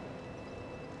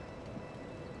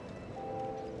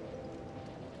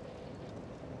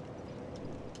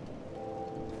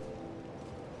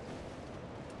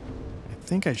 I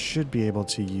think I should be able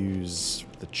to use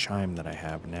the chime that I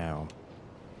have now.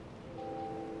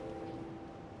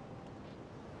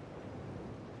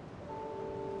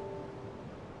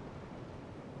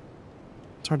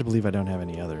 It's hard to believe I don't have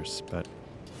any others, but...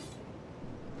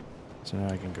 So now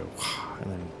I can go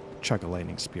and then chuck a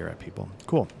lightning spear at people.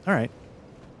 Cool. All right.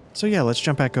 So yeah, let's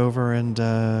jump back over and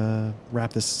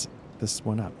wrap this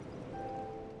one up.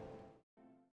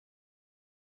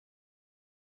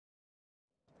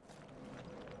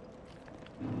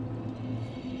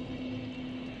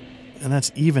 And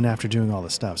that's even after doing all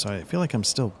the stuff. So I feel like I'm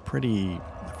still pretty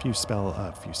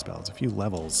a few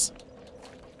levels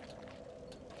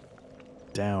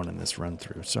down in this run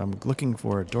through. So I'm looking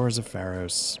for Doors of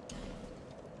Pharros.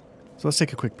 So let's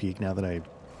take a quick peek now that I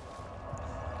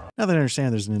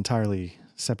understand there's an entirely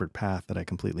separate path that I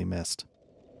completely missed.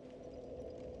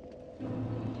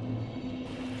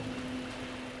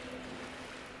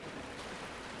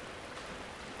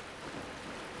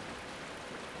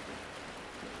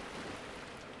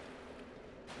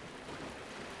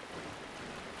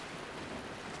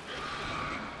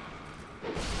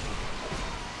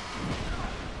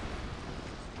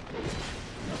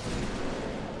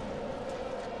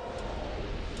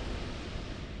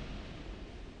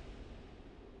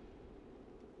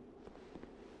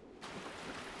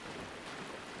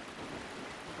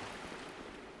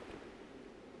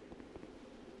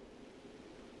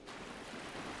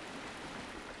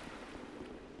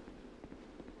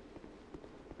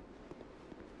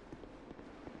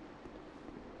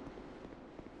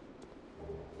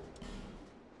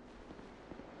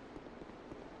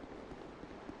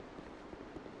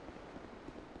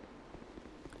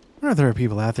 I wonder if there are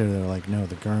people out there that are like, no,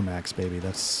 the Gurmax, baby,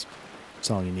 that's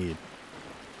all you need.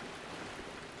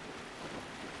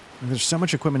 And there's so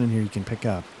much equipment in here you can pick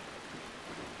up.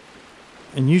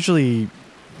 And usually,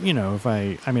 you know,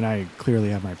 I clearly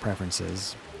have my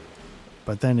preferences.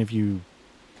 But then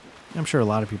I'm sure a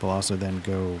lot of people also then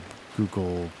go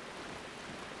Google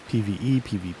PvE,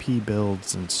 PvP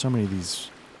builds, and so many of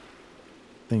these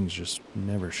things just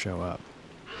never show up.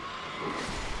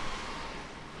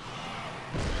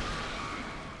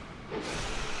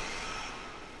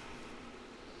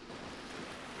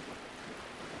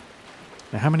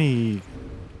 Now, let's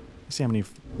see how many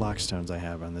lockstones I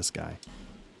have on this guy.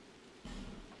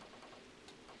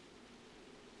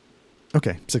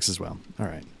 Okay, 6 as well. All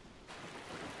right.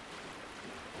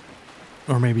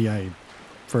 Or maybe I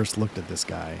first looked at this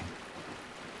guy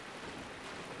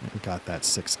and got that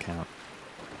 6 count.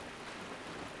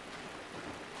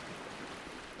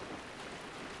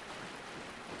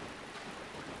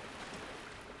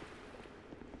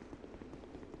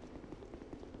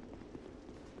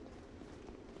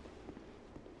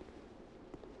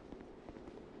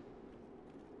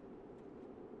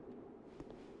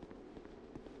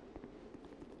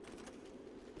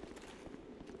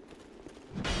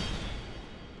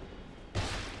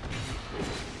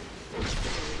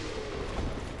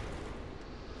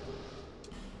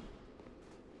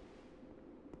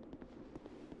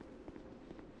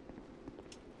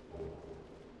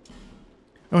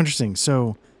 Oh, interesting.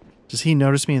 So, does he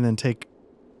notice me and then take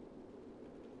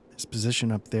his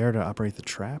position up there to operate the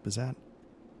trap? Is that?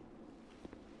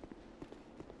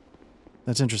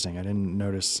 That's interesting. I didn't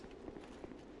notice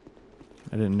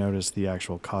the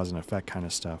actual cause and effect kind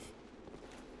of stuff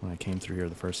when I came through here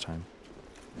the first time.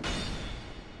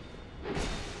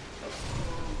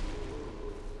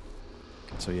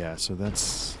 So yeah, so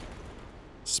that's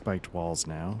spiked walls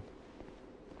now.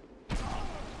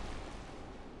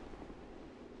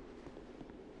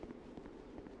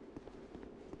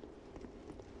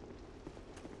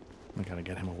 I gotta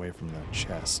get him away from the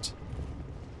chest.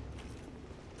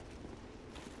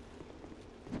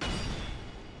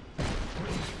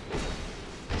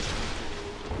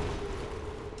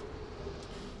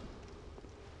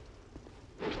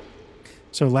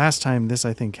 So last time, this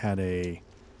I think had a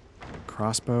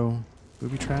crossbow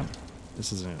booby trap.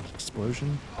 This is an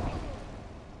explosion. I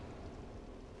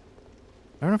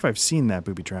don't know if I've seen that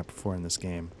booby trap before in this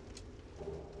game.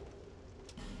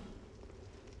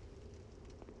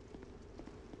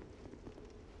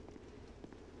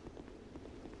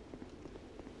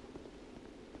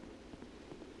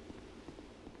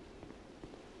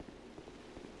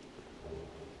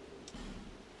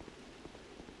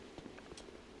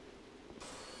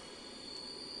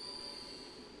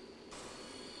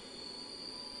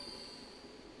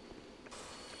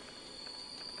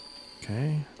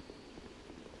 Okay.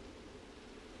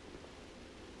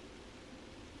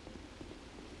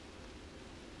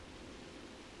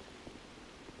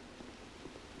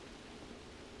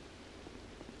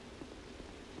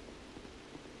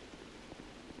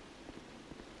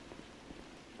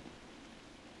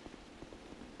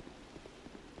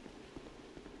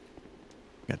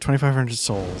 Got 2,500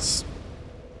 souls.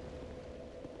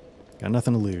 Got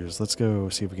nothing to lose. Let's go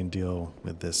see if we can deal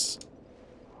with this.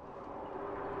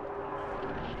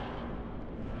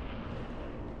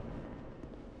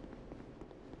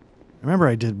 I remember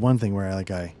I did one thing where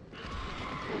I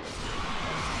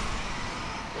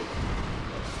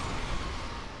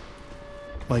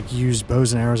used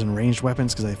bows and arrows and ranged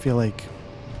weapons because I feel like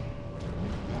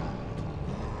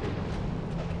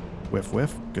whiff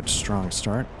whiff, good strong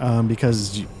start.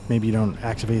 Because maybe you don't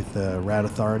activate the Rat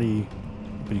Authority,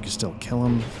 but you can still kill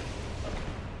him.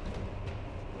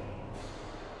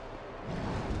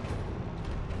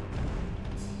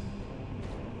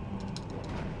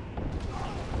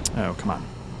 Oh, come on.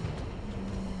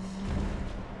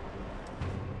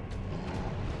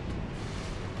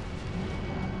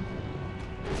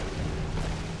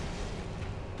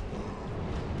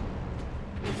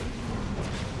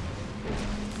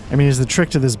 I mean, is the trick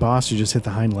to this boss you just hit the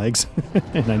hind legs?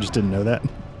 And I just didn't know that.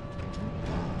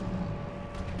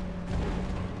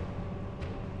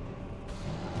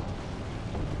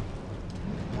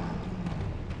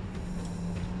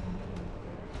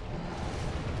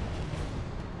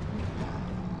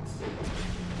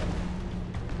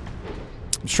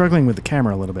 I'm struggling with the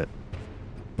camera a little bit,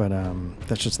 but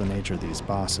that's just the nature of these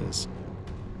bosses.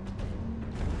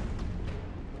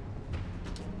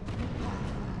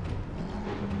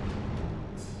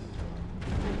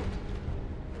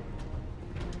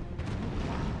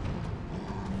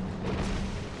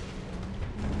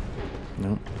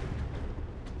 Nope.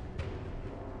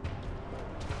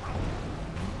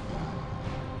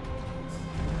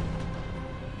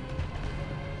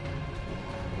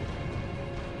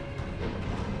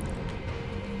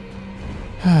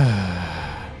 A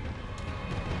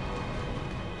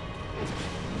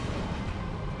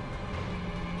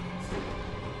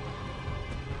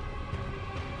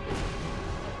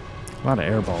lot of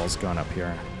air balls going up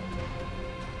here.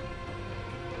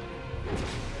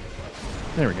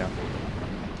 There we go.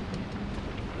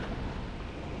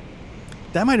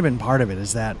 That might have been part of it,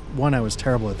 is that, one, I was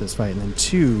terrible at this fight, and then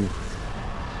two,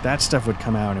 that stuff would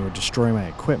come out and it would destroy my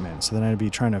equipment. So then I'd be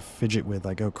trying to fidget with,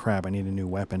 like, oh crap, I need a new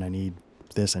weapon, I need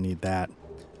this, I need that.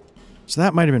 So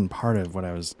that might have been part of what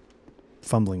I was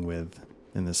fumbling with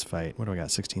in this fight. What do I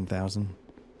got, 16,000?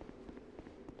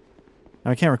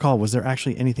 Now I can't recall, was there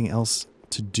actually anything else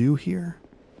to do here?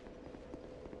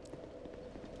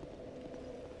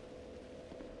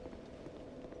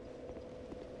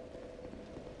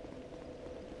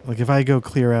 Like, if I go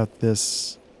clear out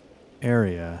this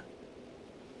area,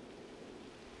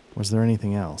 was there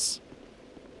anything else?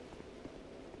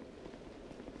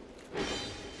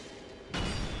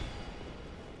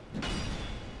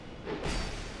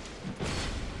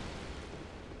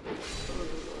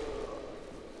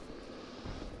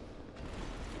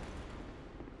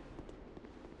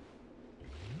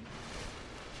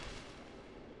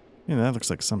 Yeah, that looks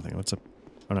like something. What's up?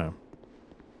 Oh no.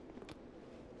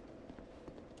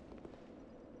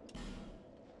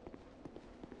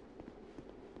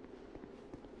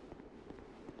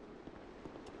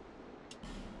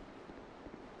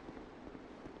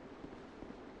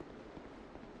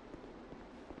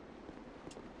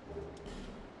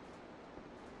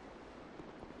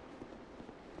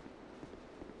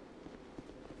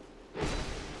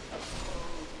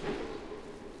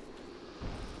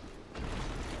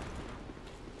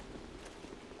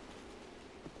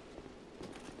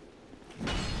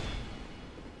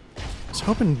 I was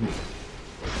hoping...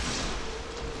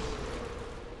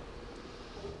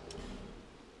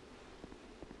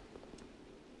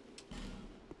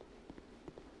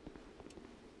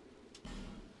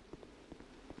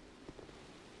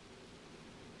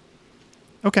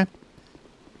 Okay.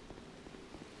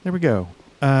 There we go.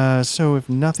 So if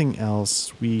nothing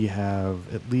else, we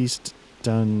have at least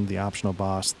done the optional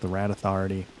boss, the Rat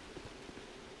Authority.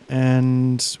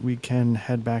 And we can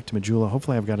head back to Majula.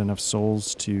 Hopefully I've got enough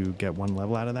souls to get one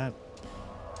level out of that.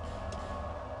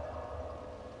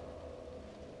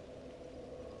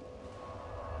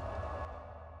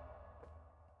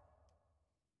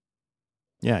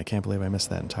 Yeah, I can't believe I missed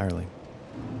that entirely.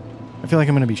 I feel like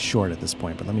I'm going to be short at this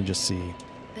point, but let me just see.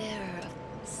 Bearer of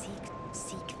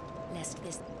seek, lest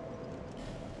this...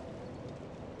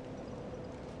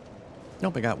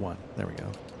 Nope, I got one. There we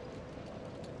go.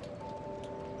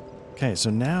 Okay,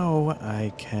 so now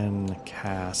I can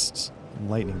cast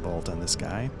Lightning Bolt on this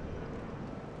guy.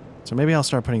 So maybe I'll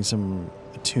start putting some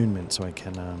attunement so I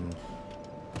can...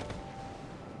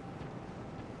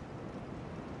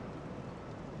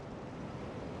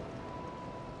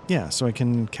 Yeah, so I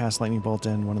can cast Lightning Bolt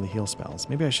and one of the heal spells.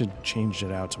 Maybe I should change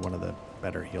it out to one of the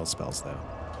better heal spells, though.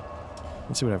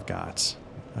 Let's see what I've got.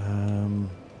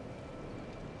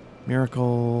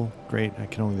 Miracle, great. I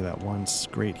can only do that once.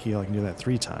 Great heal, I can do that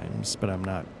 3 times, but I'm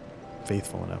not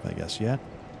faithful enough, I guess, yet.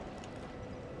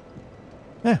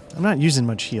 I'm not using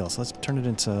much heal, so let's turn it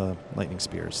into lightning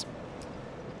spears.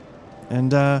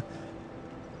 And,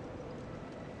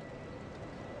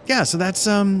 yeah, so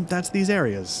that's these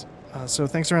areas. So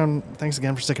thanks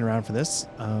again for sticking around for this.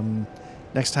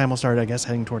 Next time we'll start, I guess,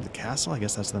 heading toward the castle. I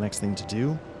guess that's the next thing to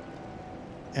do.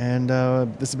 And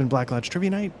this has been Black Lodge Trivia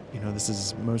Night. You know, this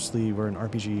is mostly, we're an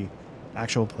RPG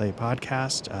actual play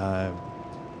podcast.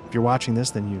 If you're watching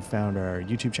this, then you've found our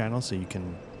YouTube channel, so you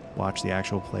can watch the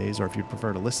actual plays, or if you'd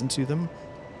prefer to listen to them,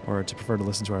 or to prefer to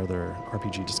listen to our other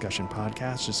RPG discussion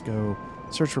podcasts, just go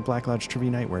search for Black Lodge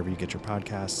Trivia Night wherever you get your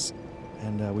podcasts,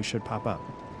 and we should pop up.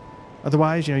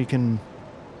 Otherwise, you know, you can,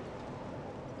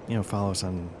 you know, follow us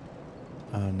on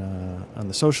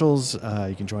the socials.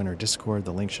 You can join our Discord.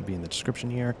 The link should be in the description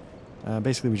here.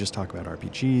 Basically, we just talk about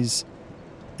RPGs.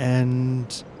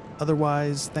 And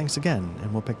otherwise, thanks again,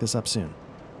 and we'll pick this up soon.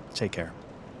 Take care.